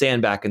will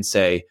stand back and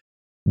say,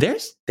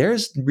 there's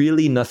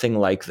really nothing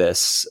like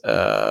this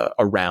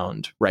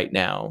around right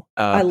now.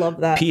 I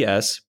love that.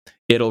 P.S.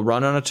 It'll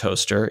run on a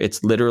toaster.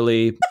 It's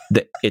literally,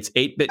 it's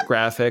 8-bit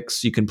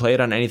graphics. You can play it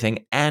on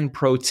anything. And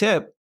pro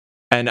tip,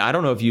 and I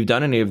don't know if you've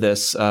done any of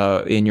this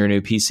in your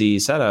new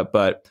PC setup,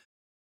 but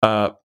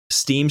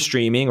Steam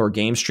streaming or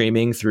game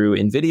streaming through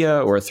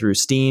NVIDIA or through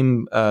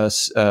Steam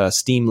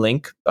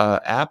Link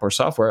app or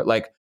software,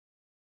 like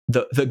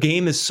the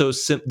game is so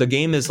simple. The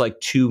game is like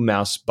 2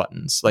 mouse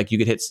buttons. Like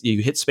you hit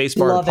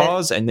spacebar to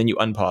pause, and then you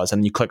unpause, and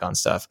then you click on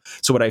stuff.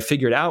 So what I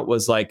figured out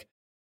was, like,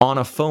 on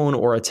a phone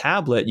or a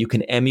tablet, you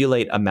can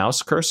emulate a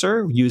mouse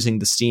cursor using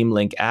the Steam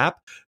Link app.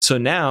 So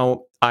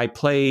now I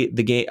play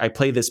the game. I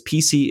play this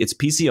PC. It's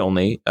PC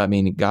only. I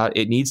mean, God,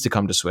 it needs to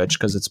come to Switch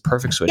because it's a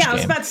perfect Switch game. Yeah, I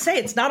was about to say,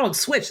 it's not on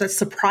Switch. That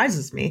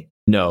surprises me.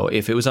 No,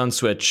 if it was on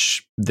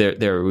Switch,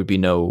 there would be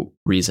no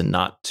reason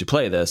not to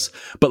play this.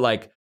 But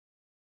like,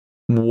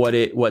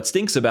 what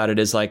stinks about it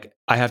is, like,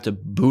 I have to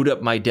boot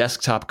up my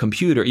desktop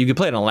computer. You can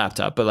play it on a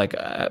laptop, but like,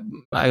 I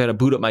got to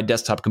boot up my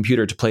desktop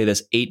computer to play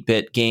this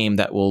 8-bit game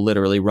that will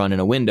literally run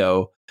in a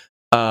window.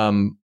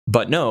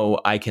 But no,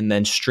 I can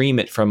then stream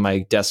it from my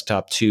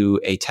desktop to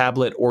a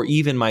tablet or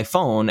even my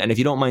phone. And if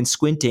you don't mind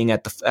squinting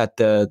at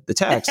the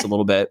text a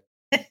little bit,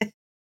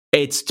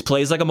 it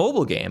plays like a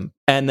mobile game.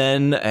 And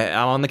then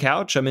I'm on the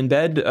couch, I'm in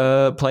bed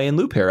playing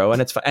Loop Hero,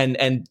 and it's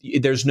and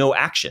there's no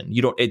action.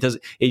 You get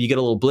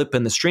a little blip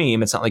in the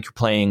stream. It's not like you're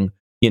playing,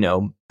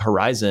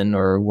 Horizon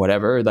or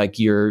whatever. Like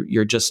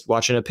you're just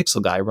watching a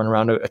pixel guy run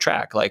around a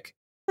track. Like,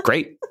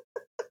 great.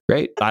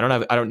 Great. I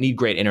don't need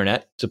great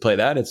internet to play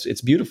that.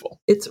 It's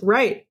beautiful. It's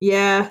right.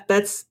 Yeah,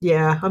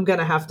 I'm going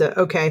to have to.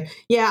 Okay.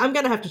 Yeah, I'm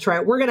going to have to try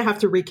it. We're going to have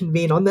to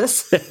reconvene on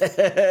this.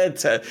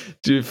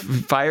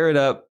 Fire it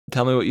up.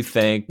 Tell me what you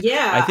think.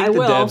 Yeah, I think the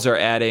devs are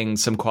adding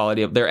some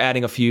they're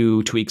adding a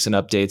few tweaks and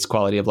updates,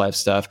 quality of life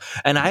stuff.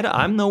 And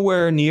I'm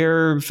nowhere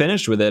near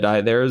finished with it.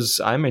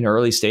 I'm in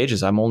early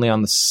stages. I'm only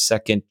on the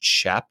second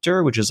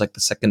chapter, which is like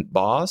the second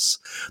boss.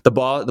 The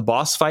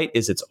boss fight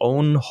is its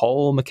own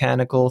whole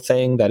mechanical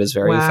thing that is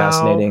very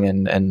fascinating.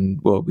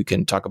 And well, we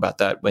can talk about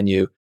that when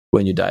you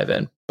dive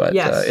in. But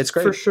yes, it's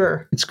great. For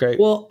sure. It's great.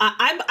 Well,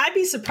 I'd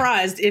be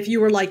surprised if you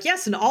were like,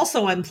 yes, and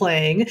also I'm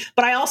playing,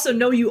 but I also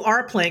know you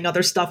are playing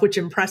other stuff, which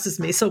impresses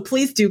me. So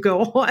please do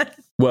go on.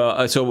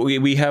 Well, so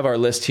we have our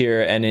list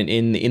here, and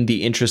in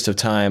the interest of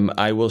time,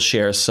 I will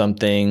share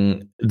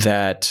something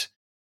that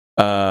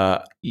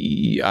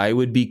I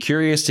would be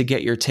curious to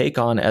get your take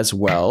on as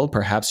well.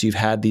 Perhaps you've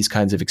had these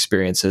kinds of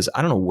experiences.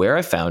 I don't know where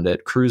I found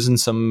it, cruising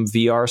some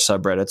VR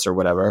subreddits or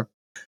whatever.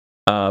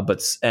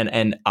 But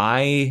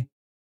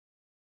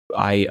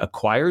I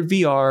acquired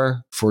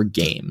VR for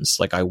games.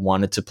 Like, I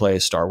wanted to play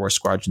Star Wars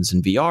Squadrons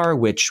in VR,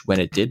 which, when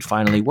it did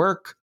finally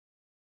work,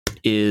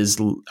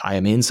 I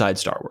am inside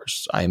Star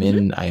Wars. I am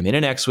in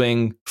an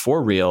X-Wing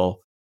for real.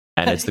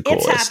 and it's the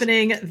coolest. It's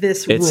happening.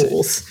 This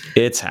rules.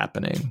 It's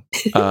happening.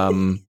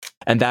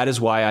 And that is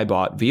why I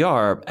bought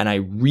VR. And I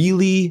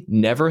really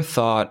never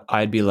thought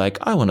I'd be like,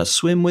 I want to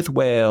swim with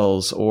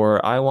whales,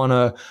 or I want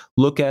to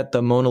look at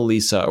the Mona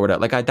Lisa, or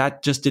whatever. Like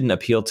that just didn't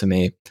appeal to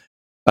me.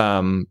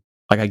 Like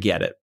I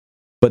get it.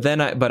 But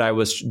then I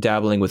was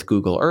dabbling with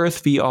Google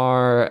Earth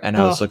VR, and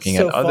I was looking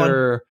at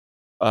other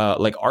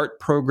like art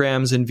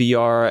programs in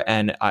VR,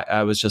 and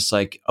I was just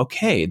like,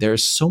 okay,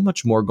 there's so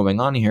much more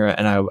going on here.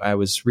 And I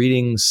was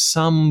reading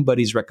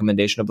somebody's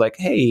recommendation of like,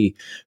 hey,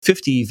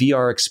 50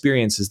 VR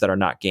experiences that are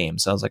not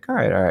games. So I was like, all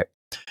right.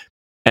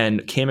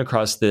 And came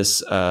across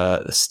this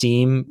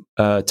Steam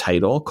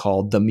title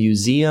called The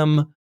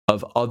Museum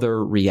of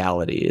Other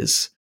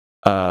Realities.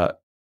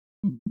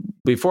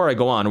 Before I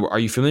go on, are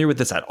you familiar with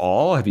this at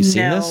all? Have you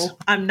seen this? No,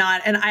 I'm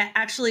not. And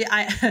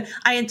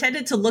I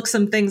intended to look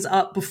some things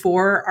up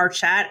before our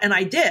chat, and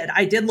I did.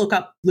 I did look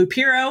up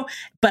Lupiro,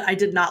 but I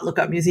did not look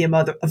up Museum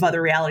of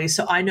Other Realities,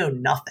 so I know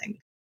nothing.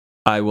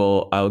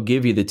 I'll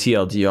give you the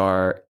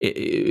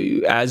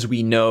TLDR. As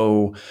we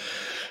know,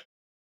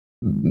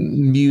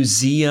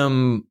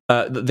 museum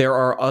there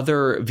are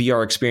other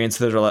VR experiences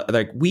that are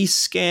like, we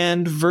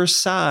scanned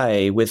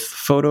Versailles with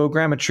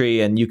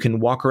photogrammetry, and you can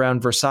walk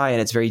around Versailles,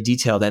 and it's very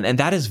detailed, and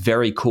that is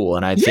very cool.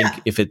 And I think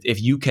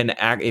if you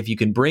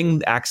can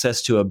bring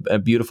access to a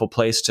beautiful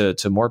place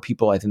to more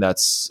people, I think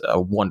that's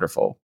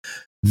wonderful.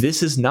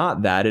 This is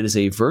not that. It is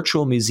a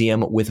virtual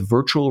museum with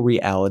virtual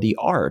reality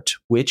art,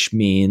 which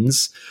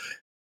means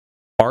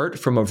art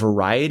from a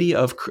variety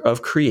of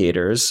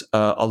creators,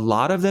 a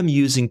lot of them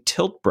using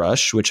Tilt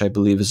Brush, which I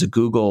believe is a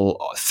Google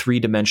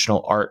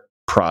 3-dimensional art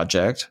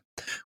project,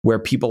 where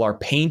people are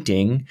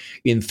painting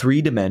in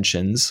 3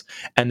 dimensions.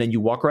 And then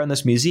you walk around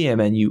this museum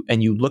and you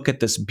look at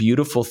this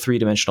beautiful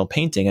 3-dimensional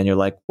painting, and you're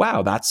like,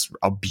 wow, that's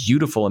a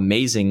beautiful,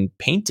 amazing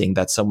painting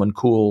that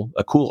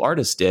a cool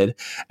artist did.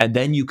 And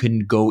then you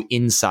can go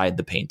inside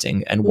the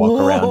painting and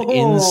walk around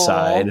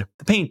inside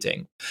the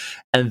painting.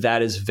 And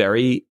that is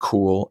very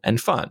cool and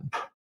fun.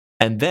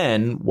 And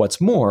then what's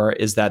more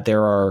is that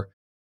there are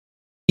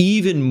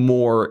even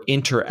more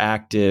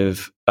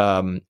interactive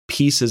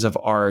pieces of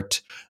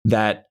art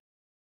that,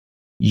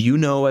 you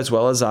know, as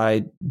well as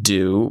I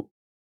do,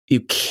 you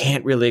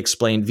can't really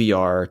explain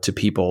VR to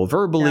people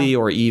verbally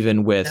or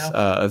even with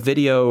a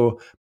video.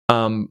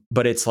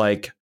 But it's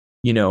like,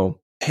 you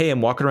know, hey,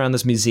 I'm walking around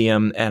this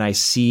museum and I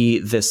see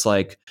this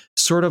like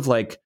sort of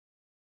like,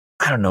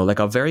 I don't know, like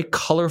a very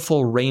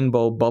colorful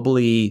rainbow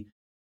bubbly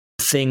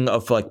thing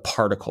of like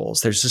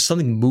particles. There's just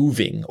something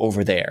moving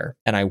over there,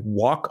 and I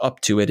walk up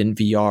to it in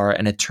VR,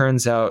 and it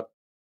turns out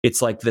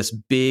it's like this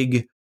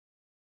big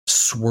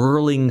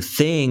swirling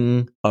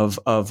thing of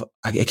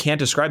I can't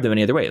describe them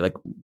any other way, like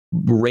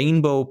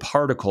rainbow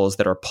particles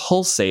that are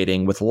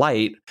pulsating with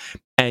light,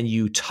 and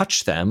you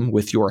touch them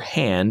with your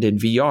hand in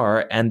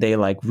VR, and they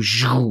like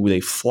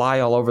they fly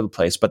all over the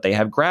place, but they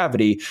have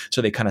gravity,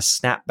 so they kind of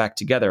snap back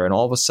together, and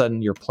all of a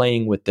sudden you're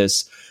playing with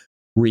this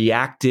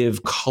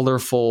reactive,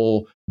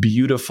 colorful,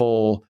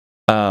 beautiful,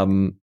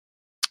 just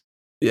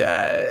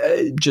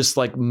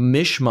like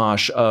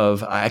mishmash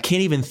of, I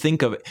can't even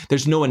think of it.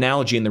 There's no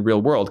analogy in the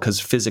real world because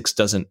physics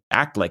doesn't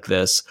act like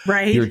this.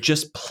 Right. You're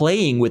just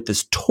playing with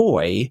this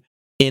toy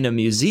in a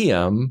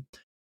museum,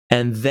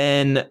 and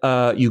then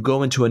you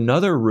go into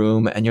another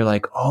room and you're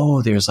like,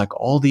 oh, there's like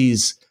all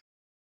these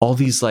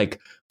like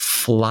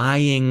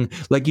flying,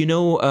 like, you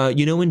know,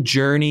 in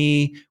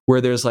Journey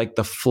where there's like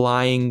the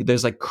flying,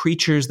 there's like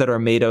creatures that are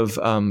made of,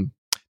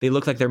 they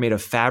look like they're made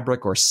of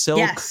fabric or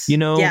silk, you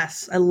know?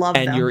 Yes, I love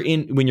them.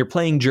 And when you're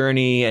playing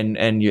Journey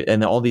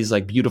and all these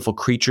like beautiful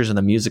creatures and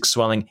the music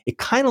swelling, it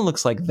kind of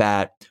looks like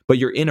that, but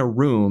you're in a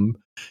room,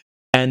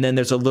 and then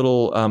there's a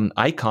little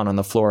icon on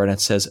the floor and it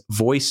says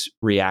voice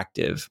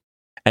reactive.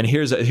 And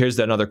here's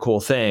another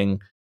cool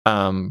thing.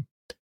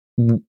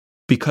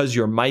 Because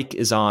your mic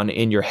is on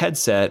in your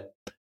headset,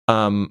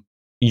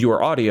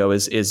 your audio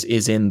is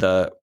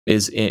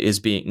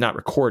being not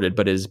recorded,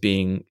 but is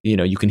being, you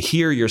know, you can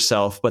hear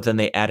yourself, but then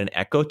they add an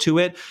echo to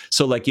it.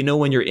 So like, you know,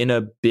 when you're in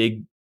a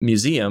big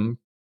museum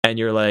and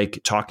you're like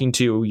talking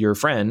to your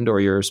friend or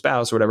your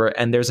spouse or whatever,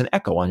 and there's an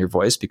echo on your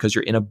voice because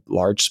you're in a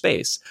large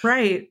space.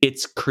 Right.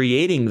 It's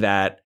creating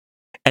that.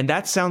 And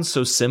that sounds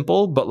so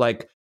simple, but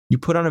like you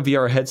put on a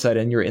VR headset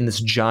and you're in this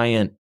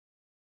giant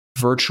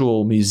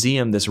virtual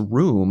museum, this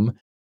room,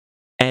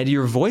 and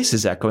your voice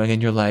is echoing,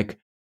 and you're like,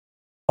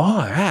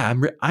 oh yeah,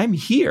 I'm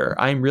here.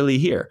 I'm really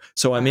here.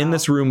 So I'm in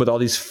this room with all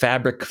these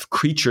fabric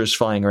creatures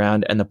flying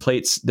around, and the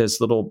plates, this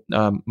little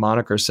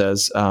moniker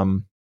says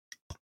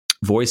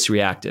voice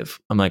reactive.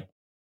 I'm like,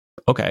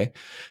 okay.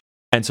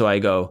 And so I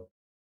go,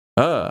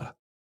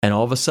 and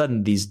all of a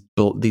sudden these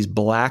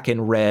black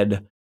and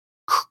red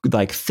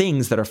like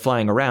things that are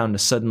flying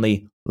around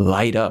suddenly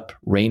light up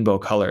rainbow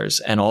colors,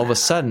 and all of a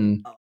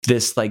sudden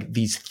this like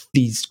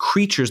these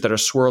creatures that are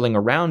swirling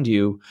around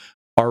you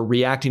are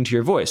reacting to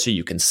your voice. So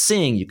you can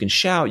sing, you can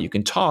shout, you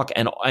can talk,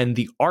 and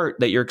the art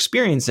that you're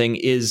experiencing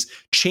is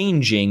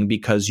changing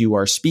because you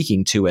are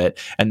speaking to it.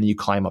 And then you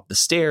climb up the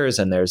stairs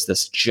and there's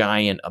this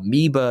giant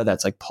amoeba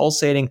that's like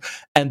pulsating.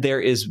 And there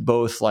is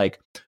both like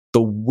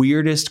the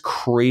weirdest,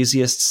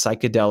 craziest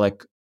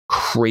psychedelic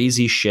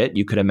crazy shit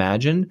you could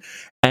imagine,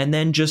 and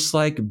then just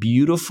like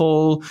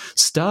beautiful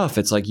stuff.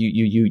 It's like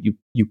you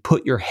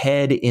put your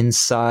head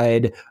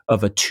inside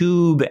of a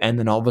tube, and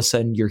then all of a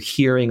sudden you're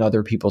hearing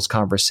other people's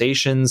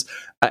conversations.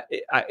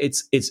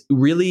 It's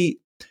really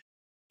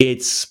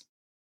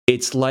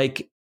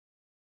like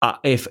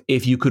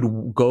if you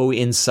could go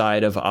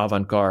inside of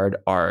avant-garde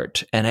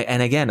art,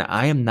 and again,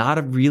 I am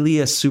not really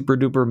a super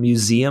duper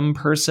museum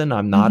person.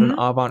 I'm not an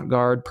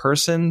avant-garde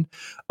person.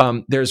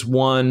 There's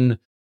one.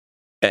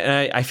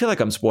 And I feel like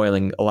I'm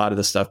spoiling a lot of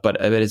this stuff, but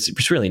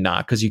it's really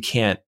not, because you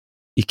can't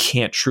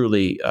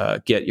truly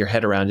get your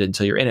head around it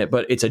until you're in it.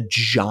 But it's a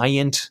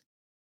giant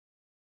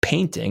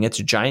painting. It's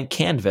a giant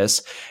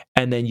canvas.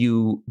 And then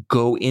you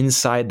go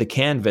inside the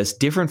canvas,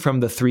 different from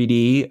the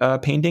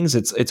 3D paintings.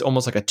 It's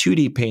almost like a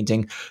 2D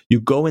painting.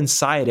 You go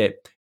inside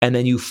it and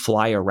then you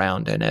fly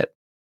around in it.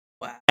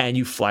 Wow. And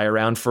you fly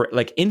around for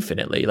like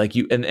infinitely. Like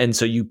and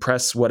so you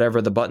press whatever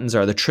the buttons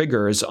are, the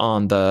triggers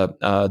on the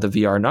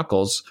VR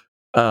knuckles.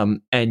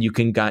 And you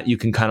can kind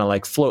of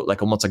like float,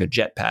 like almost like a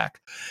jetpack,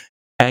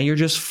 and you're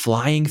just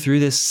flying through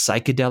this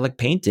psychedelic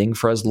painting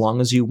for as long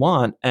as you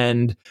want.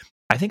 And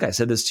I think I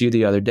said this to you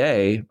the other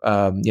day,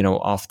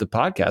 off the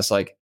podcast,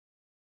 like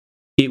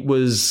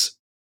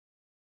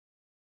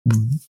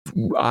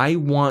I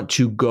want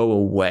to go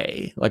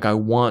away. Like I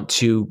want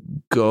to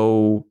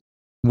go,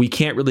 we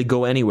can't really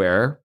go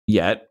anywhere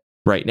yet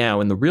right now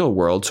in the real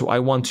world. So I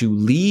want to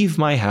leave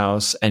my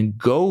house and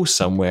go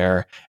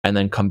somewhere and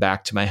then come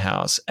back to my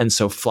house. And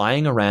so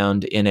flying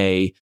around in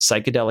a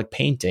psychedelic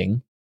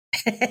painting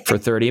for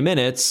 30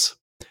 minutes,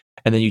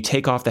 and then you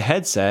take off the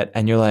headset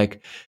and you're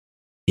like,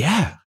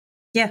 yeah,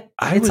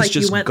 I was like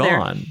just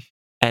gone. There.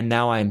 And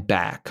now I'm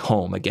back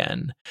home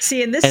again.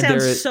 See, and this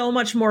sounds so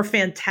much more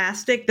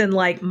fantastic than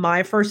like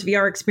my first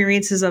VR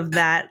experiences of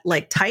that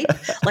like type.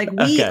 Like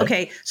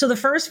so the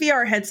first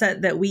VR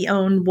headset that we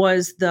owned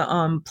was the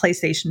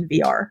PlayStation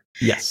VR.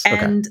 Yes.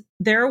 And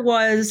there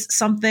was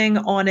something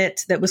on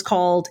it that was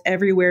called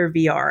Everywhere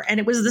VR. And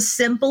it was the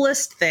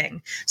simplest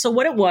thing. So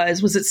what it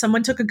was that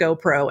someone took a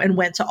GoPro and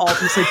went to all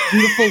these like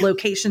beautiful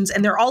locations,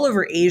 and they're all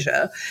over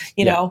Asia,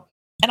 you know.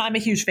 And I'm a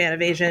huge fan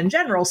of Asia in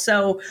general.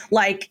 So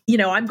like,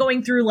 I'm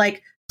going through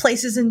like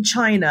places in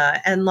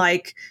China and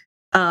like,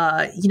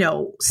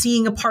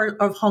 seeing a part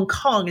of Hong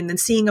Kong and then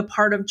seeing a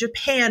part of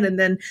Japan. And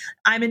then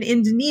I'm in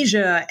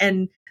Indonesia,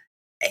 and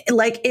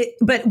like it,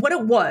 but what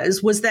it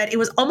was that it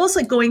was almost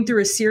like going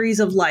through a series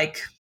of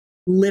like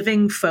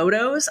living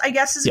photos, I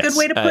guess is a good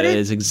way to put it. It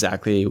is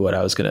exactly what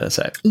I was going to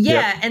say.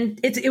 Yeah. Yep. And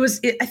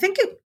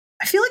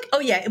I feel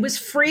like, it was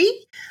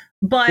free,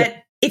 but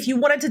if you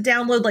wanted to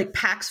download like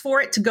packs for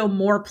it to go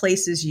more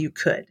places, you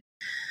could.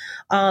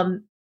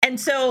 And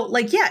so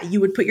like,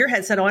 you would put your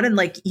headset on and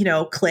like,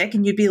 click,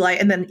 and you'd be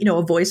like, and then,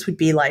 a voice would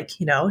be like,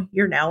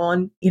 you're now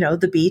on,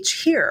 the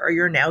beach here, or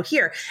you're now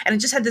here. And it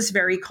just had this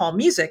very calm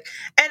music.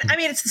 And I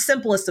mean, it's the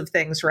simplest of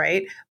things,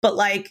 right? But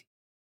like,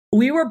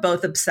 we were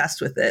both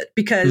obsessed with it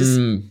because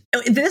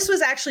this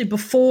was actually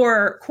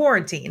before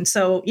quarantine.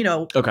 So,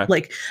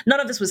 like none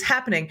of this was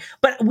happening,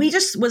 but we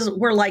just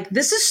we're like,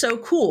 this is so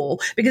cool,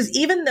 because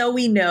even though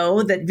we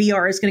know that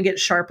VR is going to get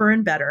sharper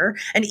and better,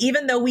 and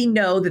even though we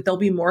know that there'll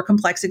be more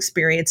complex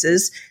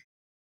experiences,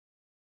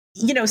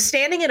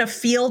 standing in a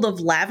field of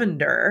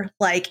lavender,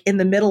 like in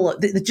the middle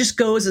of it, just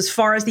goes as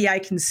far as the eye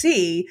can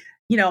see.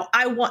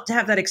 I want to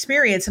have that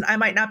experience, and I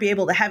might not be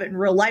able to have it in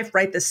real life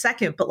right this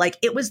second, but like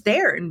it was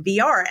there in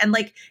VR, and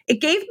like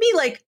it gave me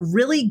like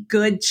really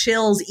good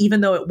chills, even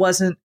though it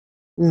wasn't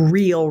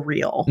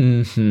real,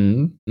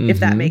 if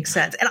that makes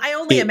sense. And I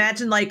only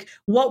imagine like,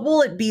 what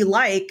will it be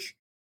like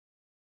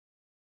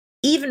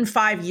even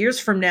 5 years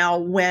from now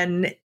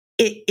when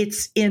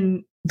it's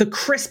in the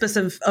crispest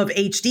of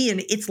HD, and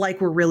it's like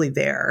we're really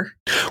there.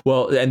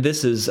 Well, and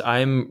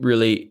I'm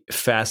really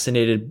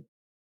fascinated.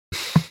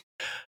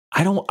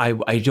 I don't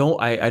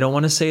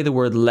want to say the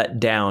word let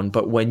down,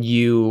 but when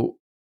you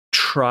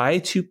try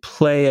to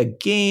play a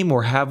game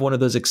or have one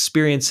of those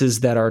experiences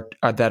that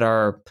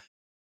are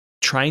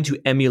trying to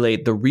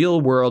emulate the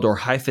real world or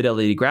high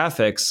fidelity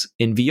graphics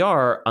in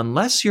VR,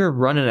 unless you're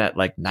running at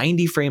like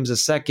 90 frames a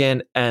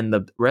second and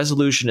the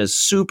resolution is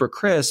super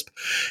crisp,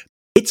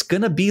 it's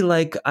going to be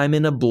like I'm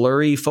in a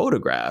blurry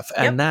photograph.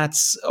 And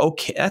that's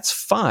okay. That's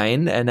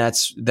fine. And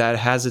that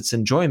has its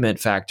enjoyment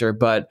factor,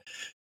 but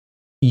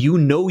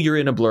you're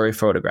in a blurry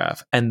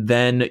photograph, and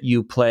then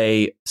you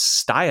play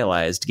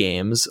stylized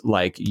games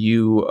like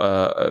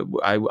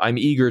I'm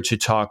eager to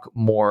talk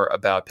more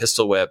about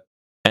Pistol Whip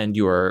and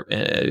your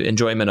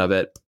enjoyment of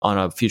it on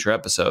a future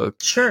episode.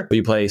 Sure. But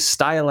you play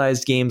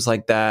stylized games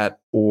like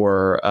that,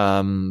 or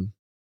oh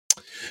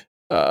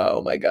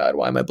my God,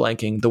 why am I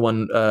blanking? The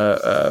one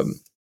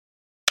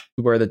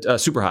where the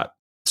Super Hot.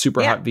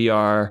 super hot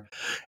VR,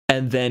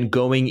 and then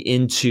going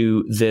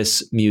into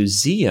this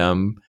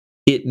museum,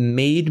 it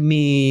made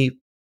me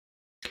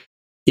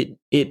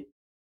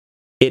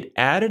it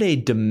added a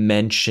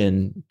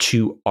dimension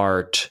to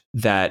art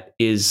that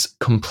is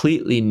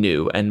completely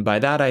new. And by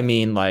that I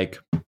mean, like,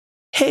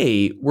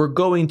 hey, we're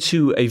going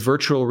to a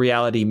virtual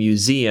reality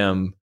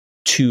museum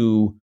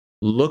to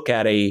look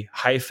at a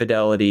high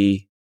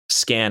fidelity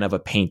scan of a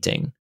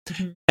painting.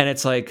 Mm-hmm. And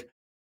it's like,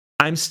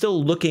 I'm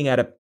looking at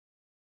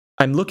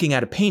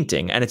a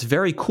painting, and it's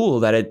very cool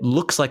that it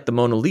looks like the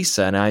Mona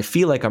Lisa, and I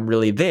feel like I'm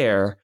really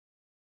there,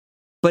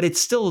 but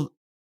it's still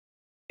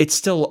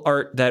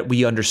art that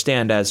we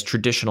understand as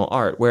traditional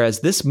art. Whereas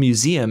this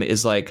museum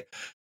is like,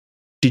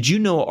 did you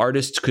know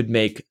artists could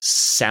make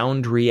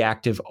sound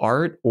reactive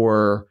art,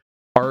 or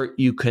art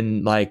you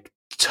can like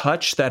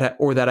touch that,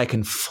 or that I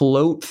can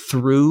float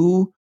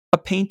through a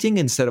painting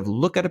instead of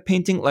look at a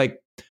painting?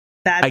 Like,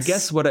 I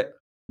guess what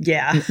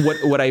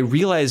I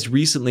realized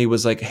recently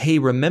was like, hey,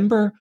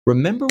 remember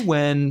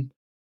when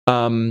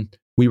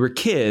we were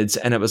kids,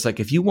 and it was like,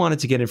 if you wanted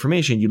to get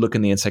information, you look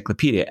in the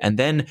encyclopedia, and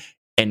then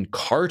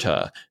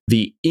Encarta,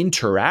 the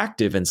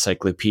interactive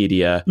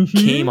encyclopedia,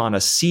 came on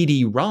a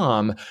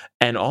CD-ROM,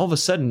 and all of a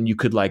sudden you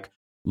could like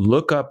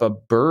look up a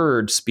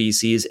bird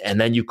species, and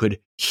then you could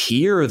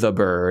hear the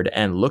bird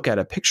and look at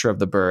a picture of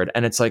the bird.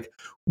 And it's like,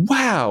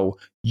 wow,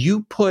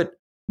 you put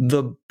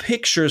the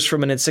pictures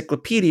from an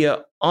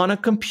encyclopedia on a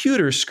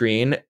computer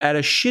screen at a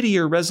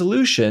shittier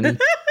resolution.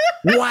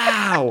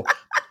 Wow.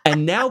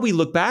 And now we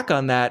look back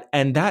on that,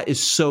 and that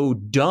is so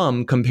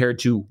dumb compared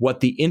to what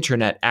the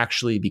internet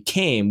actually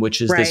became,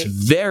 which is this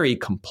very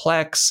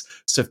complex,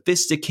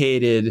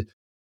 sophisticated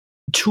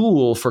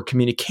tool for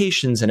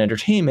communications and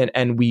entertainment.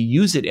 And we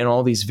use it in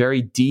all these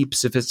very deep,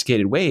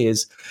 sophisticated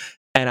ways.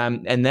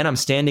 And then I'm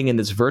standing in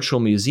this virtual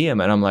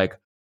museum, and I'm like,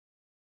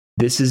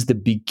 this is the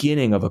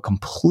beginning of a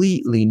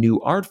completely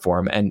new art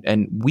form.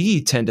 And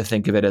we tend to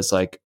think of it as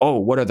like, oh,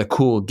 what are the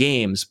cool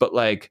games? But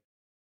like,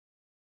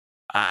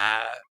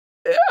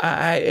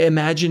 I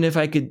imagine if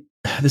I could,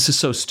 this is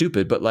so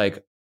stupid, but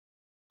like,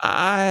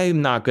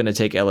 I'm not going to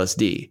take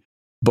LSD,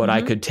 but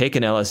I could take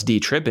an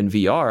LSD trip in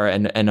VR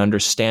and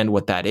understand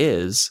what that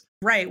is.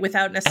 Right.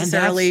 Without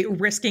necessarily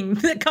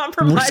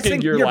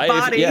compromising your life.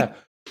 Body. Yeah.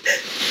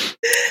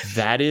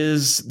 That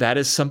is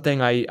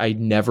something I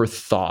never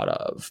thought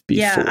of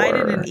before. Yeah, I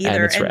didn't either.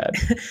 And it's rad.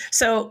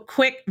 So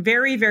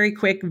very, very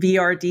quick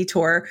VR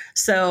detour.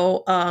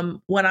 So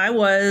when I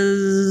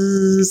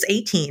was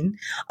 18,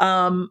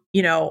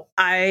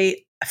 I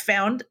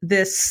found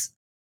this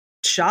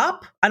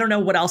shop. I don't know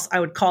what else I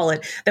would call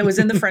it, that was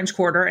in the French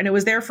Quarter, and it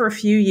was there for a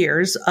few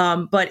years.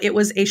 But it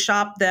was a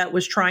shop that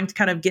was trying to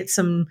kind of get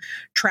some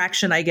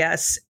traction, I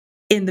guess,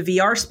 in the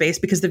VR space,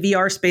 because the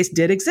VR space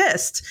did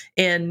exist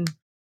in,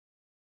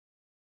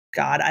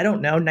 God, I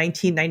don't know,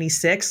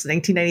 1996,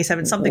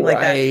 1997, something like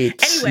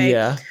that.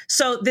 Anyway,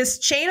 so this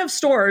chain of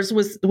stores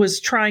was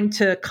trying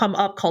to come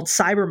up called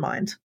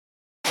Cybermind.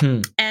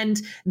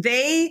 And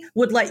they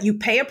would let you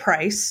pay a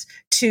price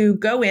to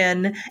go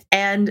in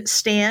and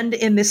stand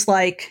in this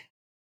like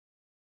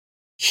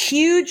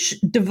huge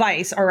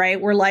device. All right.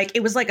 Where like,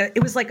 it was like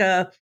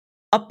a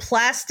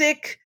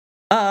plastic,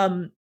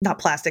 not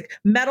plastic,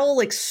 metal,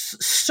 like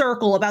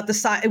circle about the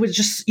size. It would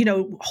just,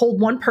 hold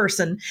one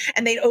person,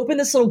 and they'd open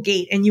this little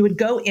gate, and you would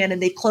go in,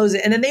 and they'd close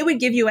it. And then they would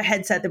give you a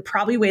headset that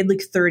probably weighed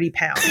like 30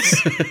 pounds.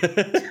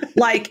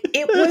 Like,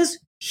 it was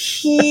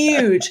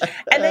huge.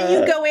 And then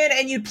you'd go in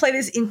and you'd play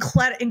this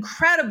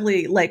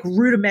incredibly like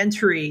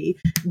rudimentary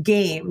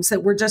games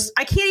that were just,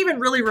 I can't even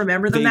really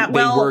remember them that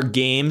well. They were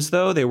games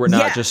though. They were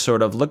not just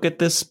sort of look at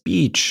this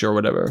beach or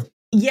whatever.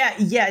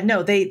 Yeah.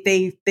 No,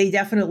 they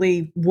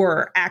definitely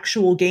were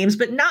actual games,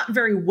 but not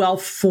very well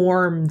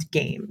formed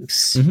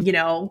games,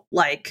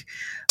 like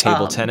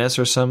table tennis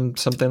or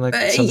something like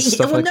some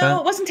stuff like that. No,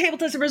 it wasn't table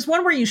tennis. There was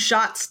one where you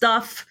shot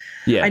stuff.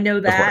 Yeah, I know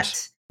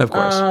that. Of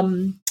course.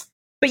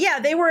 But yeah,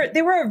 they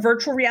were a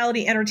virtual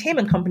reality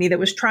entertainment company that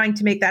was trying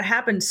to make that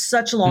happen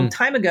such a long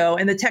time ago,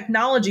 and the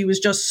technology was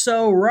just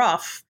so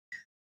rough.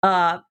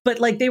 But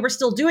like, they were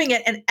still doing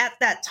it, and at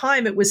that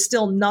time, it was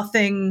still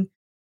nothing.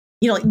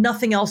 Like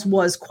nothing else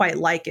was quite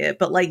like it.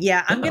 But like,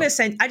 yeah, I'm going to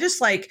send, I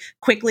just like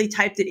quickly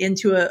typed it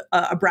into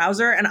a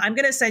browser, and I'm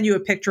going to send you a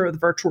picture of the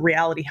virtual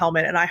reality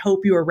helmet, and I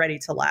hope you are ready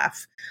to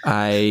laugh.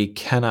 I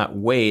cannot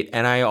wait.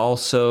 And I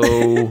also,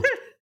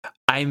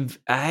 I'm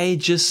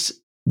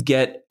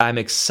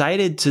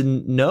excited to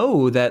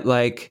know that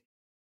like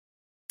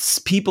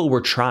people were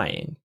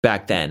trying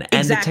back then,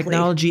 and the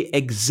technology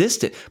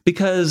existed,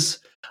 because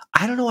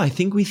I don't know, I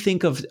think we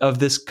think of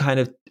this kind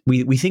of,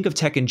 we think of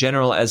tech in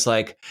general as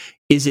like,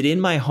 is it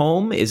in my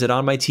home? Is it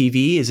on my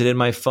TV? Is it in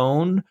my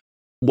phone?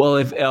 Well,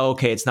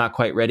 it's not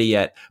quite ready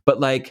yet. But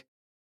like,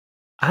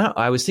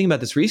 I was thinking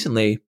about this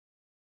recently.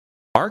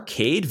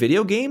 Arcade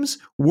video games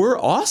were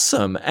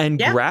awesome, and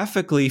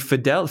graphically,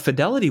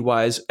 fidelity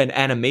wise, and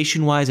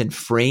animation wise, and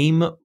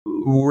frame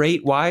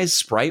rate wise,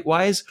 sprite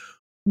wise,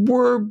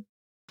 were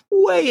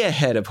way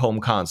ahead of home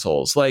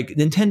consoles. Like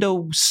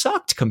Nintendo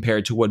sucked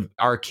compared to what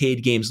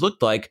arcade games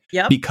looked like,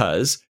 Yep.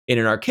 because in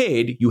an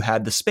arcade you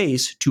had the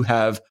space to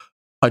have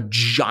a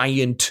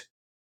giant,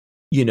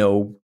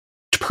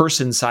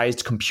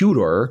 person-sized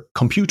computer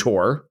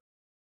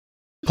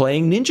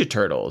playing Ninja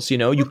Turtles.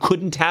 You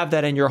couldn't have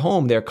that in your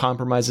home. There,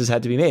 compromises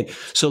had to be made.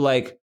 So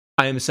like,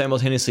 I am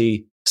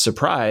simultaneously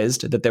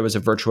surprised that there was a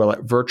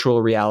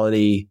virtual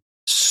reality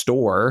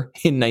store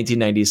in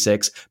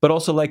 1996, but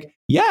also like,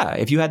 yeah,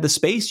 if you had the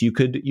space, you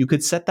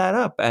could set that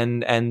up,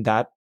 and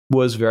that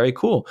was very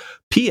cool.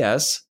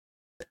 P.S.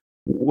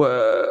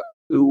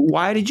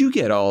 Why did you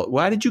get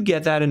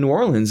that in New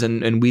Orleans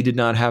and we did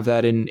not have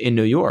that in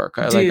New York?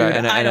 Dude,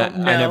 I don't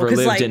know, I never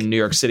lived like, in New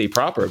York City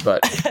proper,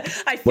 but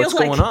I feel what's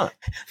going on?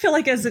 I feel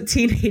like as a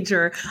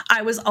teenager,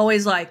 I was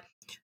always like,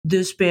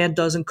 this band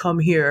doesn't come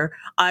here.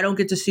 I don't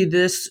get to see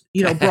this,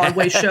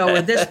 Broadway show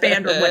or this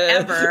band or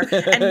whatever.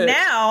 And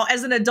now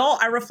as an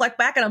adult, I reflect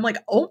back and I'm like,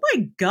 oh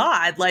my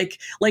God, like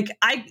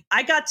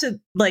I got to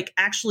like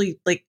actually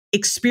like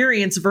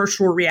experience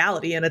virtual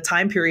reality in a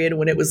time period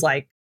when it was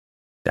like,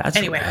 that's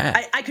anyway,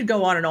 I could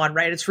go on and on,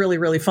 right? It's really,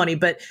 really funny.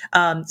 But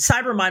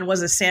Cybermind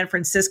was a San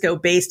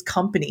Francisco-based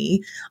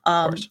company,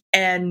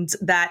 and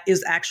that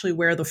is actually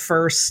where the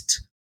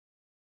first,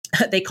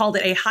 they called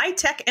it a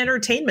high-tech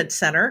entertainment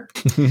center,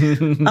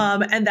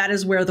 and that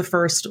is where the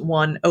first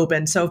one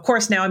opened. So, of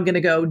course, now I'm going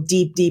to go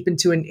deep, deep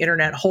into an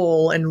internet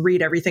hole and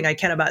read everything I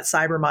can about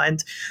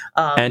Cybermind.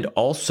 And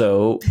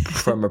also,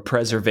 from a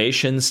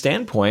preservation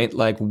standpoint,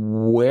 like,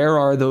 where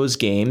are those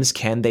games?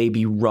 Can they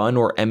be run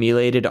or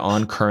emulated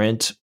on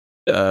current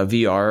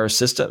VR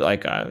system?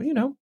 Like, I would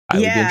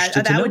be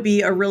interested to know. That would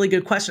be a really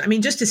good question. I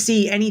mean, just to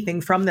see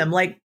anything from them,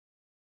 like,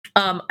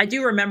 I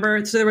do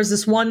remember, so there was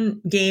this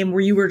one game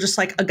where you were just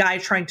like a guy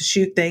trying to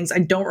shoot things. I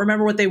don't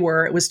remember what they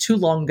were. It was too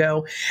long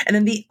ago. And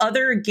then the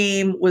other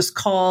game was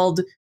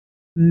called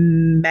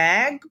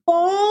Magball,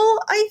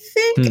 I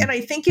think. And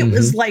I think it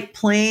was like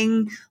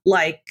playing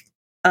like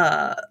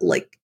a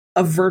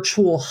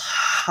virtual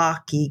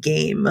hockey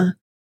game,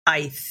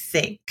 I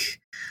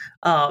think.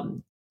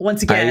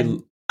 Once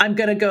again, I'm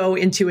going to go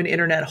into an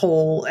internet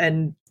hole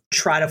and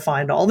try to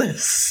find all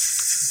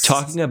this.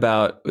 Talking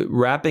about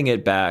wrapping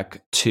it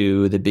back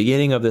to the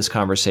beginning of this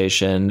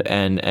conversation,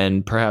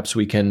 and perhaps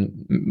we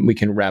can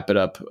wrap it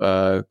up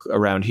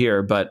around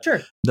here, but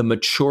sure. The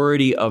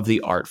maturity of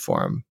the art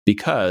form,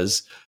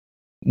 because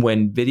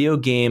when video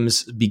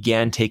games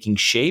began taking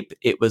shape,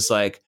 it was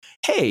like,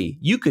 hey,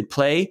 you could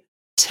play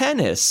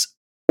tennis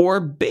or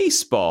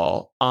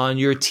baseball on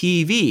your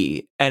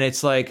TV. And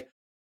it's like,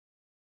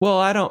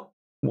 well,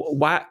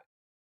 why?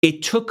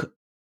 It took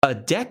a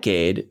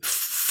decade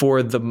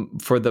for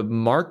the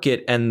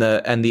market and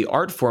the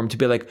art form to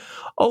be like,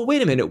 oh,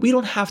 wait a minute, we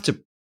don't have to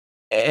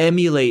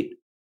emulate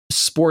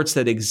sports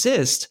that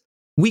exist.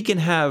 We can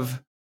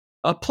have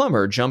a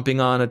plumber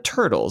jumping on a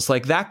turtles.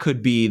 Like, that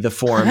could be the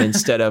form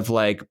instead of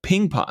like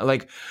ping pong.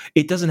 Like,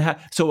 it doesn't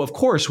have. So of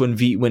course,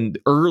 when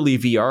early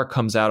VR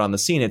comes out on the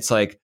scene, it's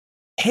like,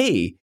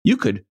 hey, you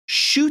could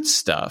shoot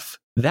stuff.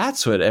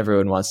 That's what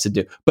everyone wants to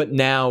do. But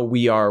now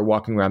we are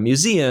walking around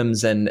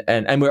museums and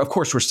we're, of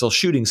course, we're still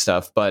shooting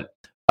stuff, but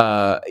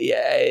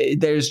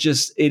there's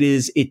just,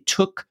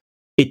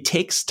 it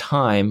takes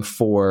time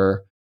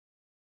for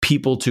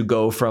people to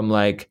go from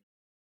like,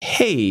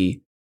 hey,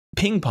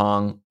 ping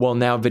pong, well,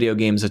 now video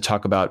games that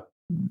talk about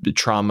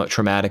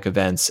traumatic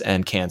events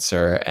and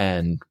cancer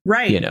and,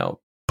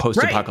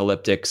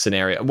 post-apocalyptic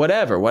scenario,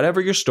 whatever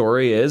your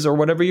story is or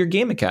whatever your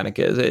game mechanic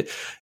is,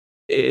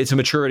 it's a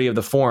maturity of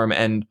the form.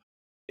 And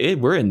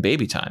we're in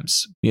baby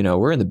times,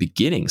 we're in the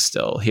beginning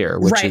still here,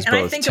 which is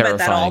both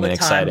terrifying and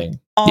exciting.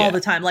 All the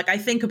time. Like, I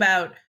think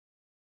about,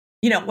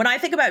 when I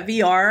think about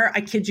VR,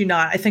 I kid you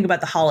not, I think about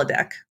the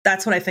holodeck.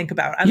 That's what I think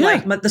about. I'm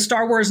like, the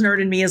Star Wars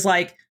nerd in me is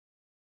like,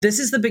 this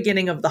is the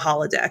beginning of the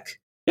holodeck.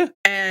 Yeah.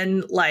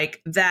 And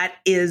like, that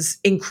is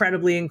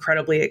incredibly,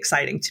 incredibly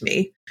exciting to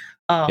me.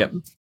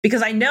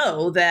 Because I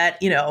know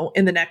that,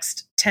 in the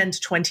next 10 to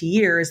 20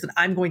 years that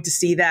I'm going to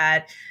see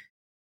that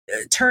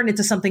turn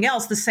into something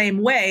else, the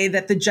same way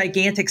that the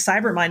gigantic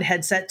Cybermind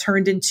headset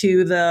turned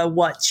into the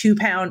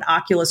 2-pound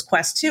Oculus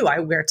Quest 2 I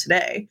wear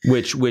today,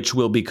 which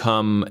will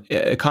become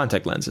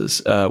contact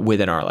lenses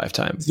within our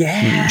lifetime.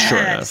 Yes. Sure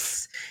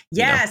enough.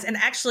 Yes. And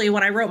actually,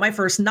 when I wrote my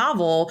first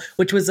novel,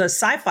 which was a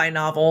sci-fi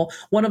novel,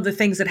 one of the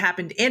things that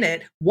happened in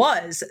it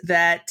was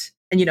that,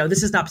 and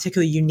this is not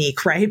particularly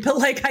unique, right? But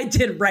like, I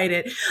did write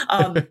it,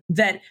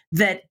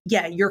 that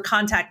your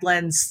contact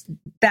lens,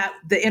 that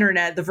the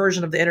internet, the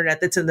version of the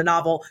internet that's in the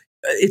novel,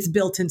 it's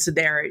built into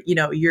there.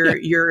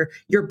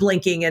 You're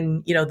blinking,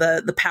 and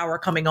the power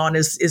coming on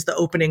is the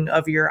opening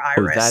of your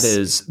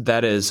iris.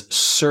 That is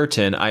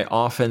certain. I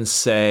often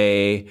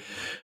say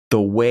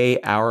the way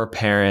our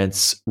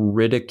parents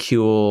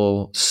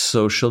ridicule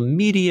social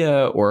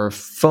media or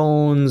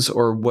phones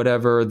or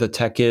whatever the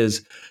tech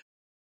is.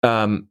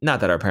 Not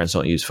that our parents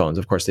don't use phones,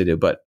 of course they do,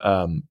 but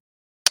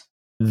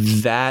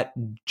that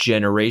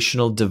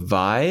generational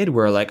divide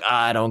where like,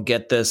 I don't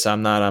get this,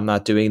 I'm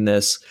not doing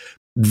this.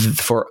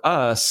 For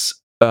us,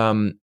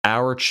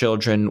 our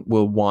children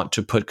will want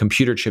to put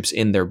computer chips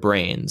in their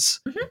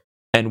brains,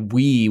 and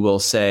we will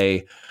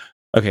say,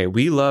 okay,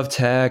 we love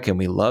tech and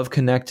we love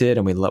connected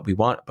and we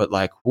want, but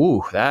like,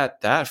 ooh,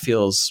 that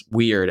feels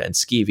weird and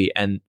skeevy.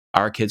 And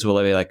our kids will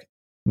be like,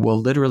 well,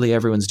 literally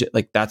everyone's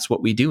like, that's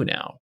what we do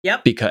now.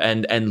 Yep. Because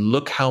and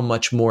look how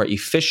much more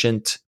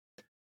efficient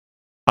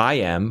I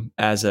am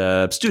as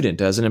a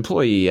student, as an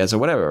employee, as a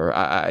whatever.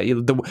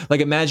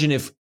 Imagine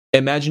if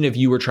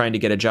you were trying to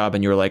get a job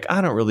and you were like,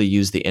 I don't really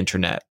use the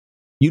internet.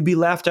 You'd be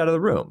laughed out of the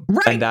room.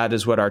 Right. And that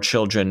is what our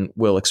children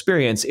will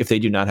experience if they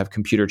do not have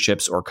computer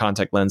chips or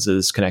contact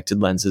lenses,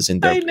 connected lenses in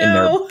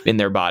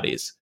their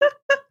bodies.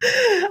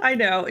 I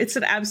know, it's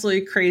an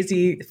absolutely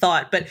crazy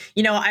thought, but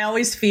I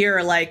always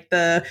fear like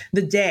the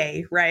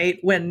day, right,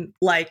 when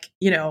like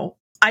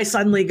I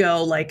suddenly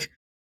go like,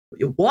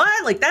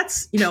 what, like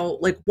that's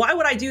like, why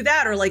would I do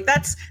that, or like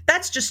that's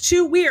just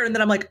too weird, and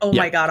then I'm like, oh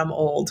my God, I'm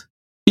old.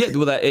 Yeah,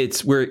 well,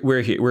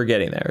 we're here, we're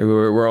getting there.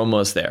 We're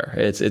almost there.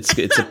 It's No,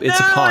 upon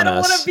us. I don't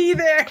want to be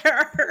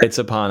there. It's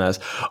upon us.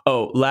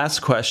 Oh,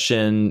 last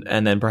question,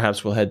 and then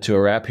perhaps we'll head to a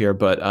wrap here.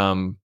 But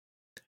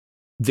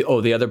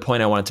the other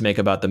point I wanted to make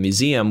about the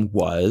museum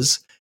was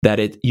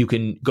that you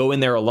can go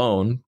in there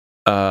alone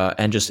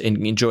and just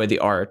enjoy the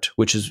art,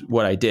 which is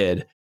what I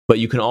did. But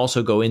you can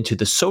also go into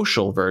the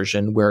social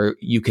version where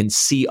you can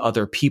see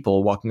other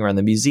people walking around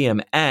the museum,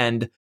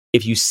 and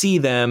if you see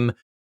them,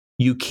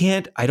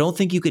 I don't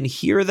think you can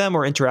hear them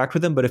or interact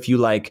with them, but if you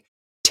like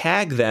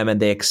tag them and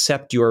they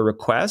accept your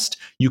request,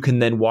 you can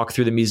then walk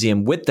through the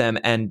museum with them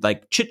and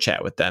like chit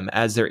chat with them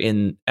as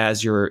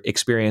you're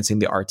experiencing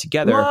the art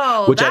together.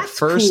 Whoa, which that's at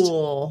first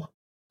cool.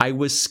 I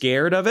was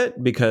scared of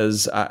it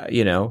because, I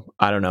don't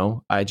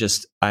know. I don't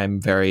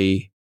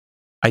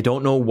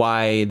know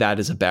why that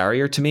is a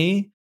barrier to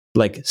me,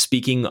 like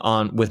speaking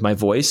on with my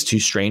voice to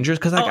strangers.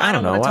 Cause like, I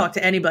don't know. Want to talk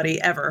to anybody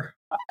ever.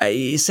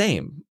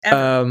 Same.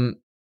 Ever.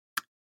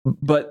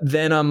 But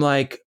then I'm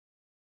like,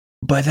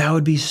 but that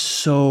would be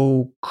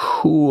so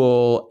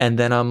cool. And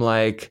then I'm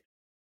like,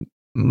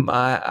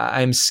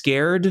 I'm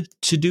scared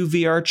to do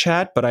VR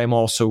chat, but I'm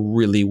also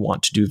really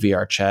want to do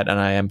VR chat. And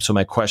I am. So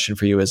my question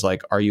for you is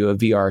like, are you a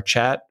VR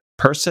chat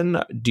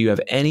person? Do you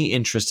have any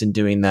interest in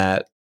doing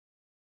that?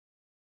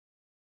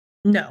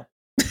 No.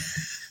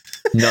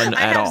 None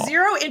at all. I have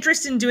zero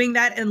interest in doing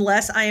that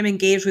unless I am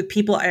engaged with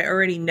people I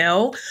already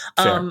know.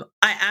 I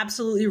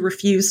absolutely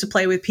refuse to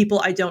play with people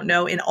I don't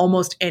know in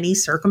almost any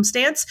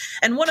circumstance.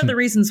 And one of the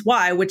reasons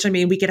why, which I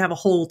mean, we could have a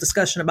whole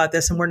discussion about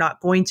this and we're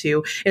not going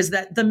to, is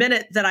that the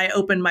minute that I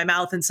open my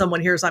mouth and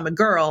someone hears I'm a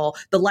girl,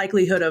 the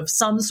likelihood of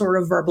some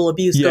sort of verbal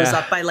abuse goes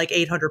up by like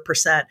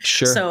 800%.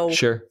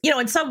 Sure.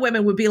 And some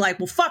women would be like,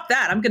 well, fuck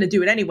that, I'm going to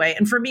do it anyway.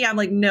 And for me, I'm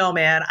like, no,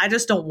 man, I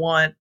just don't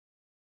want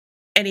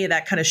any of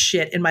that kind of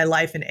shit in my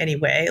life in any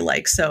way.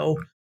 Like,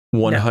 so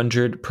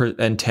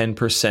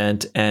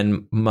 110%.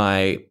 And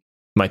my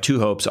two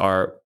hopes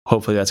are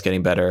hopefully that's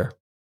getting better.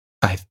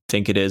 I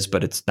think it is,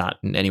 but it's not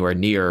anywhere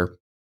near,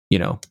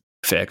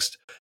 fixed.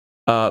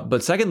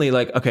 But secondly,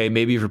 like, okay,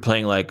 maybe if you're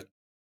playing like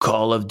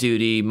Call of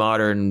Duty,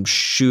 modern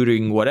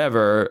shooting,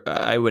 whatever,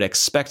 I would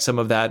expect some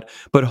of that.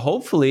 But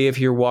hopefully if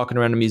you're walking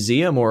around a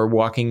museum or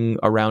walking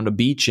around a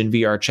beach in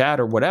VR chat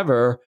or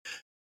whatever,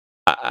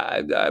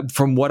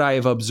 from what I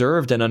have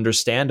observed and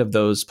understand of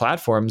those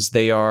platforms,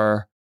 they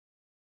are,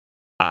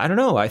 I don't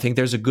know. I think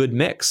there's a good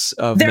mix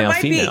of male,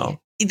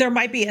 female. There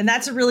might be. And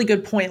that's a really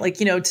good point. Like,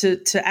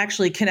 to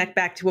actually connect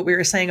back to what we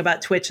were saying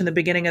about Twitch in the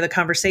beginning of the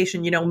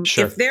conversation,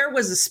 Sure. If there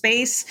was a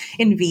space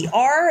in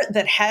VR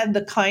that had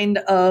the kind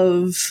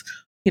of,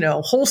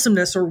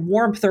 wholesomeness or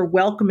warmth or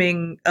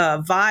welcoming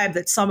vibe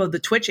that some of the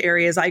Twitch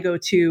areas I go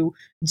to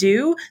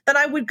do, then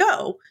I would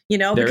go,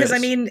 because I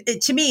mean,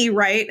 to me,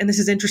 right. And this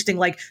is interesting.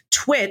 Like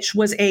Twitch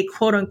was a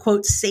quote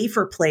unquote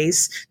safer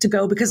place to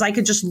go because I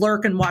could just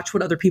lurk and watch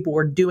what other people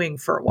were doing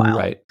for a while.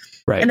 Right.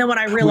 And then when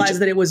I realized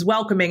that it was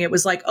welcoming, it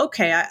was like,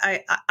 okay,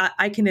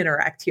 I can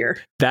interact here.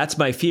 That's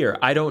my fear.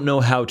 I don't know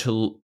how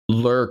to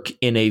lurk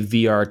in a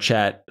VR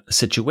chat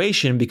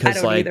situation because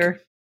I don't either.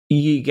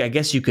 I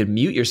guess you could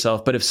mute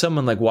yourself, but if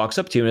someone like walks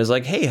up to you and is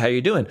like, "Hey, how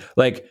you doing?"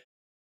 Like,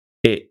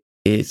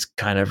 it's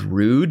kind of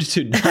rude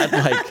to not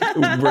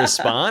like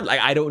respond.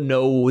 Like, I don't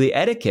know the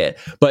etiquette,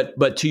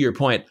 but to your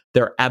point,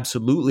 there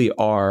absolutely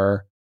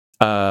are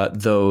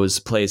those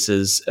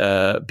places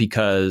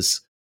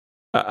because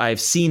I've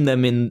seen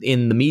them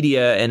in the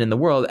media and in the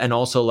world, and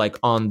also like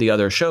on the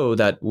other show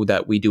that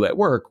we do at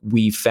work.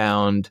 We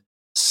found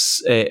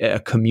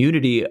a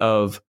community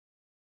of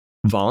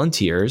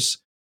volunteers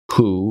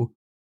who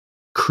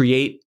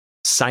create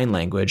sign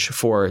language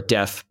for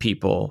deaf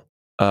people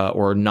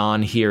or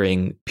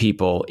non-hearing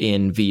people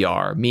in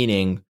VR.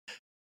 Meaning,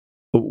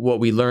 what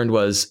we learned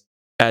was,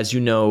 as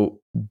you know,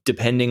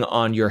 depending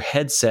on your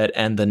headset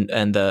and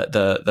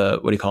the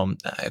what do you call them?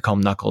 I call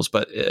them knuckles,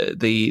 but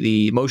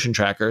the motion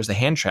trackers, the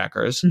hand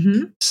trackers,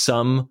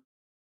 some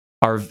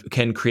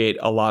can create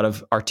a lot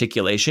of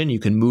articulation. You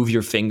can move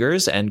your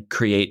fingers and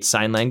create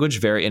sign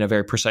language in a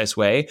very precise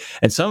way,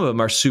 and some of them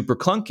are super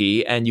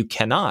clunky, and you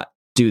cannot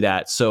do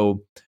that.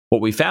 So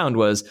what we found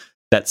was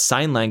that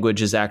sign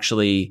language is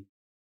actually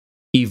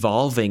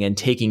evolving and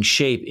taking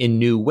shape in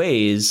new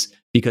ways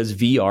because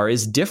VR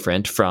is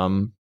different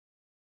from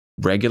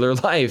regular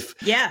life.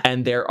 Yeah.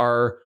 And there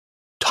are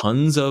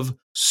tons of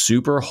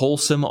super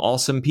wholesome,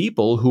 awesome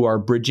people who are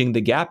bridging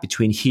the gap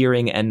between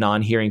hearing and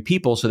non-hearing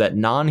people so that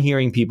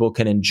non-hearing people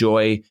can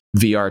enjoy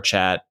VR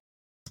chat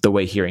the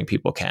way hearing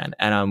people can.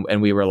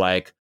 And we were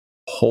like,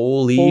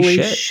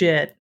 holy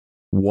shit.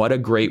 What a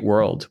great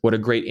world. What a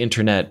great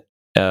internet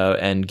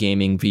and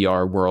gaming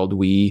VR world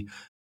we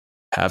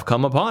have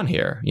come upon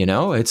here. You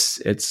know,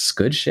 it's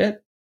good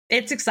shit.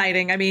 It's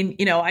exciting. I mean,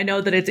 you know, I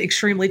know that it's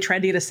extremely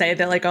trendy to say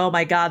that, like, oh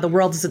my God, the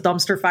world is a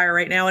dumpster fire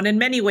right now. And in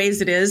many ways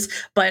it is.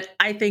 But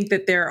I think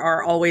that there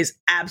are always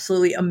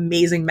absolutely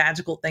amazing,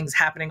 magical things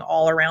happening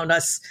all around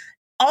us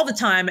all the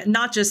time,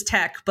 not just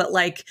tech, but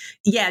like,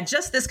 yeah,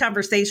 just this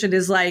conversation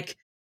is like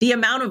the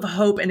amount of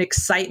hope and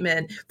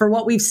excitement for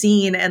what we've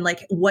seen and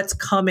like what's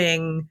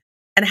coming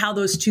and how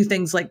those two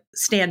things like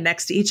stand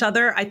next to each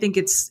other. I think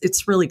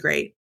it's really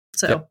great.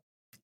 So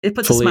it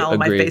puts Fully a smile on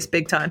my agree. face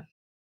big time.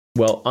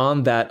 Well,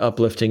 on that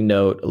uplifting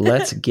note,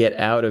 let's get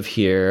out of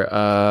here.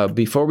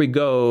 Before we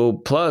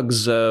go,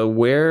 plugs,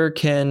 where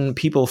can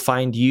people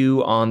find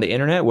you on the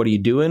internet? What are you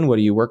doing? What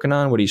are you working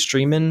on? What are you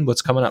streaming?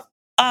 What's coming up?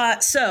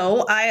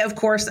 So I, of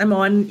course, am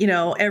on, you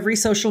know, every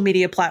social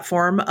media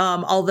platform.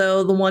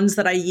 Although the ones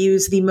that I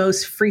use the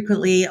most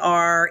frequently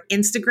are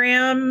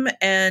Instagram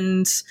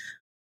and,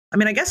 I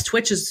mean, I guess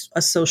Twitch is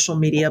a social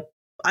media.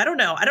 I don't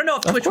know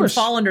if Twitch would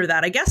fall under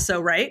that. I guess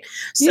so, right?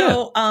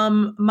 So,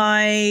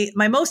 my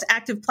most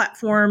active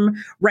platform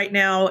right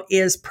now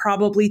is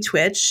probably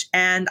Twitch,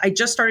 and I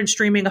just started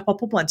streaming a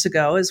couple months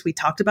ago, as we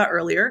talked about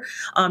earlier.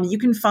 You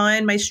can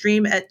find my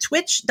stream at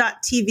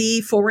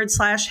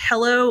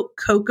twitch.tv/Hello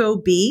Coco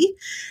B,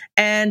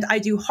 and I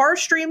do horror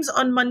streams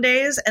on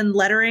Mondays and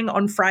lettering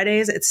on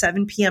Fridays at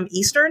 7 p.m.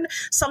 Eastern.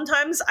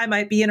 Sometimes I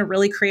might be in a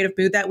really creative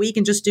mood that week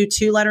and just do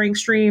 2 lettering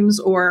streams,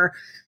 or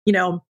you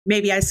know,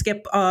 maybe I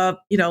skip,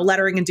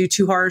 lettering and do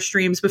 2 horror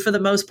streams. But for the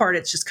most part,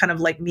 it's just kind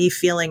of like me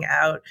feeling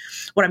out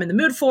what I'm in the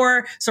mood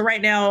for. So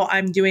right now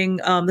I'm doing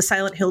the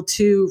Silent Hill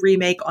 2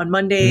 remake on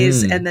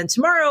Mondays. And then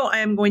tomorrow I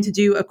am going to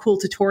do a cool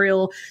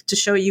tutorial to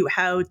show you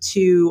how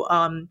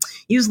to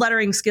use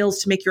lettering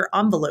skills to make your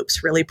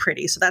envelopes really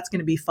pretty. So that's going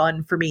to be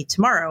fun for me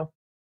tomorrow.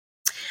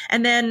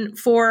 And then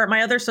for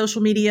my other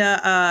social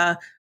media,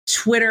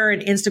 Twitter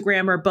and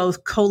Instagram are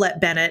both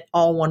Colette Bennett,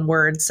 all one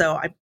word. So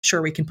I'm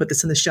sure we can put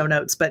this in the show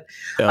notes, but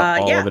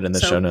all of it in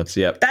the show notes.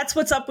 Yep. That's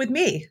what's up with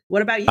me.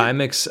 What about you? I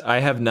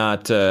have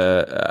not,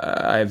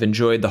 I've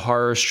enjoyed the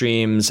horror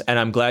streams, and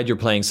I'm glad you're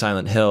playing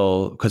Silent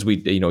Hill because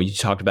you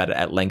talked about it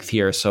at length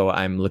here. So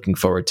I'm looking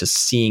forward to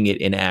seeing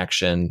it in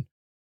action.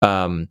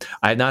 I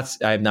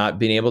have not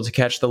been able to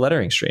catch the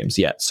lettering streams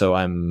yet. So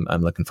I'm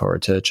looking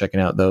forward to checking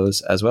out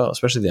those as well,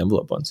 especially the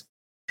envelope ones.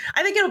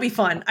 I think it'll be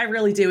fun. I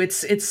really do.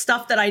 It's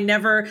stuff that I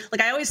never,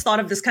 like, I always thought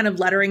of this kind of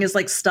lettering as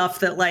like stuff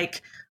that,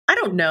 like, I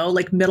don't know,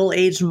 like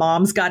middle-aged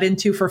moms got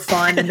into for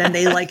fun. And then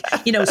they like,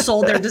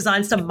 sold their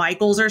designs to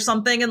Michaels or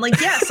something. And like,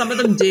 yeah, some of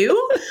them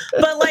do,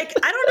 but like,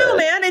 I don't know,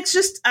 man. It's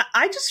just,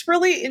 I just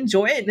really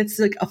enjoy it. And it's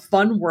like a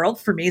fun world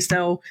for me.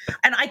 So,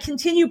 and I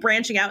continue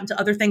branching out into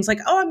other things like,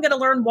 oh, I'm going to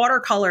learn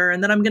watercolor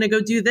and then I'm going to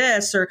go do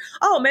this, or,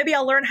 oh, maybe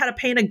I'll learn how to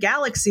paint a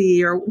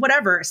galaxy or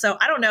whatever. So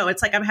I don't know.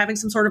 It's like, I'm having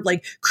some sort of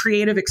like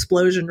creative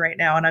explosion right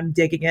now and I'm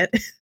digging it.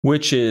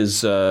 Which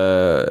is,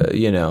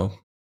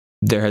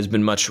 there has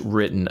been much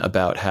written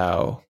about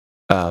how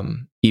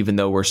even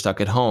though we're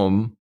stuck at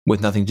home with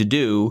nothing to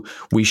do,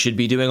 we should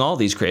be doing all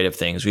these creative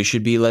things. We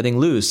should be letting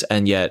loose.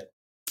 And yet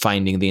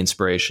finding the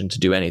inspiration to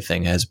do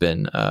anything has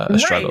been a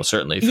struggle,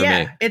 certainly for me.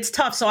 Yeah, it's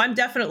tough. So I'm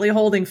definitely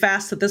holding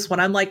fast to this one.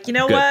 I'm like, you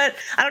know what?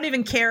 I don't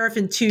even care if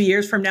in 2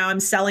 years from now I'm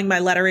selling my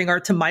lettering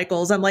art to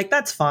Michaels. I'm like,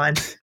 that's fine.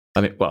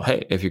 I mean, well,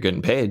 hey, if you're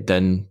getting paid,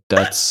 then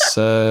that's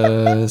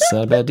it's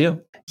not a bad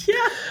deal.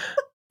 Yeah.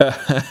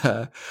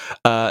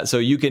 So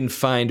you can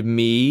find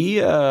me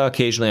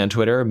occasionally on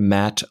Twitter,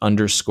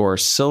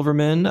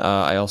 Matt_Silverman.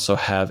 I also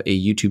have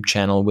a YouTube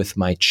channel with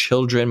my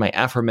children, my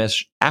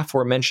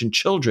aforementioned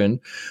children.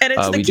 And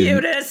it's the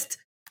cutest.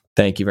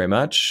 Thank you very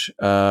much.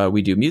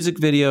 We do music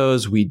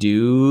videos. We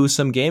do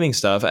some gaming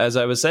stuff. As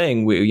I was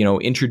saying,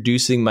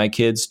 introducing my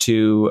kids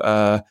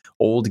to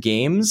old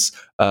games.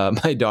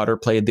 My daughter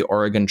played the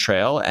Oregon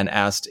Trail and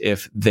asked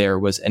if there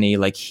was any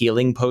like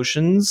healing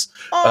potions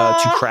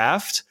to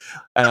craft.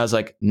 And I was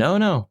like,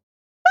 no.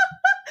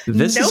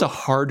 This is a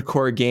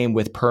hardcore game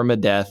with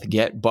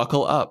permadeath.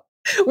 Buckle up.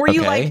 Were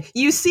you like,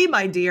 you see,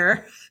 my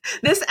dear,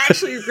 this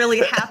actually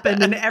really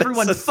happened and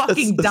everyone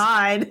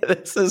died.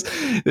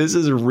 This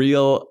is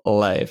real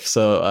life.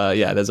 So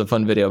there's a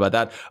fun video about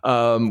that.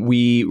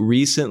 We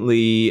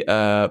recently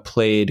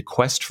played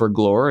Quest for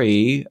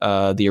Glory,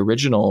 the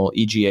original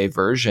EGA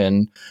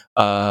version,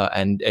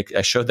 and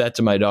I showed that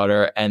to my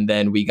daughter, and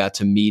then we got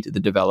to meet the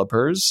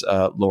developers,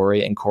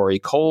 Lori and Corey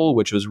Cole,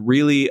 which was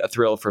really a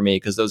thrill for me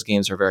because those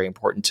games are very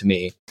important to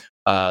me.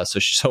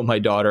 So my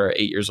daughter,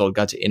 8 years old,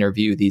 got to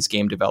interview these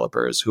game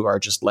developers who are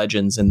just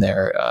legends in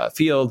their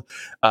field,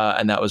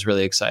 and that was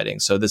really exciting.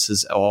 So this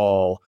is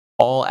all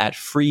at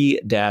Free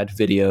Dad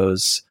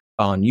Videos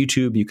on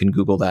YouTube. You can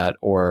Google that,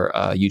 or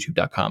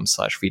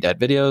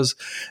youtube.com/freedadvideos.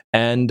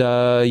 And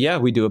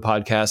we do a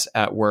podcast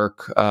at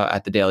work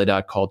at the Daily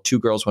Dot called Two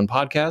Girls, One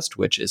Podcast,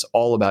 which is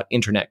all about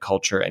internet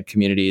culture and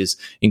communities,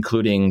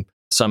 including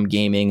some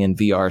gaming and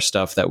VR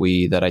stuff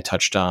that I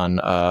touched on.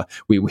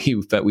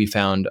 We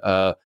found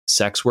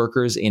sex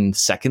workers in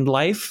Second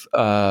Life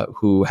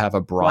who have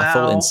a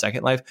brothel in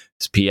Second Life.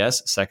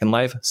 P.S. Second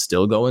Life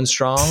still going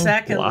strong.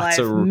 Second Life,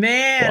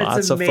 man, lots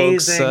it's of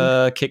amazing.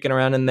 folks kicking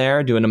around in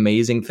there doing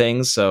amazing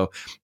things. So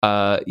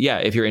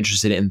if you're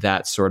interested in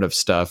that sort of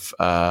stuff,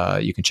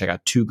 you can check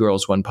out Two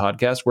Girls, One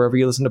Podcast wherever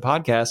you listen to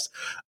podcasts.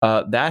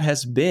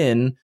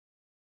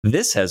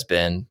 This has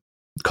been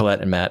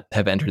Colette and Matt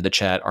have entered the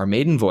chat, our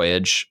maiden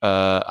voyage.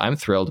 I'm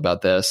thrilled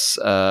about this.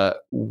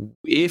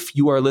 If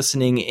you are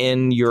listening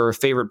in your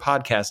favorite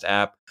podcast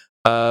app,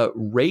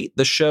 rate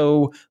the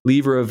show,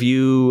 leave a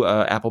review.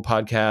 Apple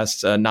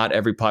Podcasts, not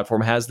every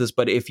platform has this,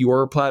 but if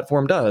your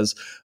platform does,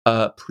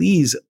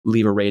 please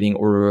leave a rating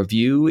or a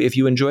review if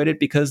you enjoyed it,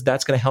 because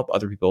that's going to help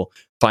other people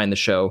find the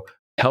show,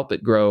 help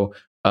it grow.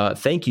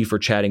 Thank you for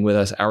chatting with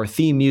us. Our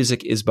theme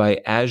music is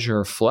by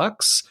Azure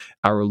Flux.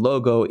 Our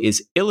logo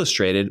is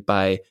illustrated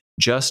by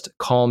Just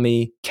Call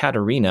Me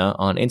Katerina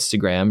on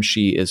Instagram.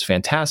 She is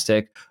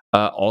fantastic.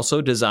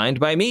 Also designed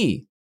by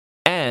me.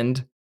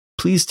 And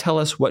please tell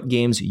us what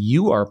games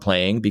you are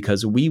playing,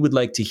 because we would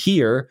like to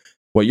hear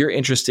what you're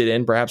interested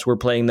in. Perhaps we're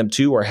playing them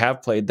too, or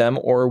have played them,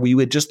 or we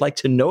would just like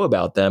to know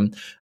about them.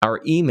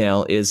 Our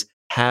email is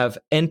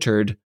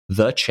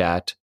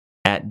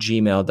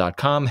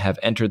haveenteredthechat@gmail.com. Have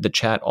entered the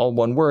chat, all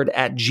one word,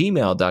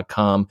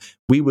 @gmail.com.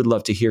 We would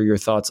love to hear your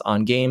thoughts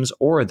on games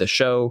or the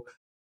show.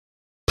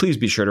 Please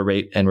be sure to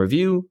rate and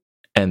review.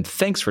 And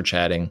thanks for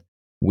chatting.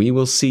 We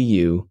will see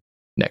you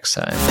next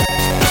time.